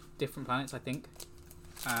 To different planets, I think,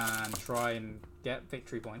 and try and get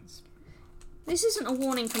victory points. This isn't a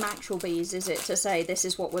warning from actual bees, is it, to say this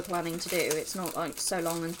is what we're planning to do? It's not like so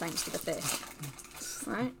long and thanks to the fish,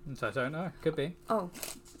 right? So I don't know. Could be. Oh,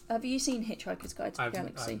 have you seen Hitchhiker's Guide to the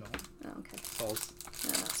Galaxy? I've not. Oh, okay. False.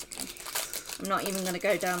 No, that's okay. I'm not even going to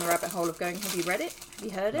go down the rabbit hole of going, have you read it? Have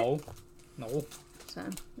you heard it? No. So,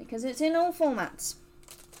 because it's in all formats.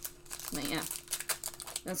 But yeah,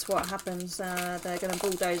 that's what happens. They're going to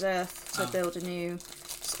bulldoze Earth to build a new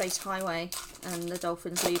space highway, and the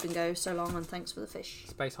dolphins leave and go, so long and thanks for the fish.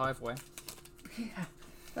 Space highway. Yeah,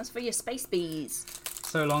 that's for your space bees.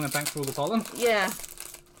 So long and thanks for all the pollen. Yeah,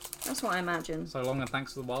 that's what I imagine. So long and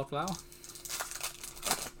thanks for the wildflower.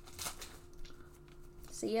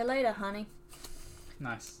 See you later, honey.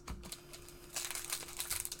 Nice.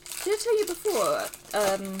 Did I tell you before?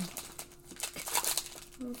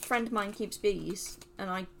 A friend of mine keeps bees,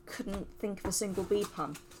 and I couldn't think of a single bee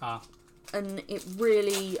pun. And it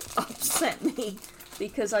really upset me,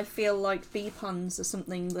 because I feel like bee puns are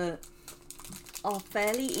something that are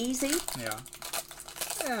fairly easy. Yeah.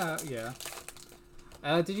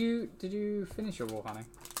 Did you finish your raw honey?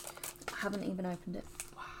 I haven't even opened it.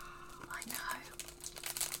 Wow. I know.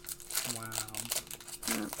 Wow.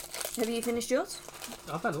 Yeah. Have you finished yours?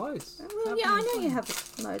 I've had loads. Well, yeah, I know you have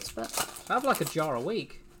loads, but I have like a jar a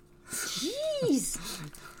week. Jeez.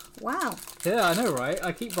 Wow. Yeah, I know, right?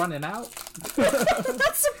 I keep running out.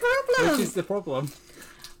 That's the problem. Which is the problem.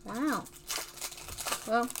 Wow.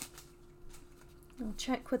 Well, I'll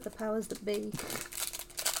check with the powers that be.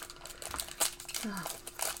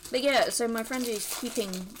 But yeah, so my friend who's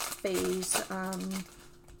keeping bees,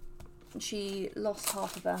 she lost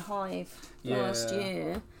half of her hive last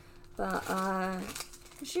year, but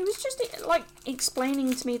she was just like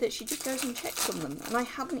explaining to me that she just goes and checks on them, and I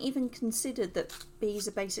hadn't even considered that bees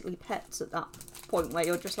are basically pets at that point, where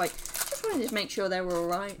you're just like, just wanted to make sure they were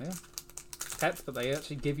alright. Yeah. Pets, but they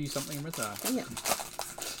actually give you something in return. Yeah.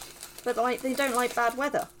 But like, they don't like bad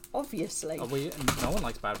weather, obviously. No one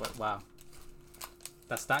likes bad weather. Wow.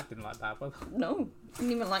 That stack didn't like bad weather. No,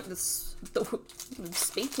 didn't even like the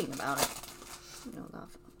speaking about it. You know, I'll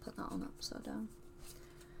put that on upside down.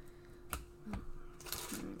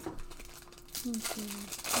 1, 2,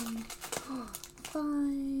 3, 4,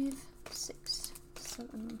 5, 6,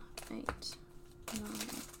 7, 8, 9,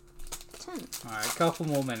 10. Alright, a couple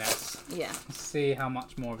more minutes. Yeah. Let's see how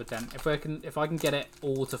much more of a dent. If I can get it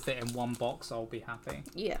all to fit in one box, I'll be happy.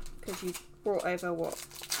 Yeah, because you brought over what?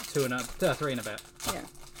 3 and a bit. Yeah.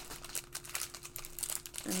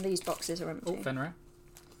 And these boxes are empty. Oh, Fenrir.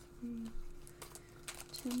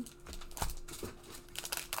 10.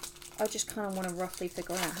 I just kind of want to roughly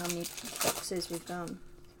figure out how many boxes we've done.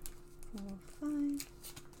 4, 5,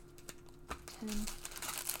 10.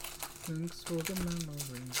 Thanks for the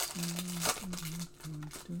memories.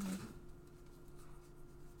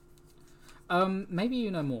 Maybe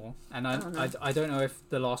you know more, and I don't know if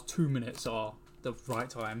the last 2 minutes are the right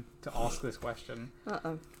time to ask this question.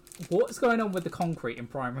 Uh-oh. What's going on with the concrete in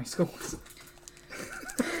primary schools?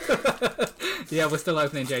 Yeah, we're still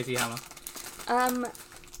opening JT Hammer.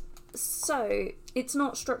 So it's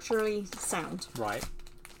not structurally sound. Right.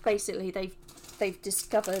 Basically, they've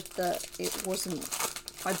discovered that it wasn't.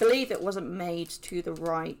 I believe it wasn't made to the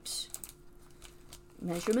right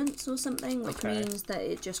measurements or something, which means that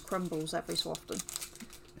it just crumbles every so often.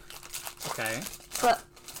 Okay. But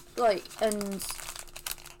and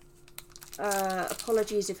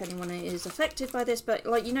apologies if anyone is affected by this, but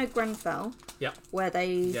Grenfell. Yep. Where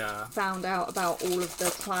they found out about all of the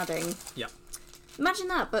cladding. Yep. Imagine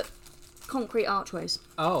that, but concrete archways.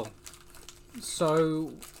 Oh.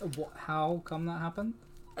 So, how come that happened?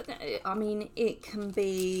 I mean, it can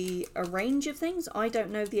be a range of things. I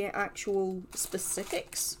don't know the actual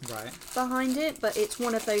specifics behind it, but it's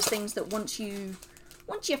one of those things that once you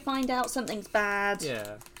find out something's bad,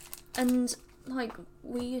 and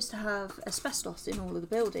we used to have asbestos in all of the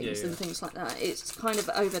buildings and things like that. It's kind of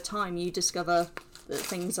over time you discover that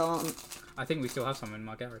things aren't. I think we still have some in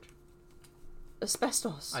my garage.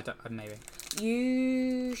 Asbestos. Maybe.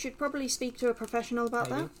 You should probably speak to a professional about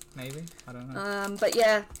that. Maybe. I don't know. But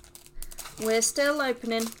yeah, we're still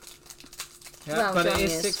opening. Yeah, well, but Johnny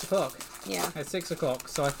it is 6 o'clock. Yeah. It's 6 o'clock,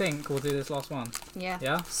 so I think we'll do this last one. Yeah.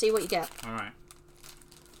 Yeah? See what you get. Alright.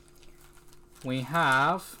 We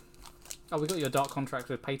have... Oh, we got your dark contract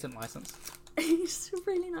with patent license. It's a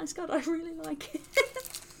really nice card. I really like it.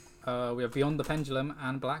 We have Beyond the Pendulum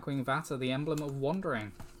and Blackwing Vata, the emblem of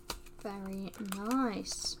wandering. Very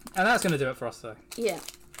nice. And that's going to do it for us, though. Yeah.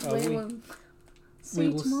 We will see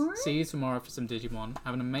you tomorrow. See you tomorrow for some Digimon.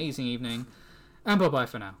 Have an amazing evening. And bye-bye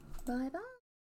for now. Bye-bye.